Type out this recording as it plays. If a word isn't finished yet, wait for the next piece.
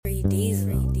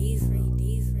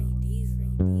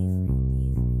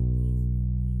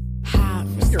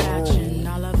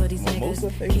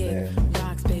It's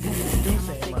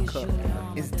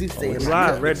Duce in my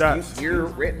live. cup. Red dots. You're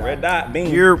red dot. Red dot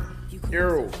bean. You're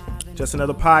You're just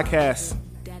another podcast,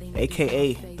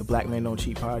 aka the Black Men Don't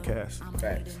Cheat podcast,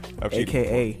 facts.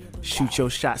 aka Shoot Your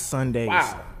Shot Sundays.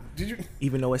 Wow. Did you?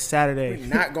 Even though it's Saturday. We're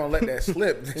not gonna let that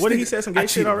slip. What did he say? Some gay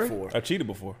shit already? Before. I cheated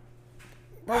before.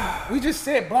 Bro, we just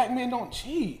said black men don't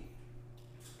cheat.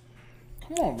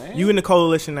 Come on, man. You in the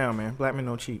coalition now, man. Black Men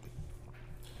Don't Cheat.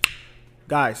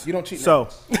 Guys, You don't cheat So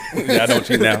Yeah, I don't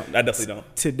cheat now. I definitely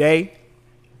don't. today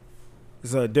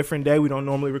is a different day. We don't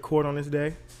normally record on this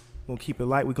day. We'll keep it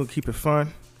light. We're gonna keep it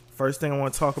fun. First thing I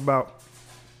want to talk about,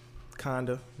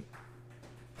 kinda.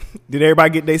 Did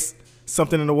everybody get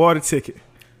something in the water ticket?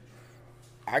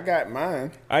 I got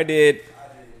mine. I did.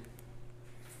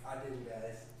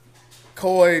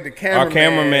 Coy, the cameraman. Our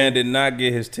cameraman did not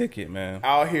get his ticket, man.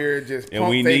 out here just And pump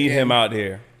we faking. need him out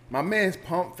there. My man's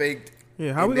pump faked.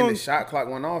 Yeah, how and we then gonna? the shot clock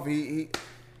went off. He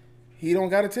don't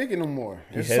got a ticket no more.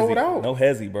 It's Hezzy. sold out. No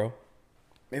hezzy, bro.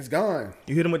 It's gone.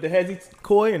 You hit him with the hezzy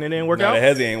Coy and it didn't work No, out. the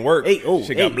hezzy ain't work.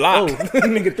 Shit got blocked.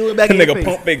 Nigga threw it back in Nigga your face.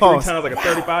 pump fake Pause. 3 times like a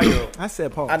 35-year-old. I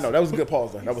said pause. I know that was a good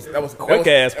pause though. That was Quick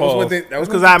ass pause. That was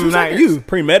because within I'm 2 not seconds. you.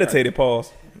 Premeditated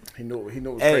pause. He knew it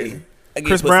was Hey, crazy.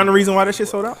 Chris Brown, the reason why that shit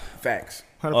sold out. Facts.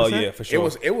 100%? Oh yeah, for sure.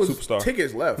 It was Superstar.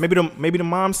 tickets left. Maybe the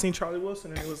mom seen Charlie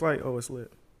Wilson and it was like, oh, it's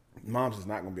lit. Mom's is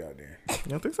not gonna be out there. You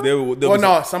don't think so? Well,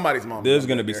 no, somebody's mom. There's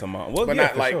gonna be some mom. Well, but yeah,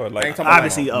 not for like sure. Like ain't talking about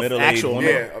obviously like, of middle-aged actual woman.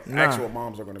 yeah, of Nah. actual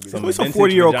moms are gonna be. Some There. There's some vintage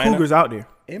 40-year-old vagina. cougars out there.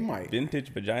 It might. Vintage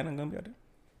vagina gonna be out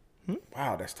there.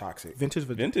 Wow, that's toxic. Vintage.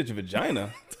 Vintage vagina.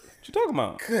 What you talking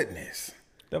about? Goodness.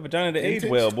 That vagina that age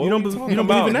Vintage? well, boy. You don't, What you talking don't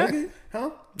believe in about? that? Huh?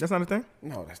 That's not a thing.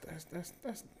 No, that's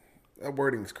that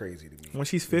wording's crazy to me. When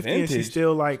she's 50 and she's Vintage?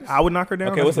 still like, I would knock her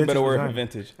down. Okay, That's what's a better vintage word for vagina.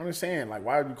 vintage? I'm just saying, like,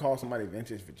 why would you call somebody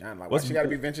vintage vagina? Like, why What's- she got to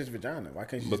be vintage vagina? Why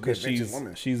can't she just be a Because vintage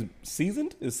woman? she's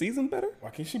seasoned. Is seasoned better? Why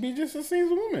can't she be just a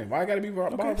seasoned woman? Why got to be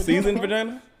Okay. Seasoned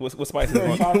vagina. What spices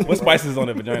on? What spices on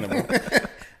the vagina,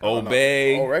 bro?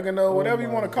 Obey. Oregano, whatever you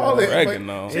want to call it.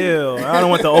 Oregano. Ew, I don't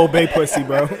want the old bay pussy,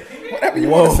 bro. Whatever you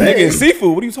want to Nigga, say. it's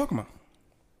seafood. What are you talking about?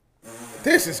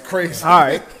 This is crazy. All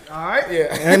right.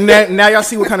 Yeah. And now y'all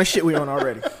see what kind of shit we on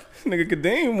already. Nigga,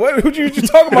 Kadeem, what you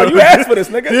talking about? You asked for this,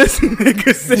 nigga. This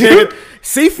nigga said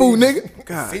seafood, nigga.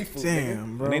 God Seafood,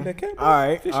 damn, bro. Ain't that cat, bro?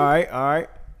 All right.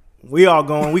 We all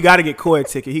going. We got to get Coy a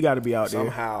ticket. He got to be out there.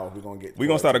 Somehow we're going to get. We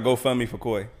gonna start a GoFundMe for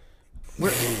Koi.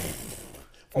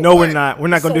 No, we're what? not. We're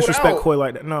not going to Sold disrespect out. Koi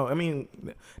like that. No, I mean,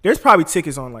 there's probably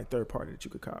tickets on like third party that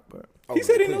you could cop. But He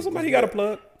said he knows somebody he got a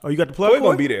plug. oh, you got the plug. Koi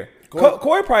gonna be there.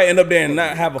 Koi probably end up there and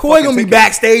not have a. Koi fucking gonna be ticket.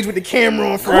 backstage with the camera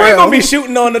on for Koi real. gonna be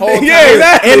shooting on the Whole thing. time. Yeah,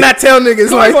 exactly. and not tell niggas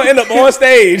Koi like, gonna end up on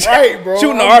stage, Right, bro.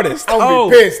 shooting the I'm- artist. I'm gonna oh,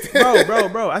 be pissed.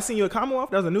 bro. I seen you at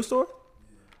Commonwealth. That was a new store.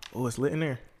 Oh, it's lit in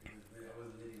there.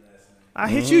 I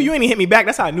hit you. You ain't even hit me back.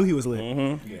 That's how I knew he was lit.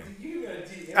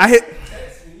 I hit.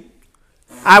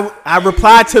 I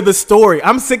replied to the story.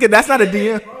 I'm sick of that's not a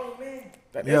DM.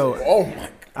 Yo, Oh my.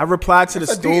 I replied to the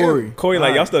That's a DM. story. Koi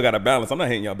like y'all still got a balance. I'm not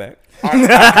hitting y'all back.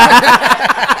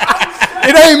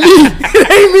 It ain't me.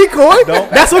 It ain't me, Coy.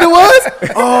 That's what it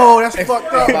was. Oh, that's fucked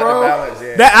up, About the bro. balance,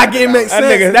 yeah. That I get it makes That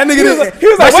sense. nigga- That nigga, he was like- he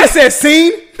was like, that what? shit said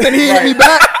scene, and he hit me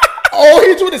back. Oh, he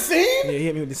hit you with the scene? Yeah, he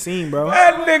hit me with the scene, bro.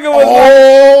 That nigga was.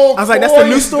 Oh, I was like, that's the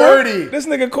new Coy's store? Dirty. This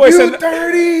nigga Koi You sent.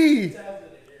 dirty.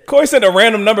 Koi sent a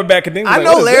random number back. And then I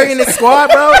know Larry and his squad,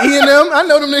 bro. He and them. I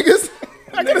know them niggas.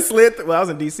 I could have slid. Well, I was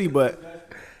in DC, but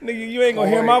Nigga, you ain't gonna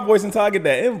hear my voice until I get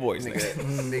that invoice. Nigga.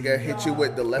 Nigga hit you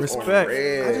with the left on respect.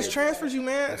 red. I just transferred you,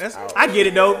 man. I get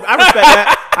it though. I respect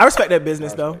that. I respect that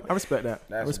business though. I respect that. I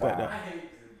That's respect wild. that.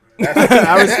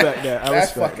 I respect that. I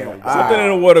That's respect fucking that. wild. Something in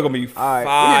the water gonna be We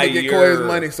fire. need to get Coy's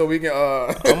money so we can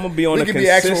I'm gonna be on we a can be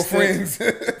actual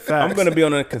consistent. friends. I'm gonna be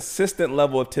on a consistent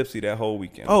level of tipsy that whole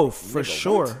weekend. Oh, for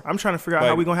sure. I'm trying to figure out how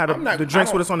Like, we gonna have I'm not- the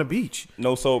drinks I with don't- us on the beach.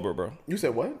 No sober, bro. You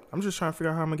said what? I'm just trying to figure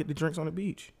out how I'm gonna get the drinks on the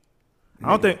beach. I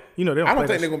don't think they don't. I don't play think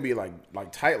that they're gonna be like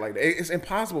tight like that. It's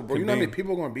impossible, bro. You know how many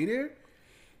people are gonna be there?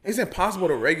 It's impossible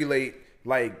to regulate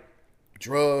like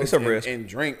drugs It's a risk. and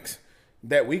drinks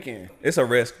that weekend. It's a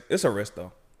risk. It's a risk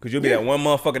though, cause you'll be that one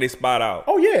motherfucker they spot out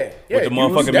Oh yeah, yeah. with the you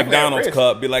motherfucking definitely at McDonald's risk.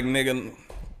 cup. Be like, nigga,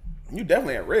 You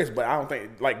definitely at risk, but I don't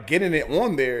think like getting it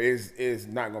on there is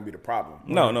not gonna be the problem.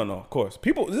 no. Of course,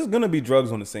 people. There's gonna be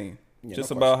drugs on the scene.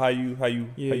 Just no about how you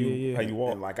Yeah.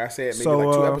 walk. And like I said, maybe So,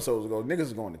 like 2 episodes ago, niggas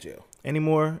is going to jail. Any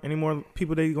more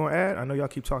people that you gonna add? I know y'all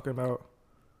keep talking about.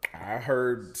 I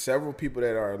heard several people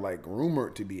that are like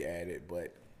rumored to be added,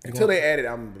 but until they add it,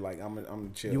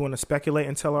 I'm chill. You want to speculate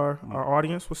and tell our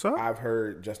audience what's up? I've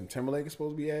heard Justin Timberlake is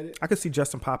supposed to be added. I could see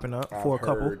Justin popping up for a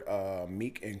couple. Heard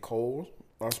Meek and Cole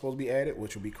are supposed to be added,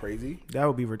 which would be crazy. That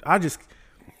would be.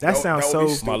 That sounds would be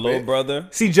so. My stupid. little brother.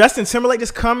 See, Justin Timberlake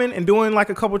just coming and doing like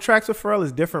a couple tracks with Pharrell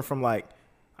is different from like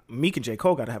Meek and J.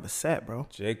 Cole. Got to have a set, bro.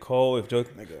 J. Cole,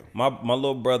 Nigga. my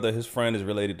little brother, his friend is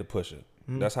related to Pusha.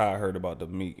 That's how I heard about the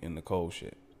Meek and the Cole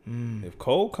shit. If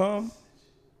Cole come,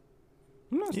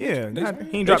 Yeah, they God,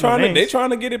 he ain't dropping no they names. trying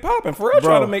to get it popping. Pharrell Bro,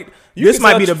 trying to make. This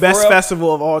might be the best Pharrell,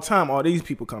 festival of all time. All these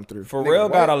people come through. Pharrell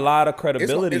Nigga, got what? a lot of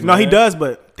credibility. It's- No, he man. does,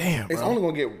 but damn, It's bro. only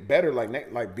gonna get better. Like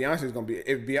Beyonce's gonna be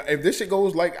if this shit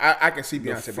goes like I can see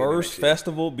Beyonce The being in first that shit.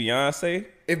 festival, Beyonce.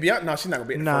 If Beyonce, no, she's not gonna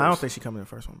be. In the Nah, I don't first. think she coming in the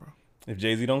first one, bro. If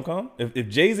Jay-Z don't come, if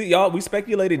Jay-Z, y'all, we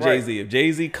speculated Right. Jay-Z. If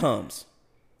Jay-Z comes,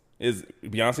 is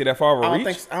Beyonce that far of a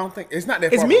reach? I don't think it's not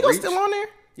that. Is far of a Migos reach. still on there?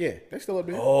 Yeah, they're still up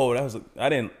there. Oh, that was I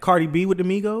didn't. Cardi B with the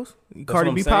Migos. Cardi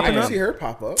what B I'm saying. I popping can up, see her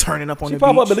pop up. turning up on She the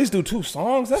pop beach. up at least do 2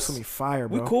 songs. That's It's gonna be fire,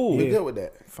 bro. we cool. We Yeah. good with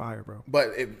that. Fire, bro.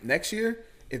 But if next year,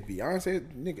 if Beyonce,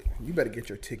 nigga, you better get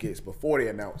your tickets before they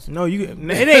announce. No, it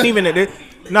ain't even.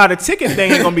 The ticket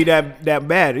thing ain't gonna be that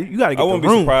bad. You gotta get I the wouldn't be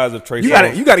room. surprised if Trey You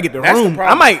Songz. gotta get the That's the room. I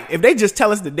problem. might if they just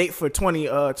tell us the date for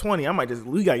 2020. I might just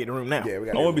we gotta get the room now. Yeah, we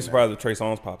got. I wouldn't be surprised if Trey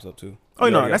Songz pops up too. Oh,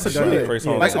 We no, already that's got a done Trey deal. Songz.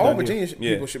 Yeah, Like that's a all done Virginia deal.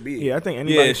 people Yeah. should be. Yeah, I think Yeah,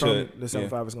 anybody it from should. the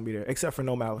 75 is gonna be there, except for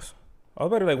No Malice. I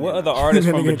was better like what other artists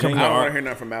from Nigga come Virginia I don't want are? to hear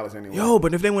nothing from Malice anymore. Yo,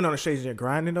 but if they went on the stage and they're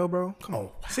grinding though, bro, come on.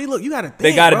 See, look, you gotta think.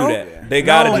 They got to bro. do that. They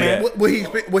got to No, do man. that. Will he He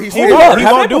spit? won't. He Have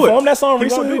won't they do it. performed that song He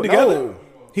recently won't do it. together? No.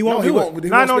 He won't No, do he it. won't. He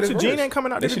Nah, won't no, spit his to Gene verse. ain't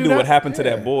coming out They there to should do do what that. happened to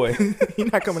that boy.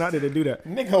 He's not coming out there to do that.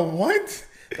 Nigga, what?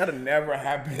 That'll never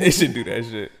happen. They should do that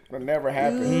shit. That'll never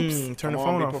happen. Turn the Come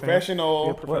phone on, off, be fam.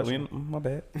 professional. What? My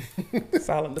bad.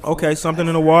 Silent. Okay, something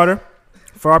in the water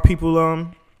for our people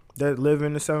that live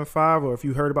in the 7-5, or if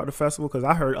you heard about the festival, because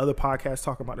I heard other podcasts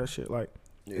talking about that shit. Like,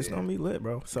 it's Yeah. gonna be lit,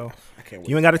 bro. So I can't wait.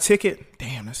 you ain't got a ticket.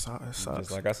 Damn, that sucks.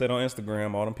 Just like I said on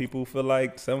Instagram, all them people who feel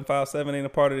like 757 ain't a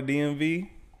part of the DMV.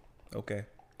 Okay.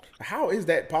 How is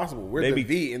that possible? We're the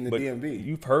V in the but DMV.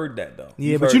 You've heard that though.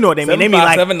 Yeah, You've but heard you know what they mean. They mean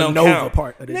like 757 the don't Nova count.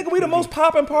 part of the Nigga, we the most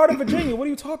popping part of Virginia. What are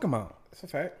you talking about? That's a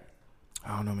fact.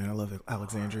 I don't know, man. I love it.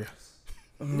 Alexandria.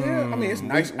 Yeah, I mean it's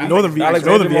nice. I Northern think V- it's nicer.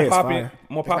 Northern Alexandria VA is more popping, fire.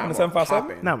 more It's popping not than more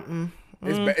 757. popping.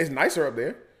 Nah, It's nicer up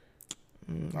there.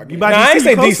 you by Nah, I DC, didn't say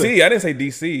you closer. DC. I didn't say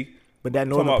DC. But that Talking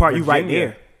northern about part, you right Virginia.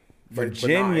 there. But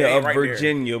Virginia nah, it ain't of right there.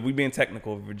 Virginia. We being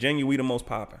technical. Virginia, we the most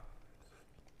popping.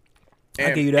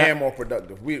 And, give you that. And more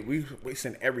productive. We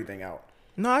send everything out.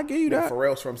 No, I give you Yeah, that.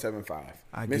 Pharrell's from 7-5.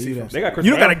 I give Missy you from that. They got Chris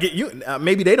You don't Brown. gotta get you.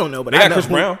 Maybe they don't know, but They I got know. Chris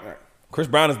Brown. Chris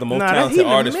Brown is the most Nah, he talented in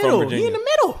the artist middle. from Virginia. He in the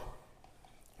middle.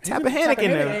 Tappahannock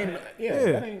in there. Yeah, Yeah.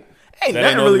 that ain't. Ain't That ain't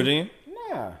nothing Northern really. Virginia.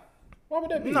 Nah. Why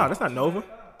would that be? No, that's not Nova.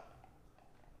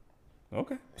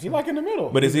 Okay. He like in the middle.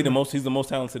 But is he the most? He's the most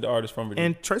talented artist from Virginia.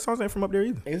 And Trey Songz ain't from up there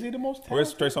either. is he the most talented?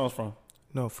 Where's Trey Songz from?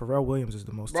 No, Pharrell Williams is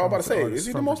the most. Bro, I'm about to talented say, artist is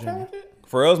he the from most Virginia. talented?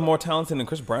 Pharrell's more talented than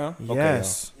Chris Brown. Okay,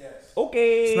 Yes.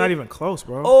 Okay. It's not even close,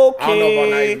 bro. Okay. I don't know about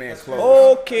not even being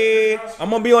close. Okay. I'm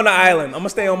gonna be on the island. I'm gonna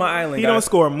stay on my island. He guys. don't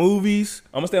score movies.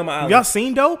 I'm gonna stay on my island. Y'all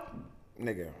seen Dope?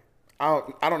 Nigga,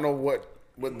 I don't know what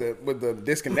the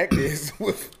disconnect is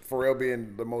with Pharrell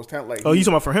being the most talented. Like, Oh, you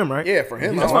talking about for him, right? yeah, for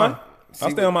him. That's I fine. don't- I'll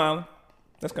see stay on my island.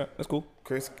 That's good. That's cool.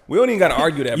 Chris. We don't even got to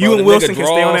argue that, bro. You and The Wilson nigga can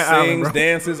stay on draws, that island, sings, bro.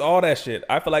 dances, all that shit.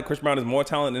 I feel like Chris Brown is more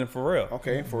talented than Pharrell.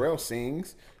 Okay, Pharrell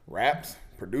sings, raps,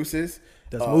 produces,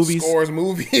 Does movies. scores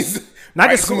movies, Not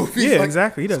writes just movies. Yeah, like,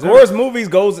 exactly. He does. Scores movies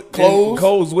goes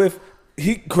Clothes. with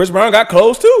Chris Brown got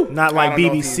clothes too. Not I like don't know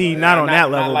if BBC. he's- Not on that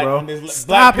not level, like bro. on this Stop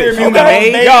Black it, Pyramid. Human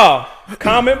Okay, Made. y'all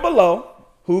comment below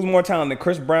who's more talented,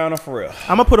 Chris Brown or Pharrell.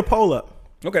 I'm gonna put a poll up.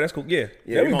 Okay, that's cool. Yeah,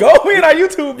 Yeah, there we you go. gonna- We in our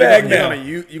YouTube bag now.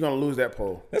 You're gonna lose that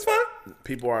poll. That's fine.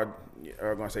 People are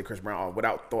gonna say Chris Brown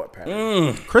without thought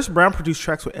pattern. Chris Brown produced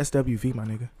tracks with SWV, my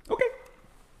nigga. Okay.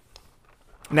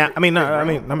 Now, I mean,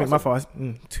 my fault.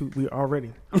 We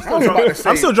already. I was about to say,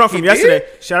 I'm still drunk from he yesterday.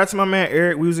 did? Shout out to my man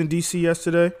Eric. We was in DC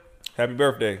yesterday. Happy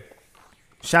birthday.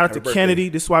 Shout out Happy to birthday. Kennedy.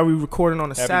 This is why we recording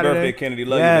on a Happy Saturday. birthday, Kennedy.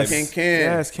 Love yes. you, Ken baby. Ken.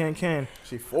 Yes, Ken.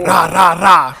 She 4. Rah, rah,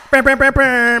 rah. Bam, bam, bam,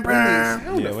 bam,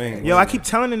 bam. Yeah, we ain't. Yo, I keep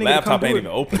telling the nigga Laptop to come ain't do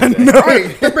even it. open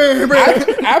today. Right.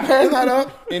 I passed that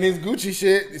up in his Gucci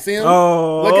shit. You see him?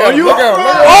 Oh, look at him. you Look at him.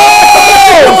 Look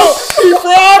at him. Oh, He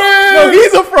frauded. no,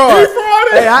 he's a fraud. He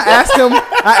frauded. Hey,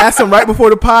 I asked him right before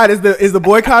the pod, is the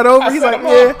boycott over? He's like,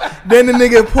 yeah. Then the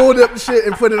nigga pulled up the shit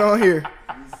and put it on here.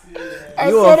 I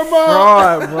You set a him up.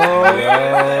 fraud, bro.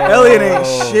 Elliot ain't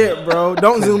shit, bro.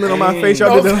 Don't zoom in on my face.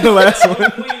 Y'all did that on the last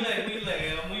one.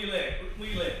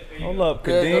 Hold up,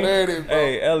 Yeah, Kadeem. there it is, bro.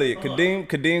 Hey, Elliot,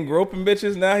 Kadeem groping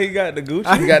bitches. Now he got the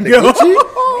Gucci. He got the Yo.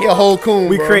 Gucci. He a whole coon,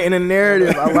 We bro. creating a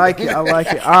narrative. I like it. All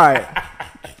right.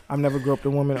 I've never groped a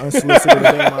woman unsolicited a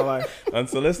day in my life.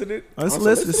 Unsolicited.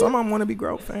 Unsolicited. Some of them want to be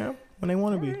groped, fam. When they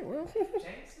want to be.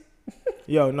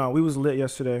 Yo, no, we was lit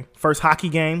yesterday. First hockey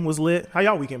game was lit. How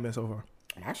y'all weekend been so far?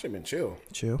 I should have been chill.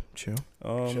 Chill.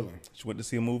 Chilling. She went to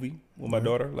see a movie with my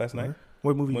daughter last night.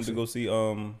 What movie? Went to go see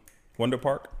Wonder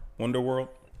Park, Wonder World,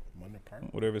 Wonder Park.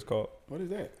 whatever it's called. What is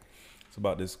that? It's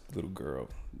about this little girl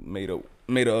made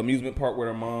a amusement park where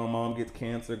her mom gets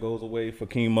cancer, goes away for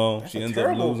chemo. She ends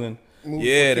up losing.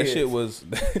 Yeah, that shit was.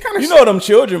 You know them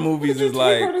children movies is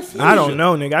like. I don't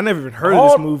know, nigga. I never even heard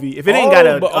of this movie. If it ain't got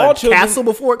a castle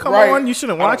before it come on, you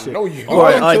shouldn't watch it. Or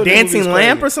a dancing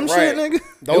lamp or some shit, nigga.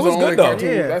 It was good though.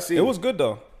 Yeah. It was good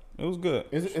though. It was good.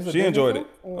 She enjoyed it.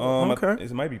 Okay.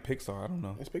 It might be Pixar. I don't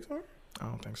know. It's Pixar? I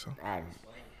don't think so.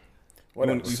 What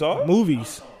You else? saw it?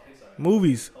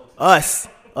 Movies. Us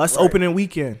opening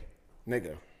weekend.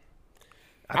 Nigga.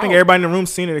 I think everybody in the room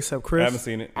seen it except Chris. I haven't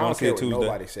seen it. I I don't want to see care it what Tuesday.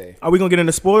 nobody say. Are we gonna get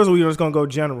into spoilers or we just gonna go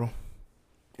general?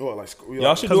 Well, like,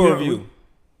 Y'all should 'Cause do a we- review.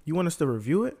 You want us to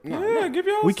review it? Yeah, give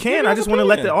y'all. We can. I just want to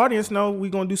let the audience know we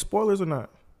gonna do spoilers or not.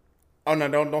 Oh no!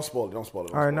 Don't spoil it. Don't spoil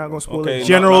it. All right, not gonna spoil Okay, it.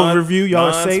 General non- review. Y'all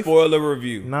are safe. Non-spoiler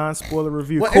review. Non-spoiler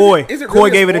review. Well, Coy. is it Coy really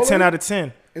a gave it a spoiler? 10 out of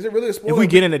 10. Is it really a spoiler? If we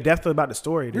get into depth about the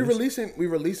story, it we is.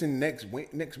 releasing next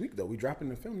week though. We dropping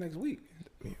the film next week.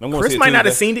 I'm gonna Chris see it might not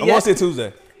have Tuesday. seen it I'm yet. gonna see it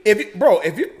Tuesday.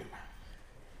 If you,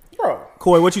 bro,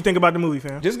 Coy, what you think about the movie,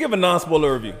 fam? Just give a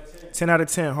non-spoiler review. 10 out of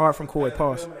 10. Hard from Coy.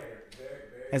 Pause.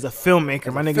 As a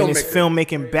filmmaker, my nigga in his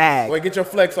filmmaking bag. boy, get your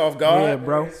flex off, God. Yeah,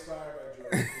 bro.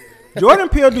 Jordan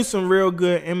Peele do some real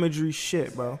good imagery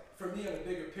shit, bro. For me, on the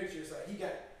bigger picture, it's like he got,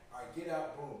 all right, Get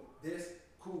Out, boom. This,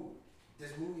 cool.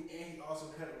 This movie, and he also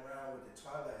cut around with the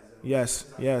Twilight Zone. Yes,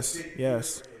 It's like yes, a big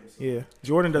yes. deal for him, so- Yeah.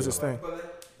 Jordan does his thing.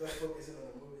 But let's focus in on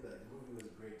the movie. Like, the movie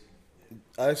was great to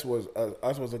me.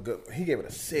 Us was a good. He gave it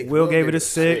a 6. Will gave it a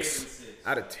 6.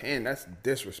 out of 10. That's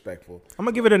disrespectful. I'm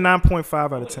going to give it a 9.5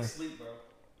 out of 10.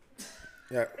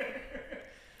 Yeah.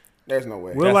 There's no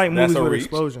way. Will like that's movies a with reach.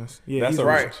 explosions. Yeah, That's he's a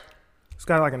right. reach. It's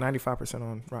got like a 95%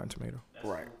 on Rotten Tomato.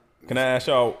 Right. Can I ask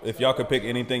y'all if y'all could pick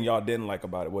anything y'all didn't like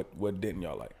about it? What didn't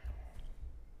y'all like?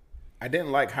 I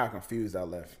didn't like how confused I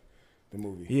left the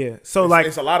movie. Yeah. So It's, like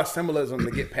it's a lot of symbolism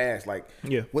to get past. Like,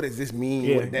 Yeah. what does this mean?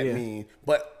 Yeah, what does that yeah. mean?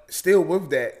 But still, with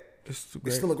that, it's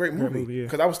it's still a great movie. yeah.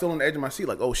 Because I was still on the edge of my seat,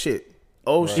 like, oh shit,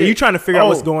 oh shit. Yeah, you trying to figure out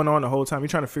what's Oh. going on the whole time. You're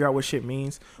trying to figure out what shit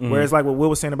means. Mm-hmm. Whereas like what Will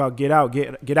was saying about Get Out,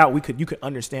 Get Out, you could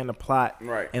understand the plot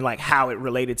Right. and like how it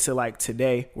related to like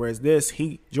today. Whereas this,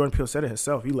 Jordan Peele said it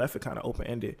himself. He left it kind of open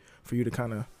ended for you to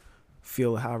kind of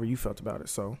feel however you felt about it.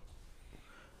 So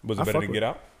Was it I better fuck than with Get it.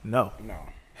 Out? no, No.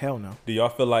 hell no. Do y'all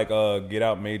feel like Get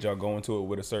Out made y'all go into it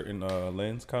with a certain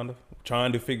lens, kind of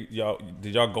trying to figure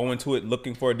did y'all go into it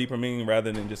looking for a deeper meaning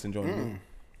rather than just enjoying the movie?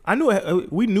 I knew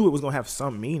we knew it was gonna have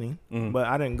some meaning, but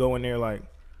I didn't go in there like,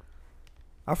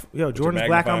 Jordan's black, I'm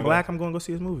magnifying black, glass? I'm gonna go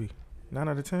see his movie. 9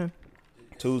 out of 10.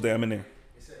 Tuesday, I'm in there.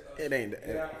 It ain't.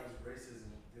 Get Out was racism.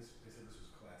 They said this was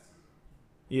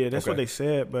classism. Yeah, that's what Okay. they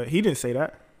said, but he didn't say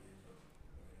that.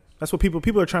 That's what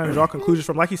people are trying to draw conclusions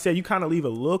from. Like you said, you kind of leave a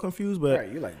little confused, but Right,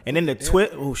 you like- and then the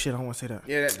twist. Oh shit, I don't want to say that.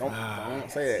 Yeah, don't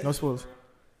say that. No spoilers.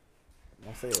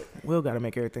 Don't say it. Will got to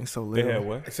make everything so They little. had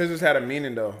what? Scissors had a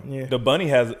meaning though. Yeah, The bunny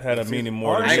had a meaning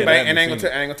more than I ain't, the but I rabbit ain't seen.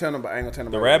 gonna tell nobody. I ain't gonna tell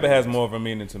nobody. The rabbit has more of a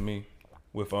meaning to me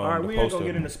with all right, the we ain't poster. gonna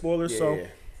get into spoilers, Yeah. so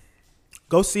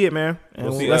go see it, man, and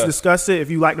Go see let's us. discuss it. If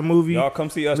you like the movie, Y'all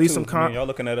come see us leave too. some I mean, y'all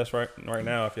looking at us right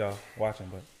now if y'all watching,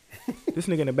 but this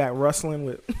nigga in the back rustling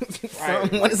with.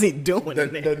 something. What is he doing?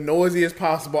 in there? the noisiest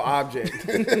possible object.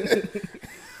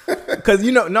 Because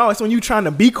no, it's when you trying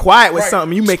to be quiet with Right.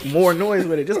 something, you make more noise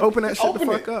with it. Just open that shit Open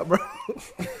the fuck it. up, bro.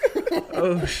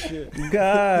 Oh shit.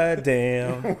 god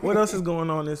damn. What else is going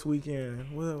on this weekend?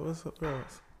 What's up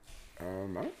else? I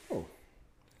don't know.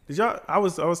 Did y'all? I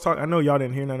was talking. I know y'all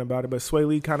didn't hear nothing about it, but Sway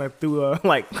Lee kind of threw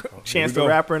like Chance the go.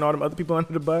 Rapper and all them other people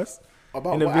under the bus.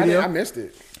 About In the what? I, video? I missed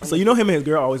it. So you know him and his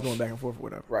girl always going back and forth or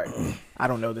whatever. Right. I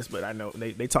don't know this, but I know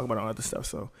they talk about it on other stuff.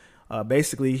 So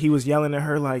basically, he was yelling at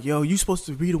her like, "Yo, you supposed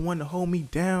to be the one to hold me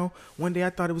down. One day I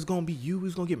thought it was gonna be you. We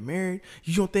was gonna get married.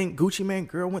 You don't think Gucci Mane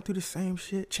girl went through the same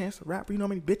shit? Chance the Rapper, you know how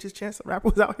many bitches Chance the Rapper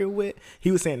was out here with?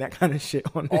 He was saying that kind of shit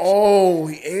on this. Oh,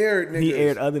 he aired niggas. He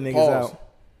aired other niggas Pause. out.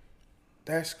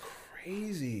 That's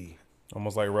crazy.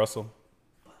 Almost like Russell.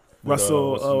 With,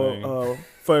 Russell what's his name?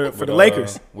 for With, the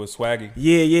Lakers. with Swaggy.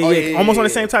 Yeah. Oh, yeah, Almost on the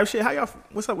yeah. same type shit. How y'all?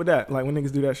 What's up with that? Like when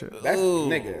niggas do that shit. That's Ooh,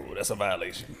 nigga. that's a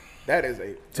violation. That is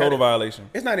a Total violation.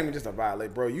 It's not even just a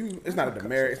violation, bro. It's not a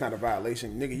demerit. It's not a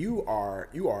violation, nigga. You are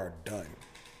done.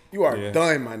 You are Yeah.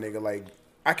 done, my nigga. Like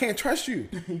I can't trust you.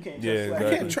 Yeah,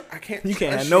 exactly. I can't. You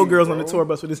can't trust have no you, girls bro. on the tour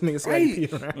bus with this nigga Swaggy Right.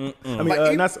 P around. I mean,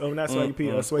 Like, not Swaggy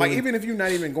P. Sway Like Lee. even if you're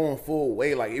not even going full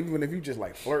way, like even if you just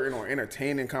like flirting or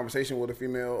entertaining conversation with a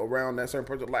female around that certain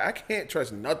person, like I can't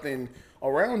trust nothing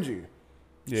around you.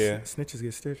 Yeah. Snitches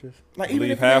get stitches. Like even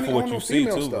Believe if you half ain't of what on you no see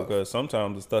female too, stuff. because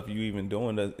sometimes the stuff you even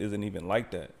doing isn't even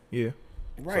like that. Yeah.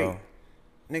 Right. So,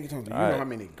 Nigga told me, you Alright. know how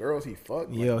many girls he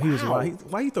fucked? Yo, Like, he was wow.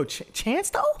 wild. Why you throw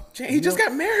Chance though? He just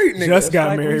got married, nigga. Just got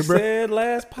like married, we bro. said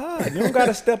last pod, you don't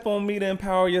gotta step on me to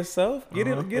empower yourself. Get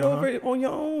over it on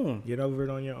your own. Get over it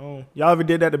on your own. Y'all ever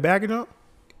did that to bag it up?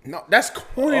 No, that's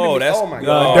corny to Oh, me. that's Oh my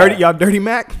God. god. Y'all dirty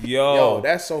Mac? Yo,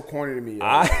 that's so corny to me. Yo.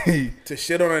 I To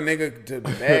shit on a nigga to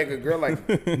bag a girl like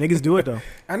Niggas do it though.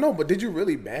 I know, but did you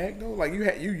really bag though? Like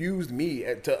you used me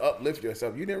to uplift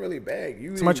yourself. You didn't really bag.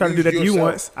 You Somebody tried to do that to you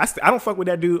yourself. once. I don't fuck with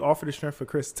that dude off of the strength for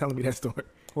Chris telling me that story.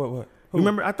 what?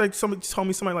 Remember, I think somebody told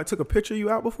me somebody like took a picture of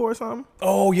you out before or something.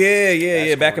 Oh yeah.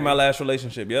 That's Back in corny. my last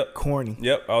relationship. Yep. Corny.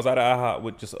 Yep. I was at IHOP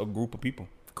with just a group of people.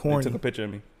 Corny. They took a picture of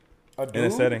me A dude in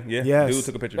a setting. Yeah. Yes. Dude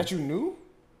took a picture. that you knew?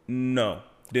 No,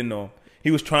 didn't know him.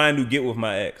 He was trying to get with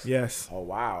my ex. Yes. Oh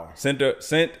wow. Sent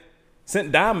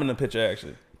Diamond a picture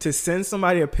actually. To send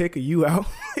somebody a pic of you out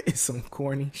is some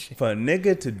corny shit. For a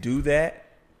nigga to do that,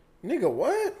 Nigga,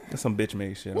 what? that's some bitch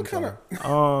made shit. What kind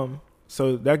of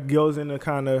So that goes into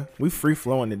kind of we free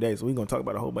flowing today, so we gonna talk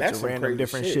about a whole bunch That's of some random crazy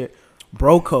different shit. shit.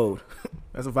 Bro code,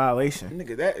 that's a violation.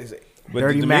 nigga, that is But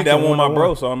Dirty to me, Mac that and one my 101.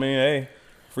 bro. So I mean, hey,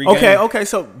 free Okay, game. okay,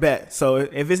 so bet. So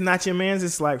if it's not your man's,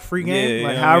 it's like free game. Yeah,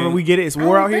 like I however mean- we get it, it's I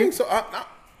war don't out here. think so.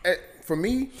 For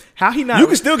me, How he not? You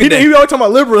can still get he, that. he always talking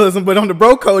about liberalism, but on the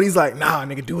bro code, he's like, nah,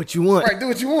 nigga, do what you want. right, do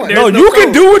what you want. No, There's you can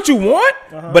code. do what you want,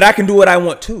 but I can do what I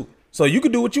want too. So you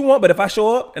can do what you want, but if I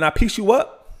show up and I piece you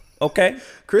up, okay.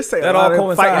 Chris say That a lot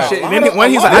all of fighting coincides. shit. A And lot then of- when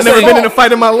a he's lot like, of I never shit. been in a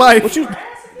fight in my life. What you?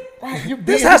 Right, you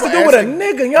This being has to do with a asking-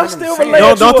 nigga. Y'all still saying.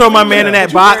 related. Don't to throw a my man in female. that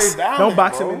you box. very violent, Don't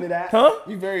box him bro. into that. Huh?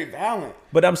 You very violent.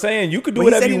 But I'm saying you could do But he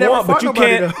whatever said he you never want, but fought you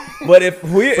nobody, can't. though. But if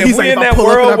we he's like, in if I that pull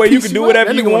up and I world where you piece can you do up, whatever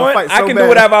that you nigga wanna want, fight I so can bad. do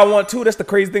whatever I want too. That's the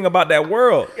crazy thing about that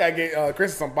world. You gotta get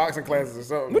Chris some boxing classes or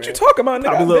something. What man. you talking about, nigga?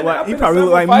 Probably I've look been- like- I've he been in probably look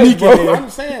several like fights, Meek in bro. there. I'm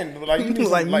saying, like, you need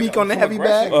Like some, Meek on the some heavy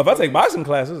aggression. bag. Well, if I take boxing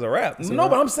classes, it's a wrap. No,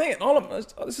 but I'm saying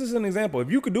this is an example. If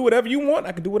you could do whatever you want,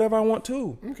 I could do whatever I want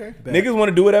too. Okay. Niggas want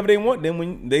to do whatever they want. Then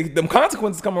when them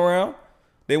consequences come around,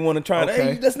 they want to try. Okay.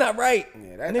 Hey, that's not right.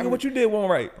 Yeah, that- Nigga, I mean- what you did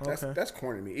wasn't right. That's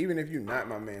corny to me. Even if you're not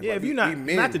my man. Yeah, Like, if you we not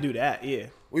men, to do that, yeah.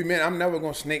 We men. I'm never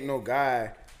gonna snake no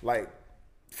guy like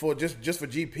for just for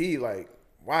GP. Like,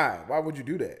 why? Why would you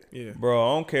do that? Yeah. Bro,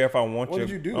 I don't care if I want What your. would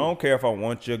you do? I don't care if I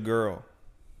want your girl.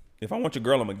 If I want your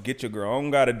girl, I'm gonna get your girl. I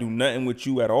don't gotta do nothing with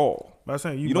you at all. But I'm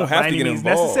saying You don't have by to any get means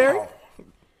involved. necessary.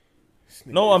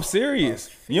 No, I'm serious.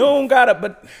 You don't gotta,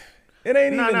 but it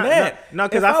ain't No, even no, that. no,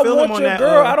 'cause If I feel want him on your that,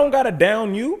 girl, I don't gotta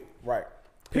down you. Right.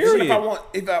 Period. If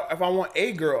I want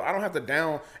a girl, I don't have to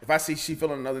down. If I see she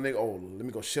feeling another nigga, oh, let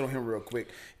me go shit on him real quick,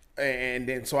 and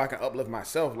then so I can uplift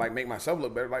myself, like make myself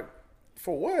look better. Like,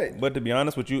 for what? But to be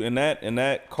honest with you, in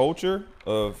that culture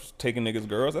of taking niggas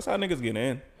girls, that's how niggas get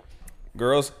in.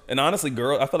 Girls, and honestly,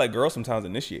 I feel like girls sometimes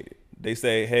initiate it. They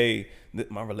say, hey,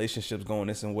 my relationship's going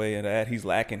this and way and that. He's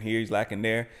lacking here, he's lacking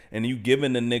there. And you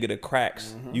giving the nigga the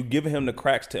cracks. Mm-hmm. You giving him the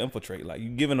cracks to infiltrate. Like, you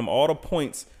giving him all the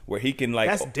points where he can, like.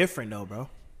 That's different though, bro.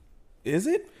 Is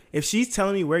it? If she's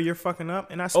telling me where you're fucking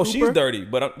up and I Oh, scoop she's her, dirty.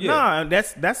 But, yeah. nah,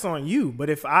 that's on you. But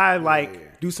if I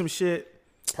do some shit,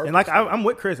 and like I'm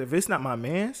with Chris, if it's not my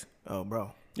man's, oh,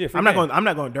 bro, Yeah, free I'm not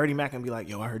game. going dirty Mac and be like,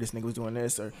 yo, I heard this nigga was doing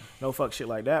this or no fuck shit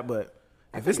like that. But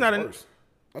if it's not worse.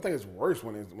 I think it's worse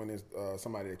when it's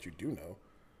somebody that you do know.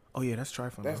 oh yeah, that's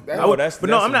trifling. That's- though. that's- I would- that's- but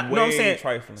no, that's I'm not. No, I'm way saying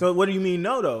trifling. So what do you mean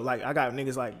no though? Like I got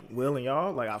niggas like Will and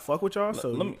y'all. Like I fuck with y'all, so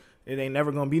let me- it ain't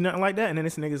never gonna be nothing like that. And then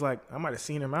this nigga's like, I might have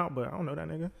seen him out, but I don't know that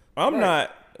nigga. I'm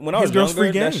not. When I His was girl's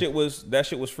younger, free that game.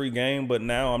 shit was free game. But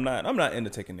now I'm not into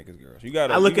taking niggas girls. You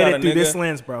got. I look at it through this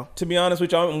lens, bro. To be honest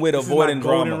with you, I'm with This is my avoiding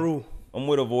golden drama. rule. I'm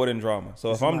with avoiding drama.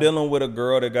 So if I'm dealing with a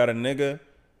girl that got a nigga,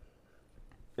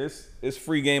 it's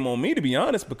free game on me, to be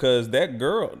honest, because that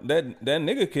girl, that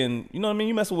nigga can, you know what I mean?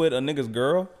 You messing with a nigga's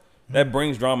girl, that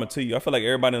brings drama to you. I feel like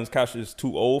everybody on this couch is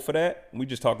too old for that. We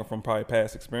just talking from probably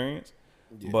past experience.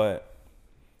 But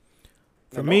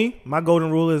For me, my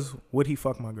golden rule is, would he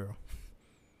fuck my girl?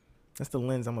 That's the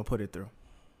lens I'm gonna put it through.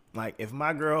 Like, if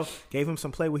my girl gave him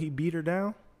some play, would he beat her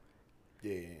down?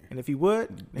 Yeah. And if he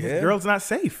would, then his Yeah. girl's not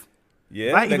safe. yeah,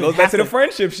 If I that even goes back have to the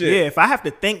friendship shit. Yeah, if I have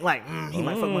to think like, he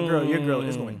might fuck my girl, your girl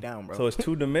is going down, bro. So it's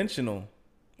two dimensional.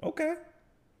 Okay.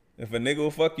 If a nigga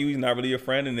will fuck you, he's not really your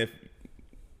friend. And if,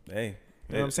 hey,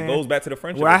 You know what I'm saying? It goes back to the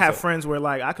friendship. Where I have episode. friends where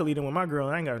like I could lead in with my girl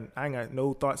and I ain't got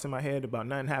no thoughts in my head about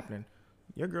nothing happening.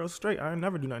 Your girl's straight. I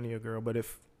never do nothing to your girl. But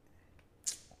if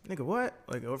nigga what?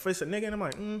 Like or if it's a nigga and I'm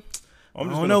like, I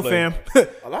don't know, fam.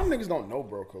 A lot of niggas don't know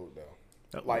bro code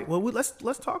though. Like, well, let's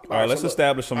talk about All right, it. let's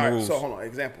establish some rules. So hold on.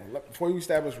 Example. Before you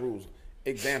establish rules,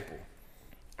 example.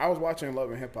 I was watching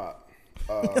Love and Hip Hop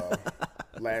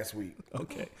last week.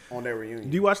 Okay. On their reunion.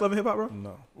 Do you watch Love and Hip Hop, bro?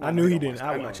 No. I knew he didn't.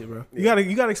 I watch it, bro. You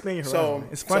gotta expand your horizon.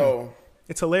 It's funny.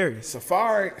 It's hilarious.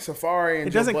 Safari, and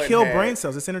It Joe doesn't Budden kill had- brain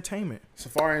cells. It's entertainment.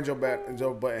 Safari and Joe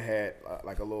Budden had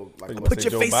like a little Put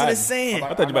your face in the sand. I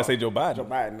thought you about to say Joe Biden. Joe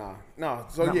Biden, no.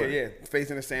 So yeah,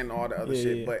 face in the sand and all the other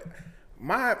shit. yeah. But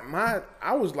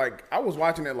I was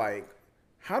watching it like,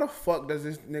 how the fuck does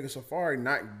this nigga Safari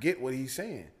not get what he's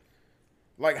saying?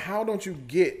 Like, how don't you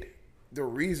get the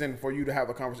reason for you to have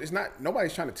a conversation? It's not,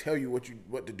 nobody's trying to tell you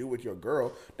what to do with your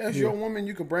girl. That's your woman.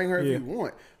 You can bring her if you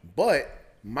want. But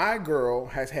my girl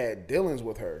has had dealings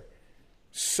with her,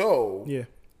 so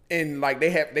and like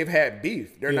they've had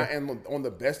beef. They're not on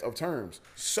the best of terms.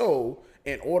 So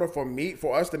in order for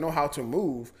us to know how to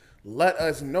move, let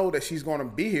us know that she's going to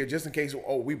be here just in case.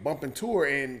 Oh, we bump into her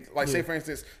and like say for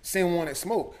instance, Sin wanted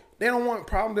smoke. They don't want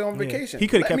problems. They're on vacation. He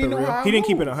could have Let kept me it know how real. I He didn't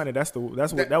keep move. it 100. That was the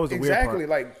weird part. Exactly.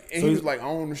 Like, and So he was like, I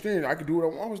don't understand. I could do what I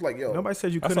want. I was like, yo, Nobody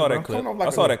said you I couldn't. saw bro. that clip. Coming off like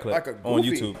I saw a- that clip like a on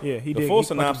goofy. YouTube. Yeah, he the did. full Like a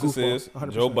synopsis goofball, is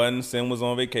 100%. Joe Budden, Sin was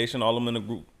on vacation. All of them in a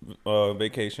group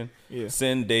vacation. Yeah.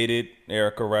 Sin dated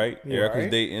Erica, right? Erica was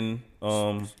Right. dating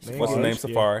what's his engaged. name? Yeah,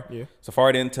 Safari. yeah.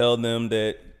 Safari didn't tell them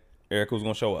that Erica was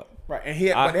gonna show up. right.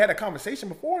 And but they had a conversation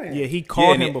beforehand. Yeah, he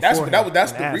called Yeah, him that's- before.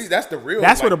 That's the real.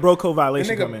 That's where like, the bro code the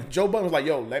violation nigga, come in. Joe Budden was like,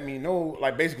 yo, let me know.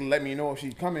 Like basically, let me know if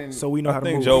she's coming. So we know how I to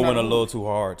think move. Joe went a little too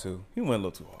hard too. He went a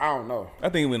little too hard. I don't know. I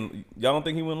think he went. Y'all don't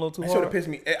think he went a little too It should have hard? pissed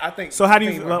me. I think. So how do I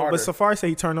you? think he went But harder. Safari said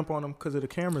he turned up on him because of the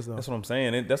cameras, though. That's what I'm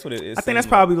saying. That's what it is. I think that's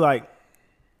probably like.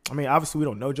 I mean, obviously we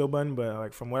don't know Joe Budden, but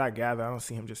like from what I gather, I don't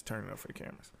see him just turning up for the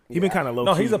cameras. He been kind of low.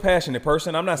 No, key. he's a passionate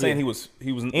person. I'm not saying he was.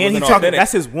 He was. and he wasn't talking. authentic.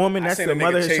 That's his woman. I That's seen the a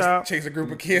mother of nigga his child. chase a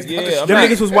group of kids. Yeah, down the I'm Them not-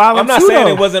 niggas was wild. I'm not saying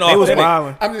it wasn't They was authentic.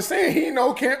 wilding. I'm just saying he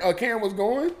know Cam was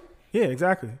going. Yeah,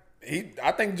 exactly.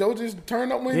 I think Joe just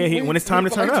turned up when. Yeah, when it's time to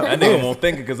turn up. That nigga won't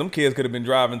think it because them kids could have been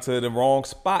driving to the wrong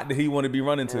spot that he wanted to be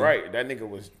running to. Right, that nigga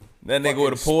was. That nigga fucking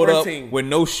would have pulled sprinting. up with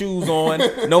no shoes on,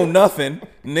 no nothing.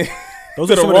 Those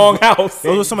to are the some of wrong house.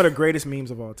 Those are some of the greatest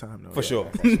memes of all time, though. For sure.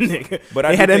 Nigga. But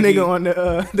I they do had that think nigga he-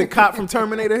 on the cop from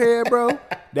Terminator head, bro.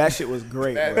 That shit was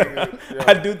great, That bro. nigga,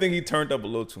 I do think he turned up a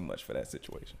little too much for that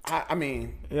situation. I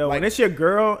mean, Yo, like, when it's your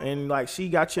girl and like she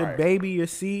got your Right. baby, your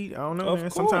seed, I don't know, Of man.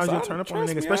 course, Sometimes I- you'll turn up on a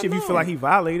trust nigga, me, especially I if you feel know. like he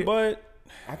violated. But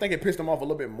I think it pissed him off a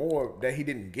little bit more that he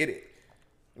didn't get it.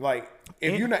 Like,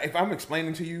 if I'm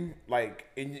explaining to you, like,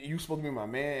 and you supposed to be my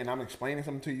man, and I'm explaining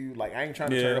something to you, like, I ain't trying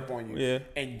to turn Yeah, up on you, yeah.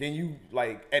 and then you,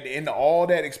 like, at the end of all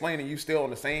that explaining, you still on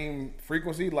the same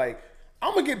frequency, like,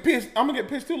 I'm gonna get pissed. I'm gonna get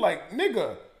pissed too, like,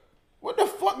 nigga, what the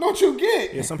fuck don't you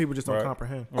get? Yeah, some people just don't Right.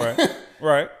 comprehend.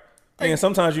 right. And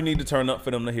sometimes you need to turn up for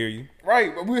them to hear you.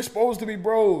 Right, but we're supposed to be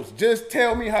bros. Just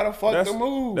tell me how the fuck to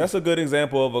move. That's a good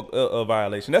example of a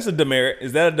violation. That's a demerit.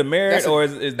 Is that a demerit That's a- or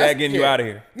is that's- that getting you yeah. out of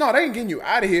here? No, they ain't getting you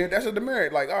out of here. That's a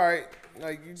demerit. Like, all right,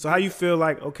 like, So how you feel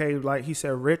like, okay, like he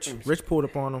said Rich pulled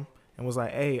up on him and was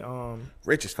like, hey,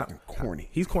 Rich is fucking corny.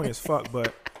 he's corny as fuck,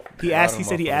 but he them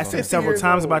said he motherfuckers asked him on. several 50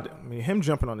 times years about old. him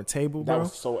jumping on the table, That bro.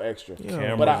 was so extra.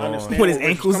 Cameras But I on. understand With his where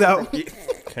Rich ankles is coming out.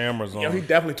 from. Cameras on. Yo, he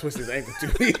definitely twisted his ankle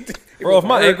too. Bro, if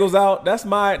my ankle's out, that's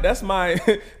my that's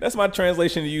my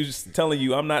translation to you just telling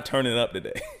you I'm not turning up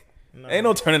today. Ain't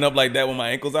no turning up like that when my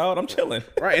ankle's out. I'm chilling.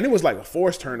 Right, and it was like a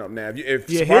forced turn up. Now, if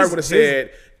Yeah, Safari his- would have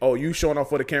said, "Oh, you showing off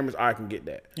for the cameras," I can get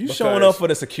that. You Because- showing up for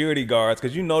the security guards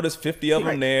because you know there's 50 of them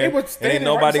Right. there, They was and standing ain't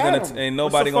nobody right gonna beside him. ain't Was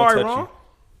nobody gonna Safari touch wrong? you.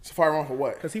 Safari wrong for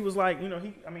what? Because he was like,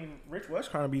 Rich was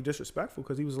trying to be disrespectful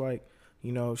because he was like,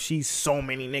 she's so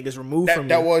many niggas removed That- from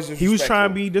that me. was He was trying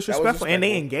to be disrespectful. That was disrespectful, and they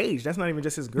disrespectful. engaged. That's not even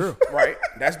just his girl. Right.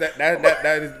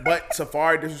 That is. But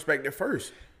Safari disrespected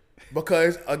first,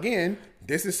 because again,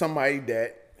 this is somebody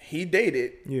that he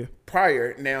dated Yeah.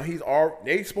 prior. Now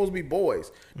they supposed to be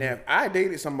boys. Now, if I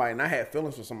dated somebody and I had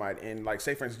feelings for somebody, and like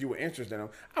say for instance you were interested in them,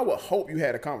 I would hope you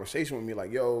had a conversation with me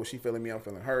like, yo, she feeling me, I'm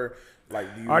feeling her.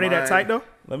 Like, do you Are they that mind? tight though?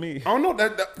 Let me. I don't know.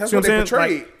 That's See what they I'm saying?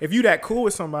 portrayed. Like, if you that cool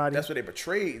with somebody, That's what they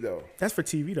portrayed though. that's for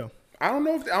TV though. I don't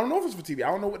know if it's for TV. I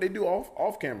don't know what they do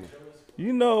off camera.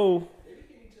 You know,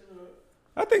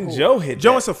 I think Joe hit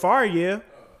Joe that. and Safari, yeah.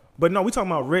 But no, we talking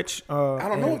about Rich. I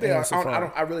don't know if they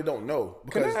are. I really don't know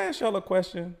Can because I ask y'all a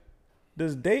question?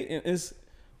 Does dating is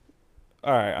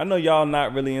all right? I know y'all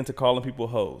not really into calling people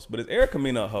hoes, but is Erica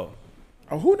Mena a hoe?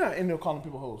 who not in there calling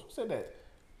people hoes? Who said that?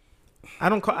 I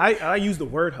don't call. I use the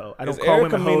word hoe. I don't Is call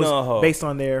Erica women Mena a hoes hoe? based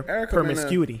on their Erica Mena,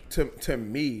 promiscuity. to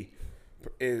me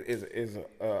is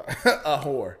a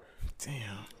whore.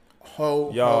 Damn.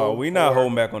 Y'all, we not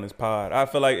holding back on this pod. I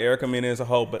feel like Erica Mena is a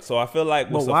hoe, but so I feel like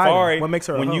with But why, Safari, though? What makes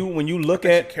her a when hoe? you look She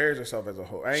at carries herself as a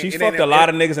hoe. she fucked a lot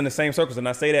of niggas in the same circles, and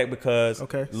I say that because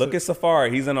look at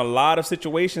Safari. He's in a lot of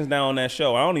situations now on that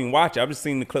show. I don't even watch it. I've just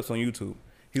seen the clips on YouTube.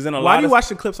 He's in a lot. Why do you watch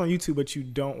the clips on YouTube but you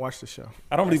don't watch the show?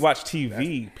 I don't really watch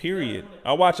TV. Period.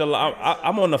 I watch a lot.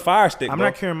 I'm on the Fire Stick. I'm bro.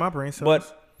 not carrying my brain cells.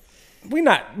 But we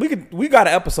got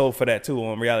an episode for that too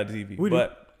on reality TV. We do.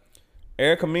 But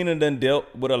Erica Mena done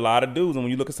dealt with a lot of dudes, and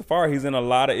when you look at Safari, he's in a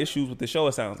lot of issues with the show.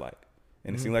 It sounds like,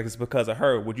 and it seems like it's because of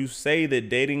her. Would you say that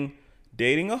dating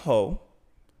a hoe,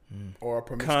 or a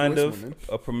promiscuous kind of woman,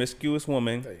 a promiscuous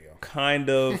woman, There you go. kind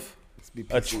of be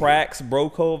PC. attracts bro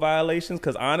code violations?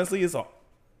 Because honestly, it's all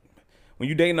when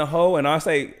you dating a hoe, and I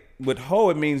say with hoe,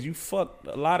 it means you fucked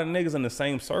a lot of niggas in the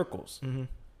same circles.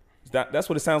 That's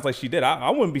what it sounds like she did.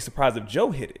 I wouldn't be surprised if Joe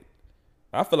hit it.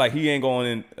 I feel like he ain't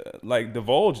going to like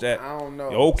divulge that. I don't know.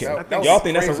 Okay, That y'all was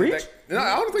think that's a crazy. reach? No,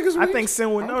 I don't think it's a reach. I think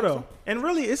Sin would I know don't though. think And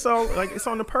really, it's all like it's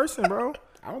on the person, bro. so.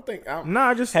 I don't think. Nah,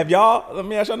 I just Have y'all? Let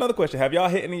me ask you another question. Have y'all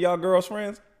hit any of y'all girls'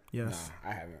 friends? yes.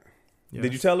 I haven't. yes.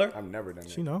 Did you tell her? I've never done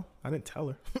that. She know. I didn't tell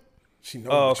her. She knows.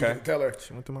 Oh, But you okay. didn't tell her.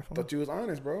 She went through my phone. Thought you was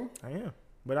honest, bro. I am,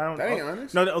 but I don't. That ain't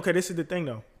honest. No, okay. This is the thing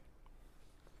though.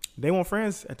 They weren't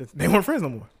friends They weren't friends no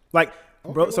more. Like,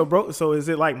 bro. Okay, So, bro. So, is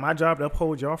it like my job to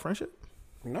uphold y'all friendship?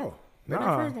 No, they're Nah.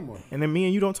 not friends no more. And then me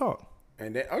and you don't talk.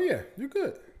 And then, oh yeah, you're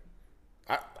good.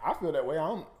 I feel that way. I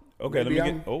don't. Okay, maybe let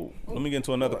I'm- me get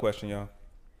into another What? question, y'all.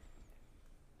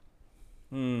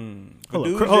 Hold dude on. Hold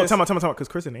on. just- Tell me, because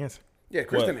Chris didn't answer. Yeah,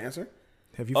 Chris What? didn't answer.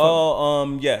 Have you? fucked-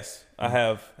 Oh, yes, I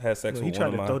have had sex Look, with he one tried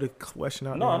of to my. throw the question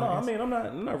out. No, there. no. I mean,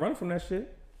 I'm not running from that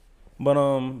shit. But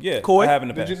yeah, Coy? I have in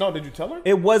the Did past. you know? Did you tell her?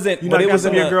 It wasn't. You But not it got was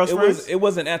some in of your girls' It friends? was. It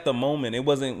wasn't at the moment. It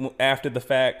wasn't after the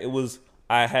fact. It was.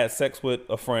 I had sex with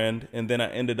a friend, and then I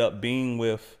ended up being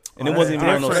with. And it wasn't even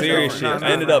on no that's serious different. shit. Nah,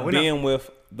 I ended nah, up we're not- being with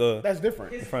the. That's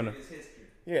different. History front of- is history.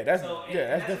 Yeah, that's So, and yeah,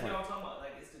 that's what different. y'all talking about.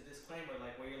 Like, it's the disclaimer,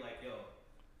 like where you're like, yo,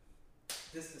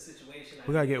 this is the situation.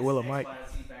 We gotta did get this Will a X, mic. Y,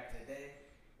 and Z back in the day,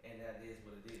 and that is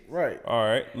what it is. Right. All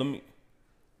right,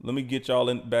 let me get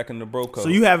y'all back in the bro code. So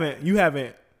you haven't. I've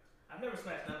never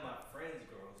smashed none of my friends'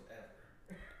 girls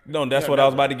ever. No, that's what I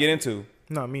was about to get into.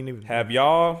 No, me neither. Have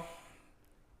y'all?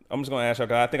 I'm just gonna ask y'all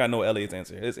because I think I know Elliot's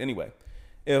answer. It's anyway.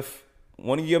 If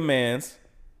one of your mans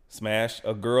smash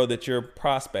a girl that you're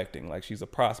prospecting, like she's a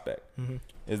prospect,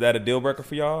 is that a deal breaker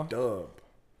for y'all? Dub.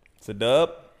 It's a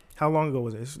dub. How long ago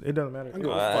was it? It doesn't matter. I don't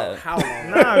give a fuck how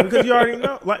long. Nah, because you already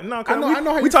know. Like, no, I know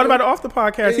how we you talked feel. about it off the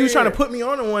podcast. He was Yeah, trying yeah. to put me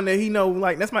on the one that he know.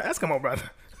 Like, that's my Eskimo brother.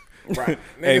 Right.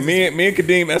 Hey, Niggas me and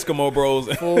Kadeem Eskimo bros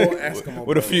full Eskimo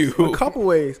with a bros. few. A couple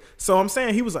ways. So I'm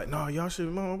saying he was like, no, y'all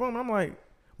should. Blah, blah, blah. And I'm like,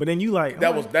 but then you like,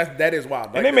 That was that is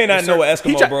wild. And they may not know what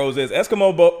Eskimo tried- bros is.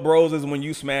 Eskimo bros is when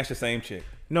you smash the same chick.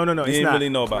 No, You it's didn't not. really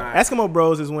know about it. Eskimo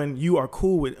bros is when you are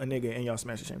cool with a nigga and y'all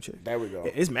smash the same chick. There we go.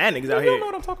 It's mad niggas You out here. know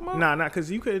what I'm talking about? Nah, because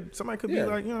somebody could Yeah, be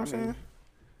like, you know what I'm I mean,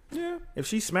 saying? Yeah. If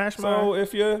she smashed So my,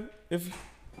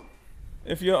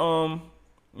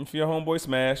 if your homeboy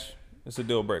smash, it's a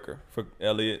deal breaker for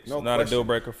Elliot. It's No not question. a deal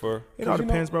breaker for. it all you know-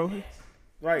 depends, bro.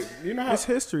 Right. You know how It's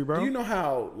history, bro. Do you know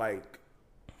how like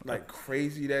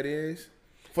crazy that is?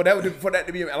 For that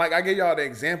to be like, I gave y'all the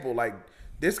example. Like,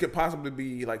 this could possibly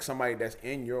be like somebody that's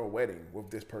in your wedding with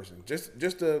this person. Just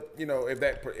to if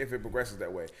it progresses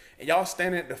that way, and y'all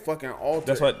standing at the fucking altar.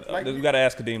 That's what like, we got to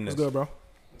ask Kadeem It's this. good, bro.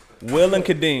 Will and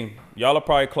Kadeem, y'all are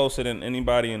probably closer than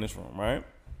anybody in this room, right?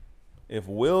 If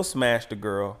Will smashed a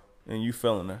girl and you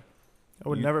feeling her, I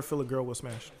would never feel a girl with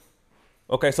smash.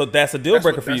 okay, so that's a deal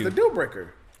breaker for That's you. the deal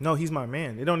breaker. No, he's my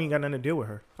man. It don't even got nothing to deal with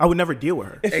her. I would never deal with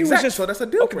her. If he was Exactly. just- So that's a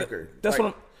deal okay, breaker. that's Like,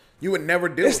 what I'm. you would never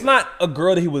deal. It's with not a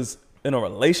girl that he was in a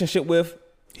relationship with.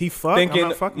 He fucked. Thinking I'm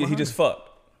not fucking he with just her. fucked.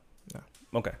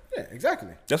 Okay, it. Yeah, exactly.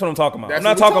 that's what I'm talking about. That's I'm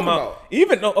not what we're talking talking about, about.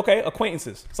 even no. Okay,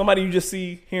 acquaintances, somebody you just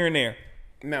see here and there.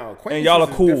 Now, And y'all are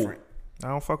acquaintances is cool. different. I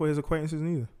don't fuck with his acquaintances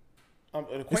neither.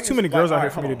 Acquaintances, too many girls out all here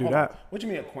right, for me hold to on, do hold that. on. What you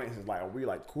mean acquaintances? Like, are we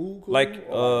like cool? Like,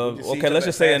 Or we just see each okay, let's other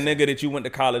just say a passing? nigga that you went to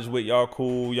college with, y'all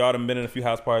cool, y'all done been in a few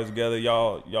house parties together,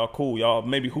 y'all cool, y'all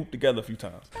maybe hooped together a few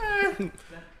times.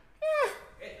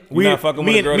 You not fucking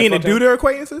with a girl me that and the fucked him? dude are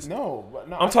acquaintances. No, but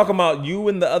no. I'm talking about you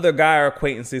and the other guy are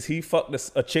acquaintances. He fucked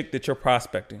a chick that you're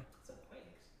prospecting.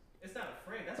 It's not a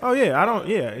friend. That's Oh yeah, I don't.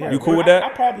 Yeah. You cool with that? I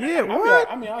probably, Yeah, I'll be what? all right.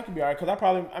 I mean, I can be alright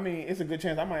because it's a good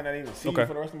chance I might not even see Okay. you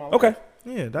for the rest of my life. Okay.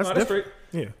 Yeah, that's No, that's different.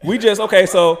 Yeah. We just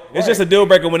so it's just a deal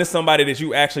breaker when it's somebody that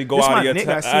you actually go This out my of your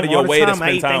nigga. I see out of him your all the way to time. I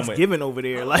spend eat time with. Thanksgiving over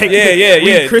there. Like Yeah,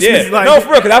 we Christmas, like- no,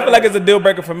 for real, because I feel like it's a deal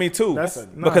breaker for me too. That's-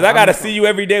 because nah, I gotta I'm- see you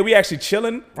every day. We actually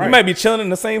chilling. We Right. might be chilling in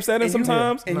the same setting And you-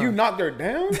 sometimes. And you knocked her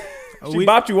down? She We-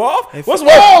 bopped you off? If- What's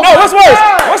worse? Oh, No, what's my worse?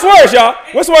 God. What's worse, y'all?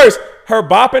 What's worse? Her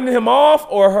bopping him off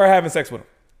or her having sex with him?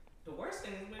 The worst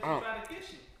thing is when she try to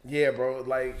kiss you. Yeah, bro.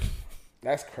 Like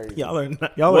that's crazy. Y'all are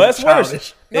What's childish.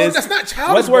 worse? No, that's not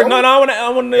childish, What's worse? bro. No, I want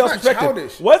to know your That's not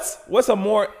perspective. childish. What's a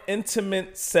more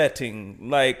intimate setting?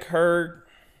 Like her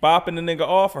bopping the nigga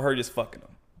off or her just fucking him?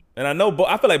 And I know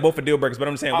I feel like both are deal breakers, but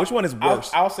I'm saying which one is worse?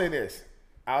 I'll say this.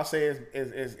 I'll say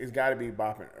it's got to be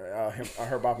bopping him or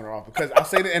her bopping her off because I'll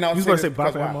say that and I'll You say was this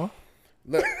supposed to say because bopping him why? off?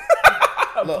 Look.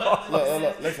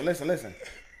 Listen.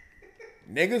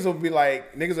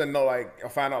 Niggas will know like or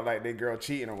find out like their girl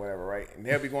cheating or whatever, right? And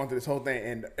they'll be going through this whole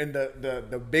thing, and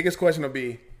the biggest question will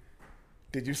be,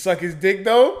 did you suck his dick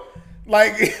though?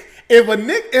 Like if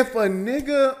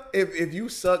you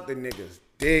suck the nigga's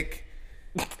dick,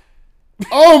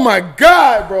 oh my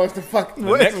god, bro, it's the fucking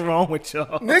What's wrong with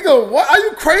y'all? nigga. What are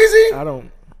you crazy? I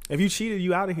don't. If you cheated,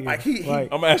 you out of here. Like, he- I'm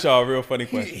gonna ask y'all a real funny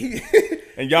question,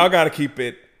 and y'all gotta keep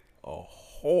it a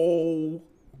whole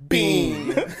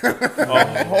bean.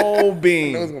 a whole It was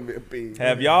bean. gonna be a bean.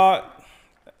 Have y'all?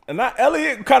 And not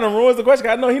Elliot kind of ruins the question.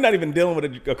 'Cause I know he's not even dealing with a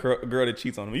girl that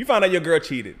cheats on him. You find out your girl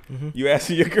cheated. You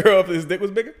asking your girl if his dick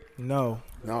was bigger? no.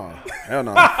 No, hell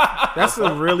no. That's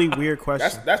a really weird question.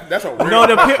 That's a weird. no,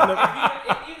 the, Even if you're not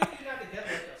together,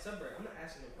 like separate, I'm not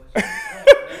asking no question.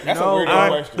 That's no, a weird I-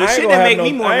 question. the I ain't shit gonna that have make no-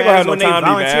 me more I ain't mad gonna is have when no they time to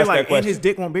even volunteer ask like, that and question. his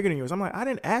dick won't bigger than yours. I'm like, I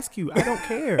didn't ask you. I don't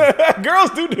care. Girls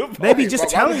do They be just Why-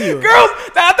 telling you. Girls,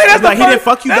 I think that's Like, the he first. didn't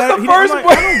fuck you That's better. the He first. didn't, I'm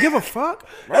like, I don't give a fuck.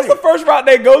 That's the first route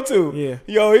they go to. Yeah.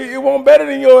 Yo, it won't better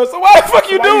than yours. So why the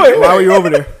fuck you do it? Why were you over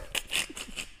there?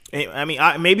 I mean,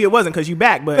 maybe it wasn't because you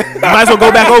back, but you might as well go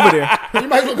back over there. You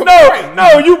might as well go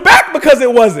No, you back because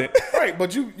it wasn't. right,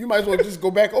 but you might as well just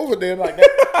go back over there like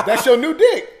that. That's your new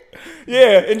dick.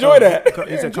 Yeah, enjoy that.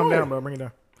 He said, "Come enjoy down, it. bro. Bring it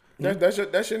down."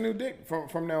 That's your new dick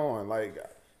from now on. Like,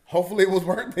 hopefully it was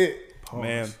worth it.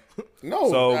 Man, No,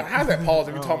 So- how's that pause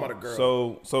if you're talking about a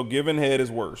girl? so giving head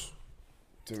is worse.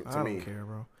 To I don't me, care,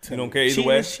 bro. You don't care either Cheating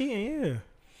way. is cheating, yeah.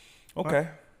 Okay.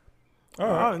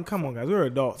 Come on, guys. We're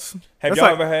adults. Have That's y'all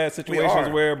like- ever had situations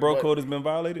are, where bro but- code has been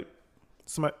violated?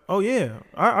 Oh yeah,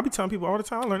 I be telling people all the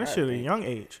time. I learned that shit at a young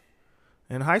age.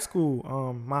 In high school,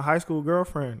 my high school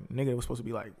girlfriend, nigga, was supposed to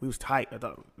be like, we was tight.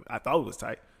 I thought we was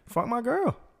tight. Fuck my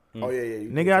girl, oh yeah. You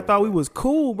nigga. I thought we was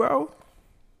cool, bro.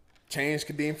 change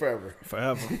Kadeem forever.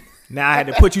 Forever. Now I had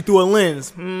to put you through a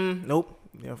lens. Nope.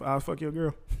 Yeah, I'll fuck your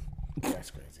girl.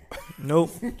 That's crazy.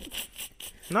 Nope.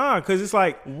 Nah, cause it's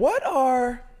like, What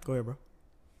are go ahead, bro.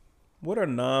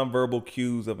 nonverbal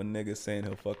cues of a nigga saying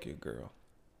he'll fuck your girl?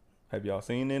 Have y'all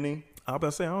seen any? I was about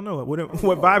to say, I don't know. What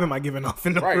vibe am I giving off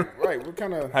in the room? Right. What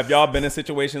kind of? Have y'all been in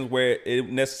situations where it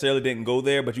necessarily didn't go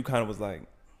there, but you kind of was like,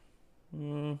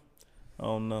 I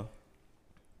don't know.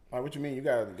 Like, what you mean? You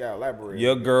gotta elaborate.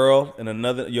 Your girl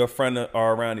and your friend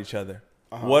are around each other.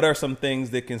 What are some things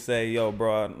that can say, yo,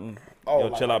 bro, yo,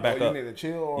 like, chill out, back you up? need to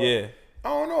chill. Or, Yeah. I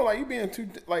don't know. Like you being too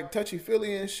like touchy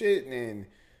feely and shit, and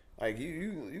like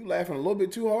you laughing a little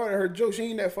bit too hard at her joke. She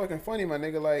ain't that fucking funny, my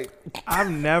nigga. Like I've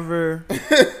never, I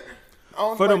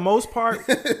don't for the like, most part,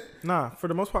 for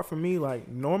the most part for me, like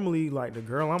normally, like the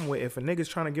girl I'm with, if a nigga's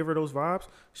trying to give her those vibes,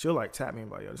 she'll like tap me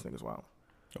and be like, yo, this nigga's wild.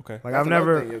 Okay. Like That's I've another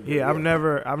never, thing you're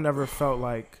good, I've never felt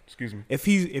like Excuse me. if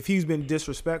he's been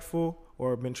disrespectful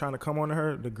or been trying to come on to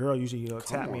her, the girl usually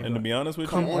tap me And to be honest with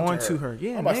come you, on on to to her. her.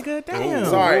 Yeah, I'm about nigga, to- damn.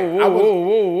 Sorry, Whoa,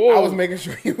 whoa, I was making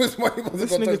sure he was when he was This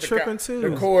gonna nigga touch tripping the, too.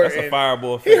 the cord. that's a and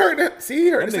fireball He effect. heard that. See, he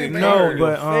heard the That same nigga thing. No, I heard.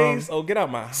 but, face. Oh, get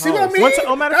out my house. See what I mean?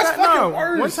 Matter of That's fact, no. fucking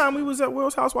worse. One time we was at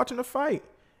Will's house watching the fight,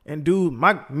 and dude,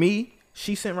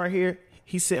 she sitting right here.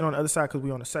 He's sitting on the other side because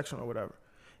we on the section or whatever.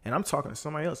 And I'm talking to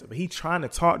somebody else, but he trying to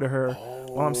talk to her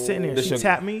while I'm sitting there. This She your-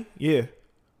 tapped me. Yeah,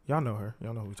 y'all know her.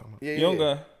 Y'all know who we talking about. Yeah, Young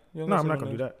yeah. guy. No, I'm not gonna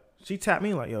do that. She tapped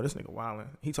me like, yo, this nigga wildin'.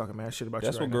 He talking mad shit about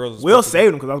That's you. what Right girls now. are Will supposed to saved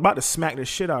him because I was about to smack the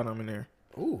shit out of him in there.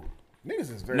 Ooh,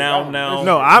 niggas is very Now, violent. now,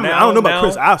 No, I now, don't know about now,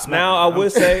 Chris. I'll smack Now, him. I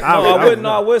would say,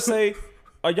 I would say,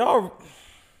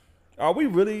 are we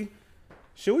really?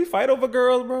 Should we fight over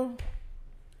girls, bro?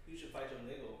 You should fight your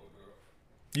nigga over, girl.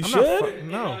 You I'm not should. fu-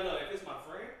 No, No. if it's my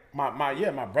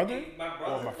friend, my brother. my Or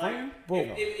brother, my friend.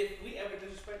 like, if we ever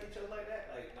disrespect each other like that,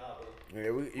 like, nah, bro.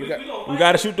 Yeah, We got. gonna We fight.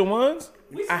 gotta shoot the ones.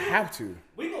 We I still- have to.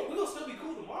 We gonna still be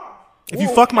cool tomorrow. If you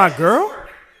fuck my girl,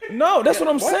 No, that's what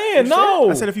I'm saying. You No,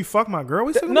 I said if you fuck my girl,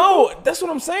 we still gonna no, that's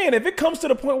what I'm saying. If it comes to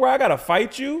the point where I gotta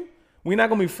fight you, we're not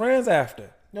gonna be friends after.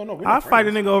 No, we're I not fight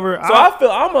a friends. nigga over. So I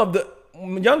feel I'm of the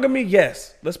younger me.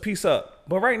 Yes, let's peace up.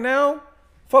 But right now,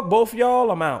 fuck both of y'all.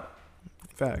 I'm out.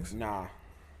 Facts. Nah.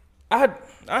 I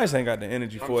just ain't got the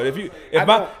energy for it. I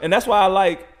don't- And that's why I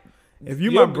like If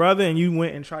you Your- my brother and you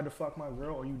went and tried to fuck my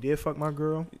girl, or you did fuck my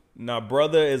girl, Nah,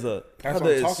 brother is a That's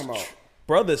brother what I'm is talking about.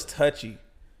 brother's touchy.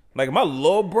 Like my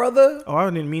little brother, oh, I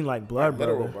didn't mean like blood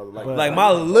literal brother. brother, but- like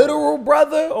my literal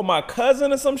brother or my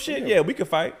cousin or some shit. Yeah, we could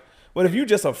fight. But if you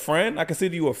just a friend, I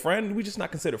consider you a friend. We just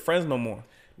not considered friends no more.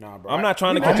 Nah, bro. I'm not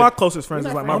trying to all catch. my closest friends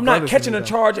is like my I'm not brothers catching to a me, though.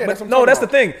 charge. Yeah, but that's what I'm no, talking that's the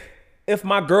about. thing. If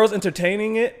my girl's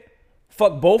entertaining it,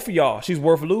 fuck both of y'all. She's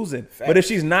worth losing. But if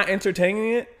she's not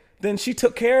entertaining it, then she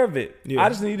took care of it. Yeah, I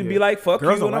just need to be yeah. like, fuck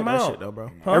Girls you don't and like I'm that out. shit though, bro.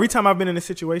 Huh? Every time I've been in a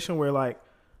situation where like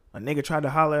a nigga tried to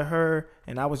holler at her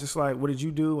and I was just like, "What did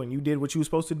you do?" and you did what you were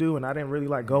supposed to do, and I didn't really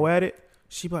like go at it.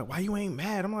 She be like, "Why you ain't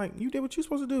mad?" I'm like, "You did what you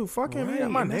supposed to do. Fuck him, Right,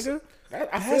 man, my and that's- nigga."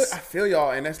 I feel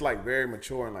y'all, and that's like very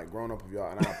mature and like grown up of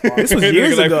y'all. And I applaud This was you.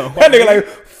 years That nigga ago. Like, that nigga like,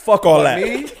 fuck all But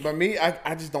that. me,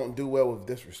 I just don't do well with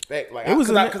disrespect. Like It was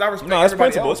because I respect No, it's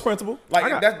everybody principle. else. It's principle.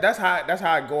 Like that's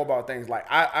how I go about things. Like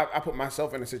I put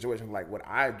myself in a situation like would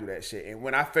I do that shit, and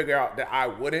when I figure out that I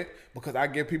wouldn't because I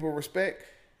give people respect,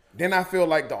 then I feel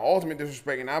like the ultimate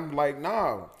disrespect, and I'm like,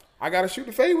 nah, I gotta shoot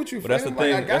the fade with you. But that's the fam. Like,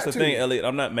 I thing. got That's the to. thing, Elliot.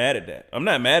 I'm not mad at that. I'm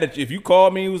not mad at you. If you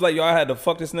called me, he was like, "Yo, I had to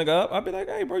fuck this nigga up." I'd be like,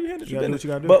 "Hey, bro, you had to You gotta do what you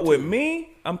gotta do. But with me,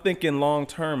 I'm thinking long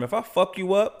term. If I fuck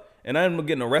you up and I'm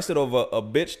getting arrested over a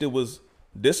bitch that was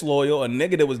disloyal, a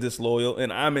nigga that was disloyal,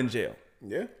 and I'm in jail,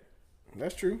 Yeah,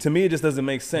 that's true. to me, it just doesn't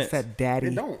make sense. It's that daddy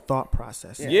It don't. thought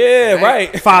process. Yeah, And I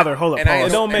right. Father, hold up, And I ain't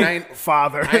pause. no, don't and make- I ain't,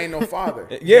 Father. I ain't no father.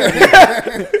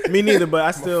 Yeah, Me neither, but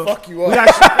I still fuck you we up.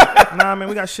 got shit, nah, man,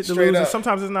 we got shit to Straight lose, and up.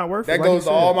 sometimes it's not worth it. That like you goes to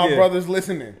all said. my Yeah. brothers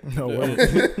listening. No way.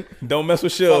 don't mess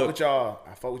with Fuck Suge. with y'all.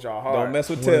 I fuck with y'all hard. Don't mess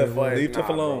with Tiff. But Leave nah, Tiff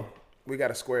alone. bro. We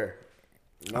got a square.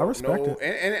 I respect it.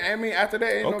 And I mean, after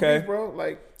that, ain't Okay. no beef, bro.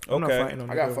 Like, I'm not Okay. fighting on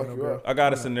I the gotta girl fuck with you no girl. up. I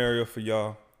got a scenario for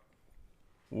y'all.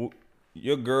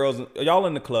 Your girls, y'all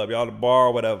in the club, y'all at the bar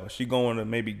or whatever. She going to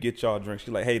maybe get y'all drinks.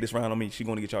 She like, hey, this round on me. She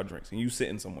going to get y'all drinks, and you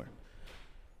sitting somewhere.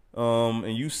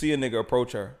 And you see a nigga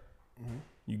approach her.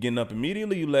 You getting up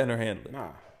immediately? You letting her handle it? Nah,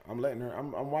 I'm letting her.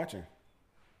 I'm watching.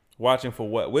 Watching for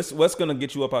what? What's gonna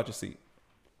get you up out your seat?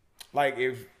 Like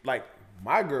if like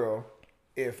my girl,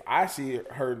 if I see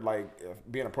her like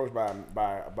being approached by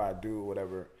a dude or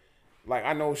whatever, like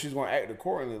I know she's gonna act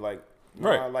accordingly. Like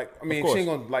Right. like I Of mean course. she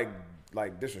ain't gonna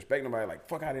like disrespect nobody. Like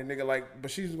fuck out of here, nigga. Like but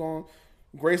she's gonna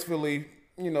gracefully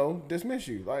dismiss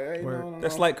you. Like hey, no.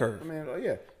 That's slight curve. I mean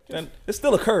yeah. And it's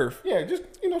still a curve. Yeah, just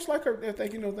it's like her. Yeah,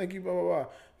 thank you, no, thank you, blah blah blah.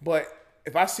 But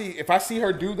if I see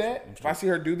her do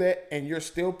that, and you're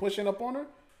still pushing up on her,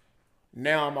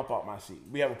 now I'm up out my seat.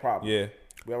 We have a problem. Yeah.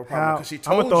 we have a problem How, because she I'm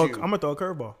told gonna you. throw a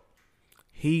curveball.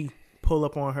 He pull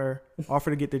up on her, offer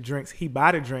to get the drinks. He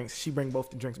buy the drinks. She bring both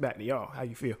the drinks back to y'all. How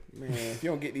you feel? Man, if you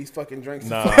don't get these fucking drinks,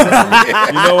 Nah.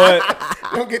 You know what?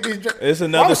 you don't get these drinks. It's Why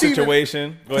another would she even-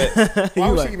 situation. Go ahead. Why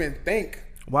would like, she even think?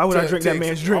 Why would I drink that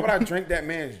man's drink? Why would I drink that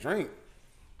man's drink?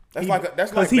 That's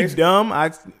Because like he basically-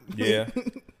 dumb. Yeah.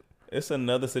 It's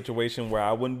another situation where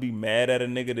I wouldn't be mad at a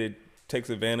nigga that takes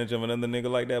advantage of another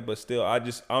nigga like that, but still,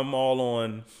 I'm all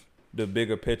on the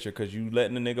bigger picture because you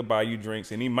letting the nigga buy you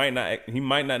drinks, and he might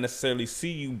not necessarily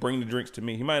see you bring the drinks to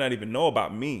me. He might not even know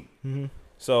about me. Mm-hmm.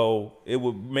 So it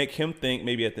would make him think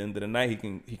maybe at the end of the night he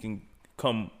can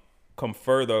come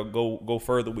further, go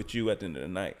further with you at the end of the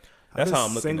night. That's I've been how I'm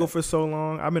looking. single at it. for so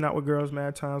long. I've been out with girls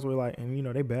mad times where like,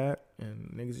 and they bad,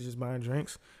 and niggas is just buying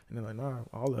drinks, and they're like, nah,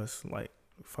 all us like,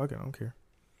 fuck it, I don't care.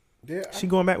 Yeah, She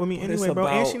going back with me But it's anyway, bro,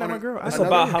 and about- she not my girl. It's Another-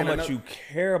 about how and much another- you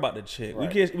care about the chick.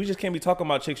 Right. We just can't be talking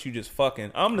about chicks you just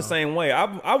fucking. I'm the same way.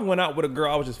 I went out with a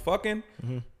girl I was just fucking,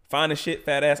 finding shit,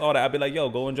 fat ass, all that. I'd be like, yo,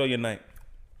 go enjoy your night.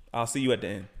 I'll see you at the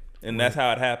end. And that's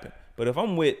how it happened. But if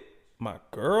I'm with my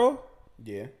girl,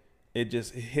 yeah. it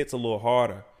hits a little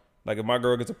harder. Like if my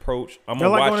girl gets approached, I'm Y'all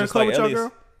gonna like watch going to the just club like with your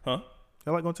Elias. girl? Huh?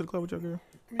 I like going to the club with your girl.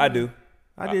 I do.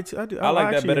 I did too. I do. I like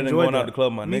that actually better than enjoyed going out that. to the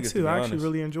club with my Me niggas, to too. be I actually honest.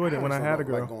 really enjoyed it when I had a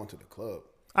girl. Like going to the club.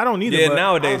 I don't either. Yeah, but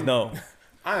nowadays no.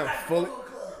 I am fully.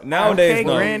 Nowadays Okay,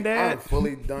 no. granddad. I'm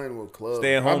fully done with clubs.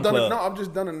 Stay at home I've done club. No, I've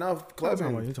just done enough You talking about-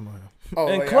 clubbing. you talking about him. Oh,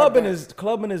 And like,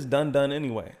 clubbing is done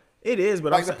anyway. It is,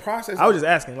 but Like I'm the saying- process I was of- just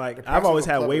asking. Like the I've process always of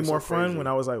had clubbing way is so more fun crazy. when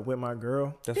I was like with my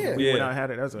girl. That's Yeah. We went out and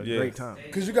had it. That was a Yeah. great time.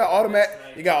 Because you got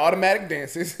automatic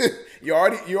dances. you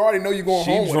already know you're going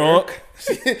She home. drunk.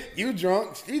 With her. You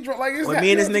drunk. She drunk. Like it's When got-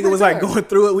 me and you this know, nigga it's was a like good time. going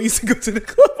through it, we used to go to the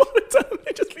club all the time.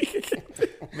 They just be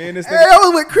Man, this Hey, I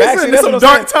was with Chris Backseat, in that's some what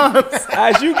I'm dark times.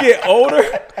 as you get older,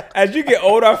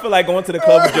 I feel like going to the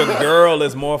club with your girl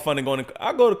is more fun than going to.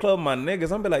 I go to the club with my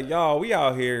niggas. I'm be like, y'all, we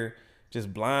out here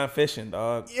Just blind fishing,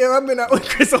 dog. Yeah, I've been out with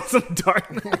Chris on some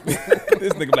dark night.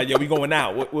 This nigga like, yo, we going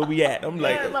out. Where we at? I'm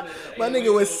like, My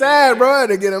nigga was sad, bro. I had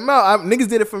to get him out. Niggas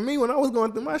did it for me when I was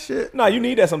going through my shit. nah, you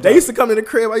need that They sometimes. used to come to the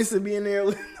crib. I used to be in there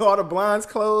with all the blinds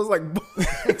closed. Like,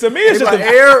 To me, it's just like, the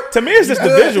air. To me, it's just the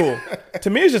visual. To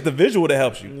me, it's just the visual that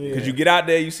helps you because you get out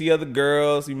there, you see other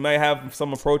girls, you might have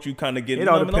some approach you kind of get. It you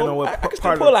know all what I mean? depend on what I can still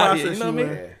part of pull the out here. process You know what I you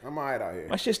mean? in. Yeah, I'm alright out here.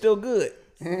 My shit's still good.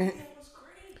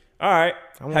 All right.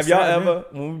 want Have y'all sad, ever,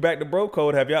 when we back to bro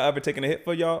code, have y'all ever taken a hit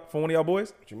for one of y'all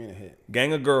boys? What you mean a hit?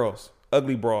 Gang of girls,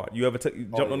 ugly broad. You ever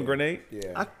jumped on the yeah. grenade?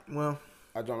 Yeah, Well,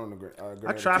 I jumped on the grenade.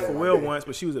 I tried for Will once,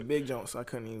 but she was a big jump, so I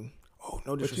couldn't even. Oh,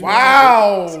 no disrespect.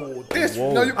 Wow, this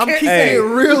no, you I'm can't keeping say it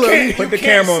real. Put the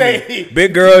camera on me.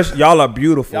 Big girls, y'all are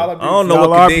beautiful. Y'all are I don't know beautiful.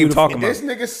 what Y'all are Kadeem beautiful. talking about. This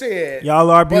nigga said Y'all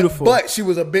are but- beautiful. but she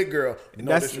was a big girl. No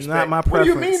That's disrespect. not my What do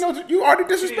you preference. mean? No, you already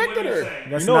disrespected her.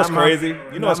 That's You know what's not my- crazy? You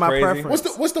know not what's my crazy? preference. What's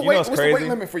the You know weight? what's What's the crazy? weight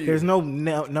limit for you? There's no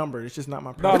number. It's just not my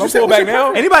No, preference. don't you say- pull what's back your now.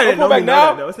 preference? Anybody Don't that pull know back me know now.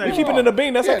 that, though. It's not You even- keeping it in the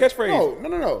bean. That's our catchphrase.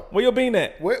 No. Where your bean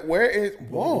at? Where is?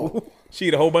 Whoa. She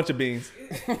eat a whole bunch of beans.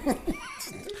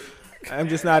 I'm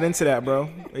just not into that, bro.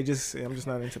 I'm just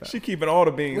not into that. She keeping all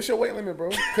the beans. What's your weight limit, bro?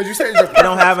 Because you said your I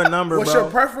don't have a number, What's bro.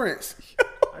 your preference?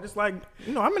 I just like,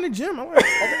 I'm in the gym. I like.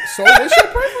 So what's your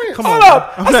preference? Come Hold on,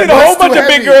 up. bro. I I'm seen not- a whole that's bunch too of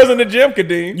big heavy. girls in the gym,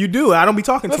 Kadeem. You do. I don't be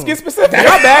talking Let's to get him. specific. Y'all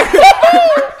back.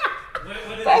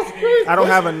 I don't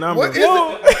have a number. What is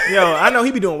it? Yo, I know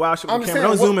he be doing wild shit with I'm the just camera.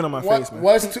 saying, Don't zoom in on my face, man.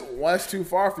 What's too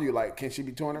far for you? Like, can she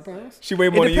be 200 pounds? She weigh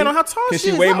more than you. depend on how tall Can she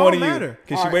she is. weigh That more don't than you? matter.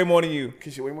 Can she Alright. weigh more than you?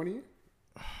 Can she weigh more than you?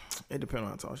 It depends on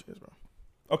how tall she is, bro.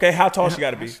 Okay, how tall she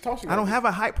got to be? How tall she I don't have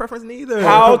a height preference neither.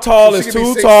 How tall is She could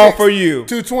be too 6'6", tall for you?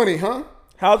 220, huh?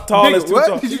 How tall is Nigga, too what?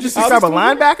 tall? Did you just How's describe a this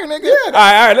too- linebacker, nigga? All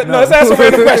right. Let's ask a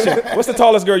random question. What's the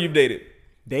tallest girl you've dated?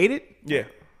 Dated? Yeah.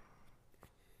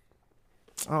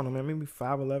 I don't know, man. Maybe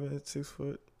 5'11", 6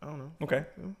 foot. I don't know. Okay.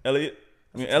 Elliot.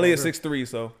 I mean, Elliot's 6'3",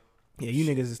 so Yeah, you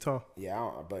niggas is tall. Yeah,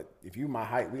 but if you my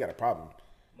height, we got a problem.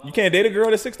 you can't date a girl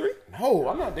that's 6'3"? No,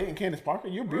 I'm not dating Candace Parker.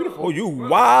 You're beautiful. Oh, you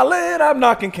wildin'. I'm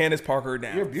knocking Candace Parker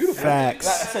down. You're beautiful. Facts.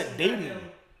 I said dating.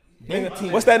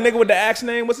 What's that nigga with the axe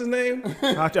name? What's his name?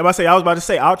 I was about to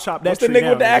say, I'll chop that What's the tree nigga down,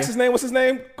 with the nigga. axe's name? What's his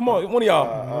name? Come on, one of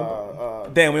y'all.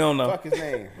 Damn, we don't know. Fuck his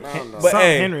name. I don't know. But Something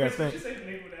hey, Henry, I think.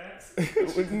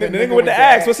 the nigga with the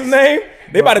axe, what's his name?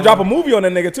 They about to drop a movie on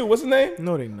that nigga too. What's his name?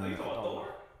 No, they not.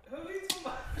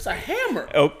 it's a hammer.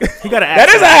 Oh, He got an that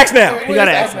is an axe now. He got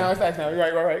an It's axe now. It's axe now.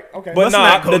 Right. Okay. But Let's nah,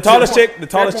 not go the to tallest the chick, point. the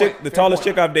tallest Fair chick, point. the Fair tallest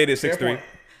point. chick I've dated is Fair 6'3". point.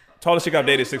 Tallest chick I've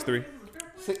dated is 6'3".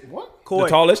 What? Koi. The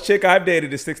tallest chick I've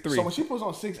dated is So when 6'3". she puts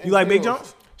on 6, You like big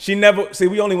jumps? She never see.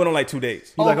 We only went on like 2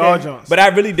 dates, You like Okay. all jumps? but I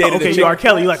really dated okay, a you chick. R.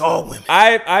 Kelly. You like all women.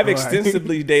 I've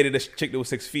extensively dated a chick that was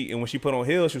 6 feet, and when she put on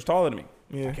heels, she was taller than me.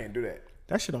 Yeah, I can't do that.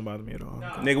 that shit don't bother me at all.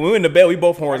 Nigga, when we in the bed, we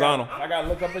both horizontal. I gotta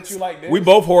look up at you like this. We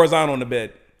both horizontal in the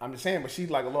bed. I'm just saying, but she's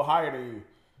like a little higher than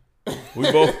you.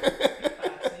 We both.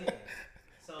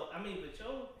 So I mean, but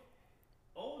your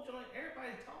old joint,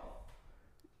 everybody tall.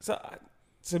 So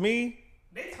to me,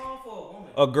 They tall for a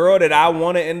woman. a girl that I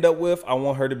want to end up with, I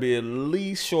want her to be at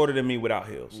least shorter than me without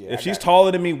heels. Yeah, if I she's got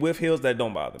taller than me with heels, that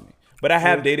don't bother me. But I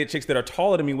have dated chicks that are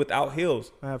taller than me without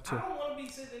heels, I have to. I don't want to be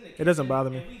sitting in the It doesn't kitchen bother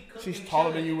me. and we cook She's and taller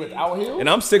chilling than you and without heels. and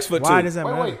I'm 6'2". Why does that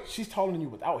matter? Wait. She's taller than you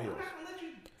without heels. I'm gonna let you.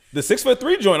 The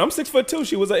 6'3" joint, I'm 6'2".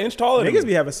 She was an inch taller than Niggas me.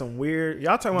 be having some weird.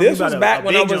 Y'all talking about This me was about back a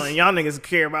when big I was- joint, and y'all niggas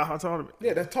care about how tall.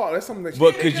 Yeah, that's tall. That's something that.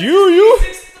 But cause you,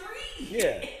 6'3".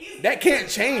 yeah, that can't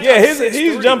change. yeah, I'm he's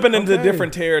 6'3". jumping into Okay.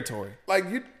 different territory. Like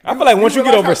you. I feel like once you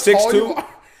get realize over how tall 6'2". you are?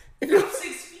 If I'm you're-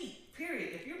 6 feet. Period.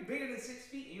 If you're bigger than 6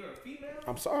 feet and you're a female,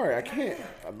 I'm sorry, I can't.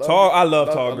 I love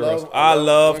tall girls. I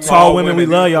love women. tall Tall women, we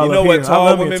love y'all You know up what here. I tall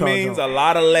love me a women tall means? girl. A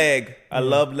lot of leg. I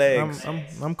love legs.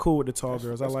 I'm cool with the tall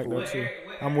girls. I like that too.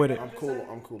 I'm with it. I'm cool.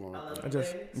 I'm cool on that. I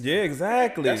just Yeah,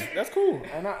 exactly. That's cool.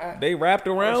 And I They wrapped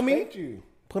around me. respect you.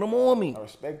 Put them on me. I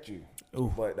respect you.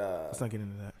 Ooh. But let's not get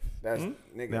into that. that's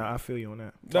nigga. Now I feel you on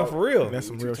that. No, for real. That's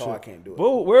some you real too tall, I shit. can't do it.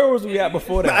 Whoa, where was we at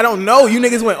before I that? don't know. You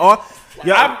niggas went off.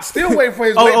 Yeah. I'm still waiting for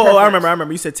his. Oh, weight I preference.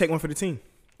 remember. You said take one for the team.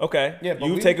 Okay. Yeah, but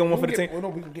you we- taking we one for can the get- team? Well,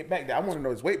 no, we can get back there. I want to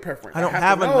know his weight preference. I don't have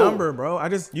have to a know. number, bro. I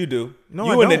just You do. No,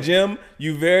 you I in the don't. gym.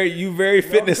 You very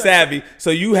fitness savvy.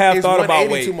 So you have Is thought about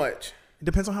 180 weight. too much? it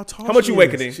depends on how tall. How much she you weigh,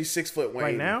 is. Kadeem? She's 6 foot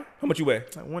 180. Right now? How much you weigh?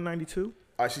 Like 192.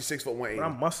 She's 6 foot 180. But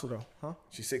I'm muscle though, huh?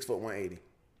 She's 6 foot 180.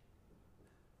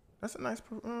 That's a nice.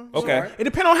 Okay. alright. It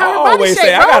depends on I how her body always shape,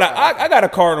 say bro. I got a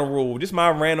cardinal rule. Just my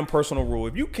random personal rule.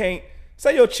 If you can't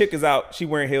say your chick is out, she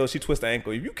wearing heels, she twist the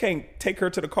ankle. If you can't take her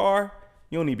to the car,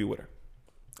 you don't need to be with her.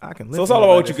 I can lift. So it's all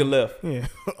about what you can lift. Yeah.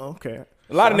 Okay.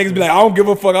 A lot of niggas be like, I don't give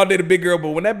a fuck. I'll date a big girl, but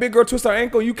when that big girl twists her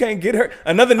ankle, you can't get her.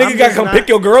 Another nigga I'm got to just come not- pick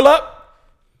your girl up.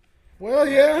 Well,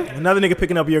 yeah. Another nigga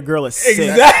picking up your girl at 6.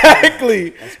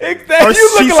 Exactly. Exactly. Or You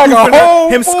she looking like a scooping her- whole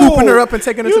him fool. scooping her up and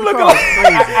taking her You to the looking car. like-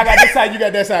 I got this side, you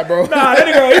got that side, bro. Nah, that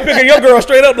nigga, he picking your girl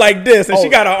straight up like this, and she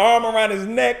got her arm around his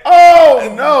neck.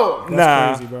 Oh, no.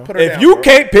 Nah, crazy, bro. Put her if down, you bro.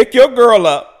 can't pick your girl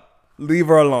up, leave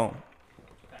her alone.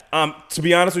 To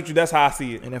be honest with you, that's how I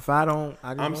see it. And if I don't,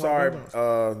 I just I'm don't sorry, like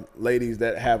girls. ladies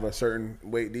that have a certain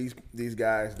weight. These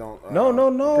guys don't. No.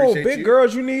 appreciate Big you.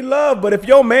 girls, you need love. But if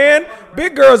your man,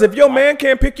 big girls, if your man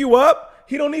can't pick you up,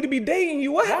 he don't need to be dating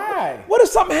you. What? Why? What if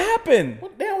something happened?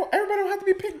 What, everybody don't have to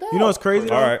be picked up. You know what's crazy?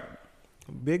 All though? right,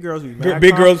 Big girls be Big mad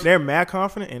girls- girls. They're mad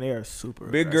confident and they are super.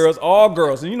 big aggressive. girls, all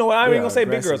girls, and you know what? I ain't They gonna are say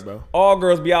big girls. aggressive, bro. All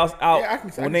girls be out. Yeah, I can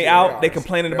When see they it. out, They they are.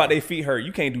 complaining They about are. their feet hurt.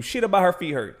 You can't do shit about her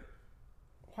feet hurt.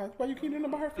 Why you keep doing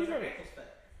about her feet?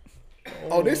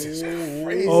 Oh, this is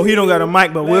crazy. Oh, he don't got a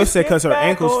mic, but Will said because her Back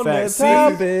ankles on fat. the See?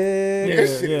 topic.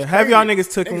 This shit Yeah. is Have y'all crazy.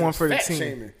 niggas taken Niggas one for the fat team?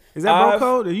 shaming. Is that bro I've-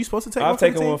 code? Are you supposed to take one I've for the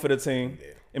taken team? one for the team,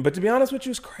 but to be honest with you,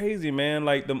 it's crazy, man.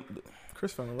 Like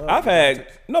Chris fell in love. I've had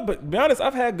but to be honest,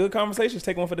 I've had good conversations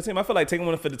taking one for the team. I feel like taking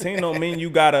one for the team don't mean you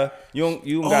don't gotta.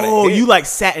 Oh, hit. you like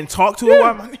sat and talked to her?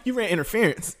 While you ran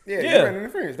interference. Yeah, Yeah. you ran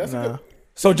interference. That's Nah. a good.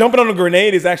 So jumping on a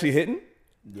grenade is actually hitting.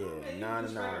 Yeah, nah.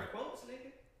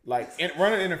 Like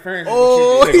running interference. is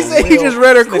Oh, what you he did. said he just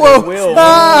read her quote. Will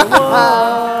on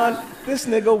one. This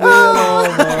nigga will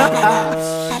on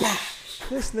one.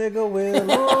 This nigga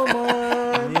will on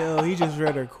one. Yo, he just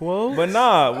read her quote. But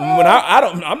nah, when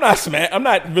I'm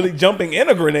not really jumping in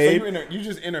a So grenade. you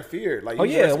just interfered. Like Oh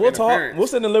you yeah, just we'll talk. interference. We'll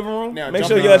sit in the living room. Now, Make sure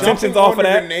jumping- your attention's jumping off on of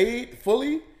the that. Grenade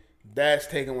fully. That's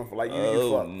taking one for like you need to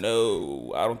Oh fuck.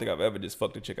 no, I don't think I've ever just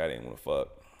fucked a chick I didn't want to fuck.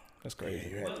 That's Yeah, crazy.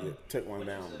 you had to took one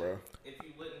down, bro. If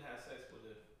you wouldn't have sex with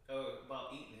her,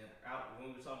 about eating her out when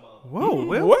we were talking about. Whoa,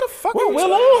 Will, What? what the fuck? What are you-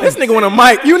 Will on? This nigga want a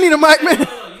mic. You need a mic, man.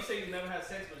 No, you say you never had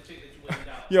sex with a chick that you wouldn't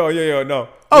out. Yo, no.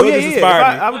 Oh Will yeah, just yeah.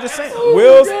 inspired I me. was just saying.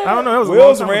 Will's, I don't know. That was a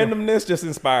Will's long time ago. randomness just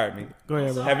inspired me. Go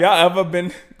ahead, bro. Have y'all ever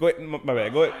been? Go ahead, my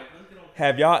bad. Go ahead.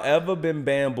 Have y'all ever been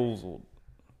bamboozled?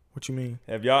 What you mean?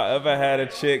 Have y'all ever had a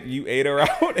chick you ate her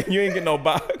out and you ain't get no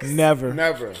box? Never.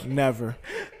 Never.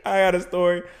 I had a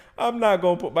story. I'm not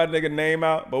gonna put my nigga name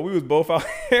out, but we was both out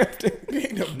Hampton.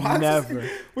 Never.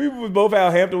 We was both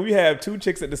out Hampton. We had two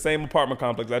chicks at the same apartment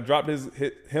complex. I dropped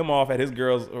him off at his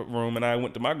girl's room, and I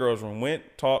went to my girl's room. Went,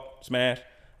 talked, smashed.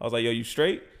 I was like, "Yo, you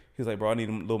straight?" He was like, "Bro, I need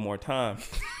a little more time."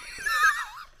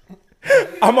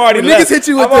 I'm already When left. niggas hit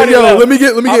you with I've the already yo, left. let me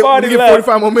get I've already left.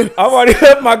 45 more minutes. I've already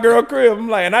left my girl crib. I'm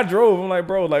like, and I drove. I'm like,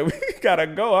 bro, like we gotta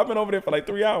go. I've been over there for like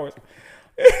 3 hours.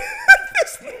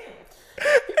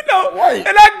 Wait.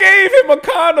 And I gave him a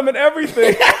condom and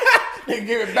everything. They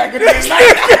give it back in the night.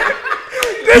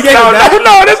 He gave it back?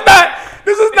 No,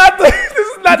 this is not the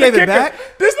gave it kicker. back?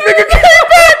 This nigga came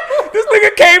back. This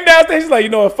nigga came downstairs. He's like, you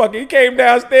know what, fuck it. He came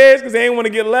downstairs because he ain't want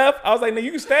to get left. I was like, no,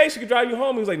 you can stay. She can drive you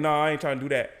home. He was like, no, I ain't trying to do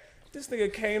that. This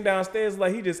nigga came downstairs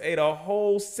like he just ate a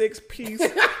whole 6-piece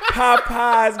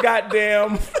Popeyes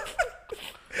goddamn.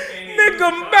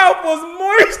 Nigga mouth was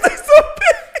moist as a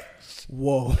bitch.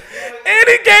 Whoa. And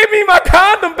he gave me my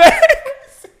condom back.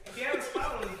 He had a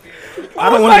spot on his beard. I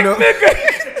don't was want to like, know.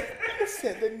 nigga.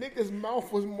 Said the nigga's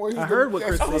mouth was moist. I heard what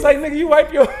Chris I was said. like, nigga, you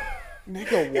wipe your.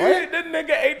 Nigga, what? That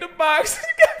nigga ate the box.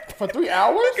 For 3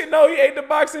 hours? No, he ate the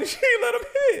box and she let him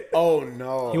hit. Oh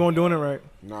no. You weren't doing it right.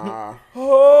 Nah.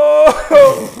 Oh,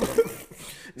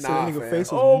 So Nah, that nigga fam.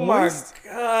 face was oh my moist.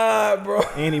 God, bro.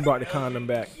 And he brought the condom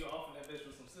back. You offering that bitch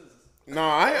with some scissors. No,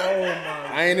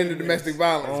 I ain't into domestic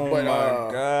violence, Oh but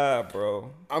my God,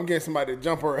 bro. I'm getting somebody to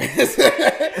jump her ass.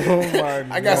 Oh my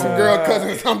God. I got some girl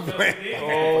cousins I'm playing.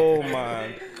 Oh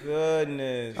my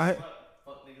goodness. I,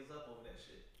 Fuck niggas up over that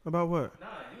shit. about what? Nah,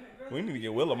 you had girls We need to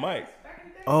get Will a mic. back in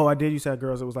the day. Oh, I did. You said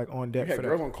girls that was like on deck You for had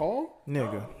girls that. on call?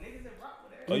 Nigga. Niggas that rock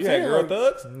with that. Oh, you had girl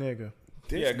thugs? Nigga.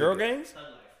 Yeah, girl gangs? Thug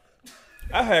life.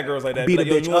 I've had girls like that. Beat Like, a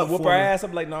yo, bitch you wanna up whoop for her me. ass.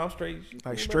 I'm like, no, I'm straight.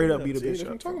 Like straight up beat a See, that's bitch what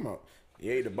I'm up. talking about.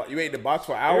 You ate the box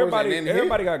for hours Everybody, and then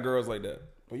everybody got girls like that.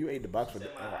 But you ate the box for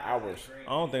hours. I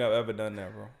don't think I've ever done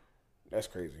that, bro. That's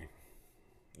crazy.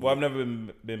 Well, I've never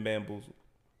been bamboozled.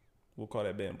 We'll call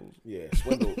that bamboozled. Yeah,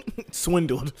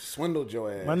 swindled. Swindled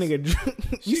your ass. my nigga.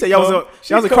 You said y'all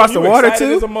was across the You water excited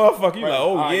too. as a motherfucker. You like,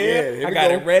 oh Ah, yeah, yeah, here I we got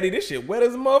go. it ready. This shit wet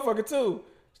as a motherfucker too.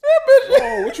 That bitch.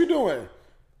 Oh, what you doing?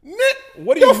 Nick,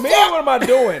 What do you mean? What am I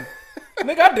doing?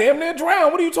 Nigga, I damn near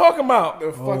drowned. What are you talking about?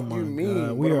 the fuck my you mean? God,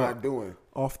 What we am are- I doing?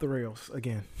 Off the rails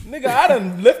again. Nigga, I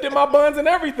done lifted my buns and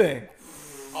everything.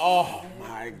 Oh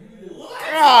my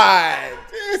God,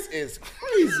 this is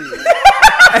crazy.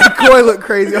 And Coy look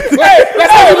crazy.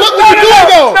 That's how you look when you do it,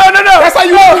 though. No. That's how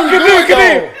you look when you do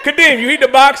it, though. Kadeem, you hit the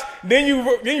box, then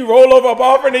you roll over up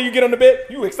off her, and then you get on the bed.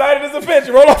 You excited as a bitch.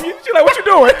 You roll off. She's like, what you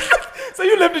doing? So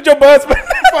you lifted your butt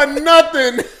For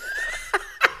nothing.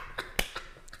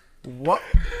 What?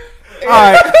 All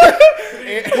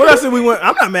right. What else did we want?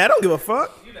 I'm not mad. I don't give a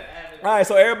fuck. All right,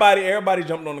 so everybody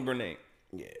jumped on the grenade.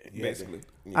 Yeah, Basically.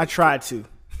 I tried to.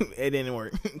 It didn't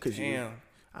work. Damn.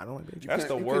 I don't like that. That's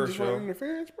the You couldn't worst, just run yo.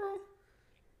 interference, bro.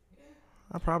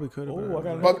 I probably could have. Oh, I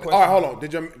got another But question. all right, hold on.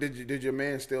 Did your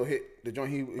man still hit the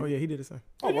joint? Oh yeah, he did the same.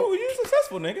 You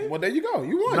successful, nigga. Well, there you go.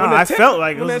 You won. Nah, I felt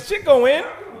like it when that was. shit go in,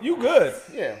 you good.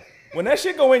 Yeah. When that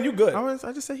shit go in, you good.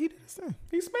 I just said he did the same.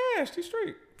 He smashed. He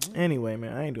straight. Anyway,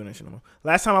 man, I ain't doing that shit no more.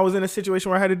 Last time I was in a situation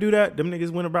where I had to do that, them niggas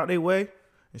went about their way.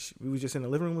 And we was just in the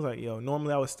living room. Was like, yo,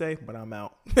 normally I would stay, but I'm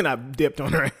out. And I dipped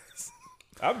on her ass.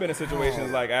 I've been in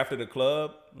situations like after the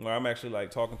club where I'm actually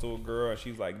like talking to a girl and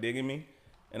she's like digging me.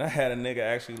 And I had a nigga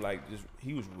actually like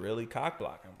he was really cock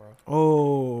blocking, bro.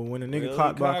 Oh, when a nigga Really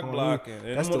cock block cock on blocking. you,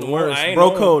 And that's them the was- worst. I ain't Bro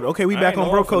know him. code. Okay, we I back ain't on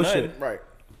know bro him for code nothing. shit. Right.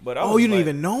 But I Oh, was you didn't like-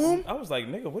 even know him? I was like,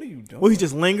 nigga, what are you doing? Well, he's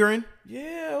just lingering.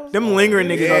 Yeah. I was Them like, lingering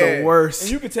niggas are the Yeah. worst.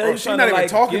 And you could tell Bro, he's she trying not to even like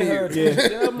talking get to her you.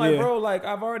 attention. I'm like, Yeah. bro, like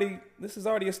this is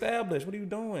already established. What are you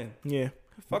doing? Yeah,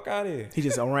 Fuck out of here. he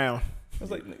just around. I was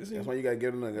like, nigga, That's why you gotta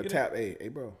give him a tap. Hey,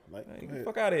 bro. Like, get go the ahead.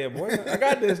 fuck out of here, boy. I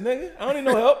got this, nigga. I don't need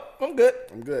no help. I'm good.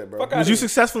 I'm good, bro. Fuck out Was of you here.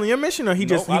 successful in your mission, or he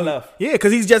just? Nope, I he- left. Yeah,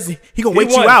 because he gonna wait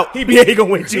won. you out. He Yeah, he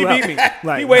gonna wait you He out. beat me.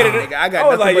 Like, He waited. nah. Nigga, I got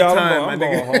was nothing like, but yo, time, I'm my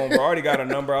going nigga. home, bro. I already got a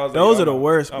number. I was like, Those yo, are the I'm out.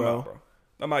 worst, I'm bro. out,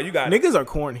 I'm out. You got it. Niggas are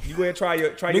corny. You go ahead and try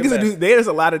your Niggas best. do. There's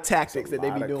a lot of tactics There's a that they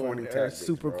lot be of doing. corny That are tactics,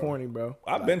 super bro. corny, bro.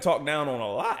 I've been talked down on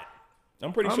a lot.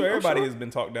 I'm pretty sure I'm everybody sure. has been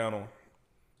talked down on.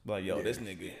 Like, yo, this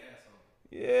nigga.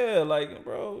 Yeah, like,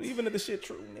 bro, even if the shit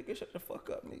true, nigga, shut the fuck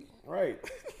up, nigga. Right.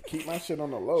 Keep my shit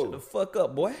on the The low. fuck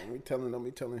up, boy. We telling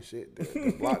shit.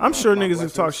 The block- I'm sure block niggas have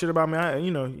blessings. talked shit about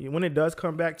me. When it does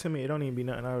come back to me, it don't even be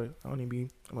nothing. I don't even be.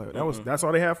 I'm like, that's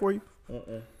all they have for you.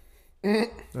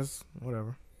 That's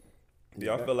whatever. Do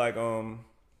y'all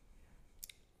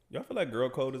feel like girl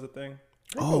code is a thing?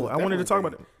 Oh, I wanted to talk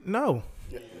about it. No,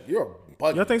 You're a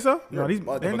buggy. y'all think so? No, they're If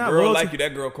a not girl loyal. like To, you,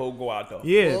 that girl code go out though.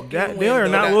 yeah, they are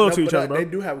not loyal to each other, bro.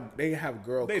 They have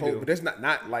girl They code, do. but it's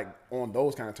not like on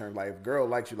those kind of terms. Like if girl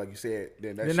likes you, like you said,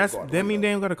 then Then that mean they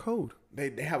ain't got a code. they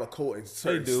have a code in They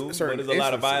certain do, but certain there's a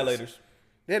lot of instances. violators.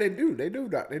 Yeah, they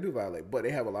do violate, but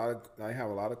they have a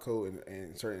lot of code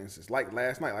in certain instances. Like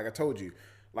last night, like I told you,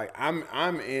 like I'm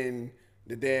in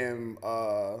the damn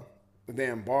bar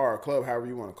or club, however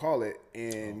you want to call it,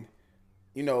 and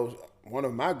you know, one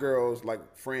of my girls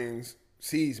like friends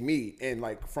sees me and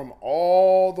like from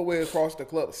all the way across the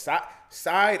club,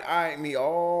 side eyeing me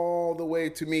all the way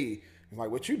to me. I'm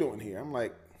like, what you doing here? I'm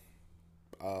like,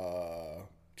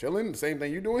 chilling. The same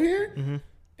thing you doing here. Mm-hmm.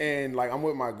 And like I'm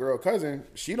with my girl cousin.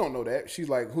 She don't know that. She's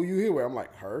like, who you here with? I'm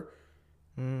like, her.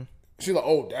 Mm-hmm. She's like,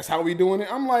 oh, that's how we doing it.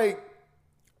 I'm like,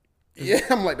 yeah.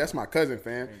 I'm like, that's my cousin,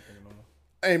 fam.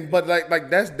 And but like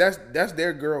that's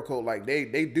their girl code. Like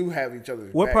they do have each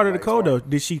other's. What back, part of the like, code as far- though?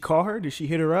 Did she call her? Did she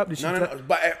hit her up? Did she? No.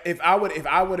 But if I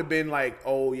would have been like,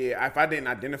 oh yeah, if I didn't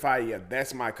identify, yeah,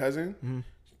 that's my cousin.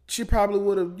 She probably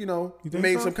would have, think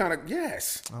made so? some kind of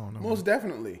yes. I don't know, Most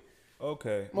definitely.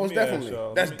 Okay. let Most me ask definitely.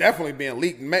 y'all, That's let me- definitely being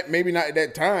leaked. Maybe not at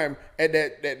that time, at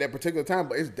that particular time,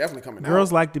 but it's definitely coming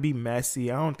Girls out. like to be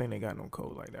messy. I don't think they got no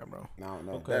code like that, bro. No.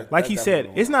 Okay. Like he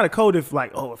said, it's not a code if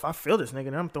like, oh, if I feel this nigga,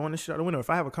 then I'm throwing this shit out the window. If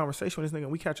I have a conversation with this nigga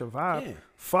and we catch a vibe, Yeah.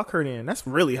 fuck her then. That's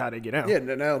really how they get out. Yeah,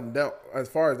 now as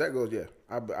far as that goes, yeah.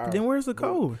 Then where's the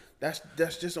code? That's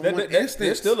just in That- one that- instance.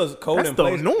 There's still a code That's in the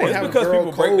place. norm. Just They have because girl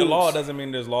people break the law codes. doesn't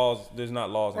mean there's not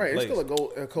laws right. in It's place. still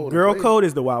a code. in Girl place. code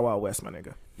is the Wild Wild West, my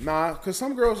nigga. Nah, because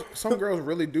some girls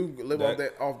really do live off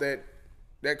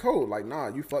that code. Like, nah,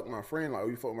 you fuck my friend. Like, oh,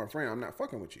 you fuck my friend. I'm not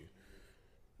fucking with you.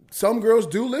 Some girls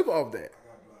do live off that.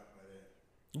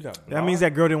 You got That blocked. means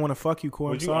that girl didn't want to fuck you,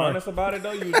 Corey. I'm Was you sorry. honest about it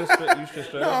though? You just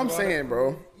straight No, up I'm about saying,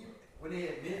 bro. When they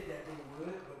admit that they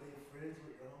would, but they friends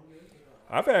with the homies, it?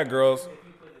 I've had girls.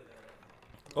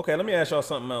 Okay, let me ask y'all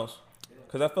something else.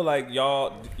 Cause I feel like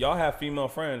y'all have female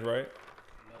friends, right?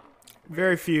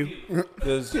 Very few.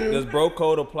 Does bro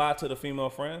code apply to the female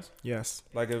friends? Yes.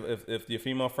 Like if your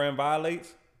female friend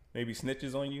violates, maybe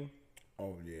snitches on you.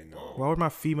 Oh yeah, no. Why would my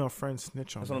female friends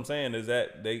snitch on That's what me? I'm saying. Is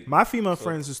that they? My female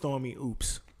friends is throwing me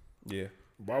oops. Yeah.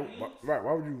 Why would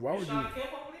you? Sean Kemp over there?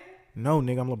 No,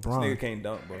 nigga, I'm This LeBron. nigga can't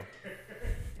dunk, bro.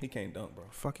 He can't dunk, bro.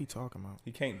 Fuck he talking about?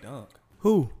 He can't dunk.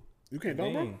 Who? You can't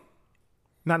dunk, bro. Dang.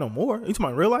 Not no more. You talking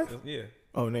about real life? Yeah,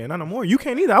 Oh, man, not no more. You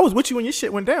can't either. I was with you when your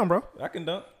shit went down, bro. I can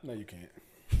dunk. No, you can't.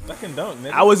 I can dunk,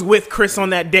 nigga. I was with Chris on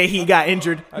that day he got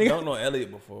injured. I don't know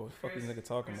Elliot before. What the fuck is nigga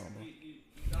talking about, bro? You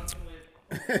dunking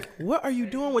with What are you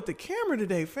doing with the camera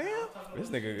today, fam? This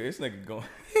nigga going.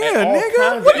 Yeah, all nigga.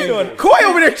 kinds What of you doing? angles. Koi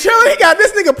over there chilling. He got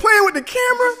this nigga playing with the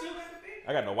camera.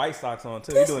 I got the white socks on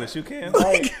too. You doing the shoe cam?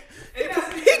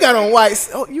 He got on white.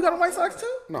 Oh, you got on white socks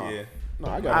too? No, Yeah. no,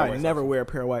 I got I white would never wear a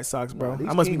pair of white socks, bro. these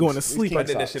I must be going to Kings- sleep. these I Kings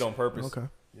did that socks. shit on purpose. Okay.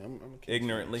 Yeah, I'm a king.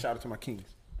 Ignorantly. Shout out to my kings.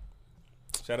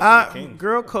 Shout out to the king.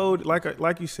 Girl code,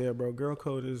 like you said, bro. Girl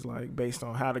code is like based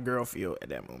on how the girl feel at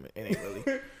that moment. It ain't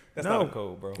really. That's No. not a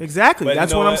code, bro. Exactly. But you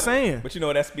That's know what I'm saying. But you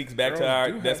know that speaks back to Girls our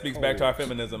do have our codes.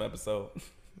 feminism episode. There's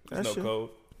That no shit- code.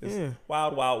 It's yeah.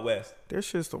 Wild Wild West. There's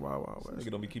shit's the wild wild west.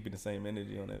 Nigga don't be keeping the same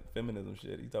energy on that feminism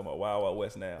shit. You talking about Wild Wild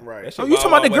West now? Right. That shit Oh, you Wild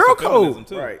talking about Wild the West girl for feminism, code.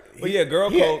 too. Right. But yeah, girl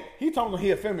he, code. He talking he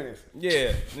a feminist.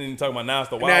 Yeah. And you talking about now it's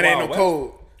the And Wild that ain't Wild no West.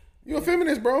 code. You a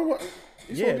feminist, bro? What? You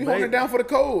Yeah, supposed to be holding they- it down for the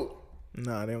code.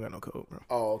 Nah, they don't got no code, bro.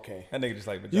 Oh, okay. That nigga just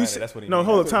like You vagina. said- That's what he no, means.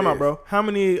 hold up, That's time what it out, bro. How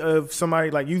many of somebody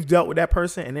like you've dealt with that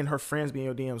person and then her friends be in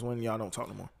your DMs when y'all don't talk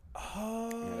no more?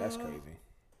 Yeah, that's crazy.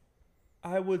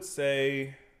 I would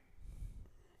say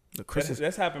The Chris is.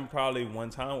 that's happened probably one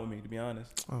time with me, to be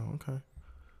honest. Oh, okay.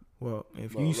 Well,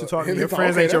 if Well, you used to look, talk to your okay,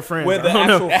 friends, ain't your that- friends. Where I the don't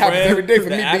actual know. happens every day for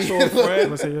friend, me, the actual B. friend,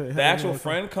 Let's say, yeah, the yeah, actual yeah.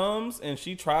 friend comes and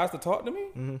she tries to talk to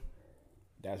me.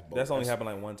 That's both. That's only happened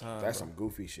like one time. That's bro. some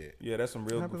goofy shit. Yeah, that's some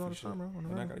real Happens all goofy the time, shit.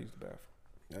 bro. And I gotta use the bathroom.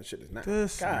 That shit is not.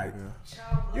 This God,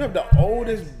 nigga. you have the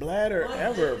oldest bladder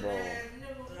ever, bro.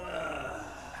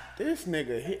 This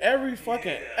nigga, every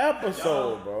fucking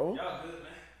episode, bro.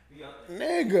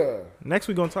 Nigga. Next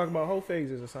we gonna talk about whole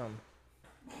phases or something.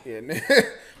 Yeah,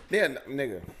 yeah,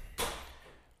 nigga.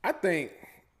 I think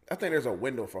there's a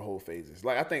window for whole phases.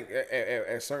 Like I think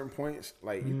at certain points,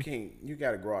 like you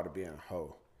gotta grow out of being a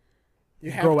hoe. You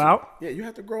have Grow to. out? Yeah, you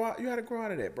have to grow out. You gotta grow out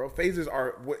of that, bro. Phases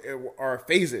are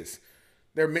phases.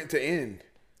 They're meant to end.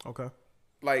 Okay.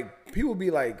 Like people be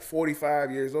like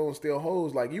 45 years old and still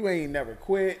hoes. Like you ain't never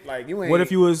quit. Like you ain't. What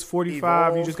if you was 45, you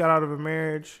evolved. just got out of a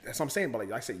marriage? That's what I'm saying. But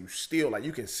like I said, you still like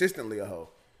you consistently a hoe.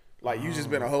 Like you just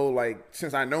been a hoe like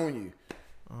since I known you.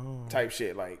 Type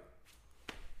shit. Like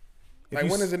If when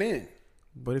you does s- it end?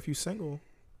 But if you single,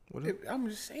 what if, I'm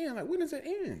just saying, like, when does it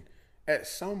end? At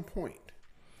some point.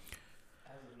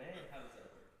 as a man, how does that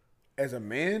work? As a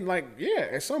man, like, yeah,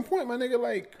 at some point, my nigga,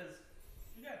 like, Because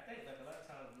you gotta think like a lot of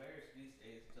times marriage these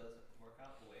days doesn't work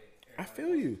out the way. I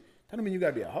feel you. That don't mean you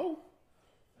gotta be a hoe.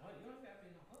 No, you don't gotta be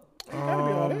no hoe. You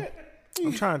gotta be all that.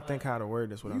 I'm trying to think how to word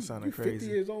this without You sounding 50 crazy.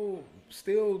 years old,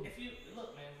 still. If you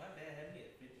look, man, my dad had me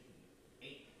at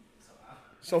 58, so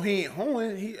So he ain't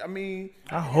hoeing. I mean,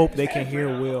 I hope they can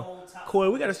hear the Will. whole top Coy,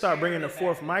 we four gotta start sharing bringing the it back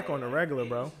fourth in mic day. on the regular, It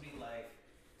bro. used to be like,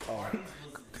 parties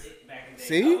was lit back in the day.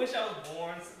 See? I wish I was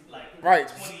born like right.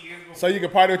 20 years before. So you can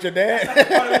party with your dad?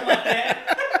 Party with my dad.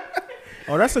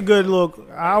 Oh, that's a good look.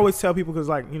 I always tell people because,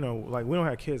 like, you know, like we don't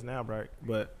have kids now, right?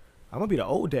 But I'm gonna be the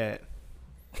old dad.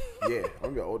 Yeah, I'm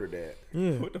gonna be an older dad.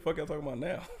 Yeah. What the fuck y'all talking about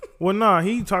now? Well, nah,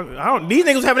 he talking. I don't. These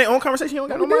niggas having their own conversation. He don't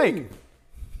got no mic.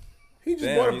 He just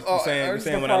Damn, brought you up.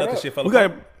 saying when I let the shit fall We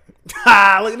apart? got.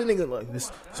 Ha! Look at the nigga. Look,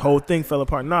 this whole thing fell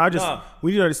apart. No, I just Nah.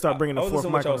 we need to start bringing I the was fourth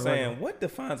listening to mic what y'all on the saying. regular. What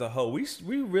defines a hoe?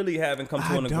 We really haven't come to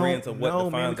I an agreement don't of what know,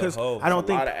 defines man, because a hoe. I don't a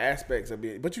think lot of aspects of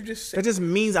it, but you just that said, just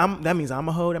means that means I'm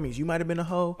a hoe. That means you might have been a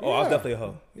hoe. Oh, I was Yeah. definitely a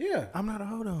hoe. yeah. I'm not a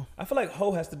hoe though. I feel like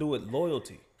hoe has to do with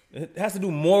loyalty. It has to do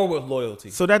more with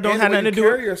loyalty. So that don't And have the way nothing to you do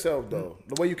carry with. yourself, though.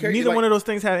 The way you carry. Neither like, one of those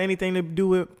things had anything to do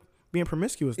with being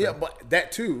promiscuous. Though. Yeah, but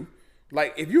that too.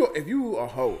 Like if you a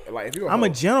hoe, like if you I'm hoe, a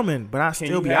gentleman, but I can still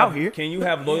you be have, out here. Can you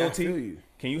have loyalty? I feel you.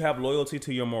 Can you have loyalty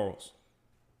to your morals?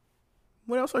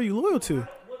 What else are you loyal to?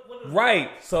 Right.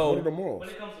 what are the So morals? When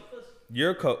it comes to pussy.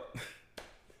 your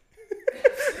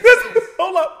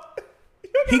hold up.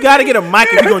 He got to get a mic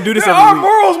if we gonna do this There are every week.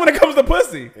 morals when it comes to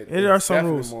pussy. There are some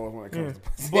Definitely rules. more when it comes to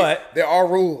pussy. But there are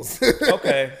rules,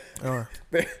 okay,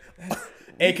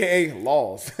 aka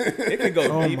laws. it could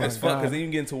go deep my as fuck God. because then you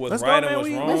get into what's Let's right go, and man. what's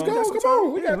We- wrong. let's go. Come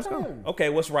on, we Yeah, got let's go. time. Okay,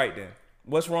 what's right then?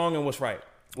 What's wrong and what's right?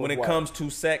 When it what? comes to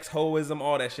sex, hoism,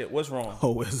 all that shit, what's wrong?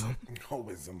 Hoism.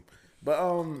 Hoism. But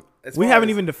as We far haven't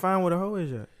as- even defined what a hoe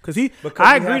is yet. Because Because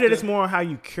I we agree have that to- it's more on how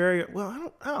you carry it.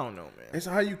 Well, I don't know, man. It's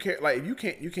how you care. Like if you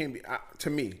can't be. To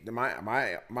me, my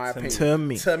opinion. To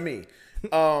me.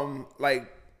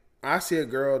 Like I see a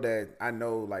girl that I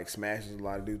know like smashes a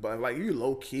lot of dudes, but like you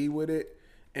low key with it,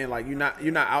 and like you're not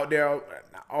out there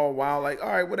all wild. Like all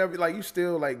right, whatever. Like you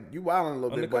still like you wilding a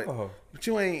little bit, Undercover hoe. but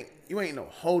you ain't no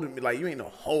holding me. Like you ain't no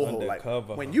hoe. Like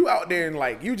Undercover when hoe. you out there and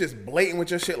like you just blatant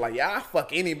with your shit. Like yeah, I fuck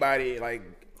anybody. Like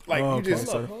Oh, you okay, just.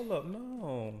 so- Hold up, no.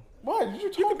 What?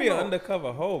 You could be an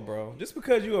undercover hoe, bro. Just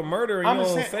because you a murderer, and you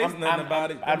don't say nothing about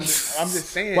it. I'm just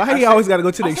saying. Why do you always got to go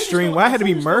to the extreme? Why it had to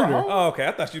be murder? Oh, okay.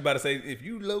 I thought you were about to say if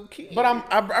you low key. But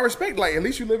I respect, like, at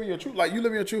least you live in your truth. Like, you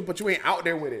live in your truth, but you ain't out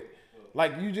there with it.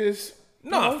 Like, you just.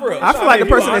 No, for real. I feel like the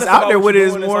person that's out there with it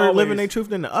is more always living their truth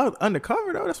than the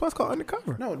undercover, though. That's why it's called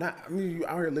undercover. No, not. I mean, you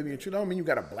out here living your truth. I don't mean you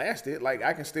gotta blast it. Like,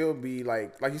 I can still be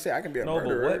like you said, I can be a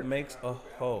murderer. But what makes a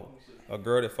hoe? A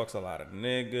girl that fucks a lot of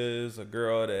niggas. A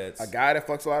girl that's a guy that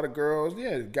fucks a lot of girls.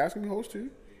 Yeah, guys can be hoes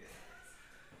too.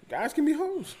 Guys can be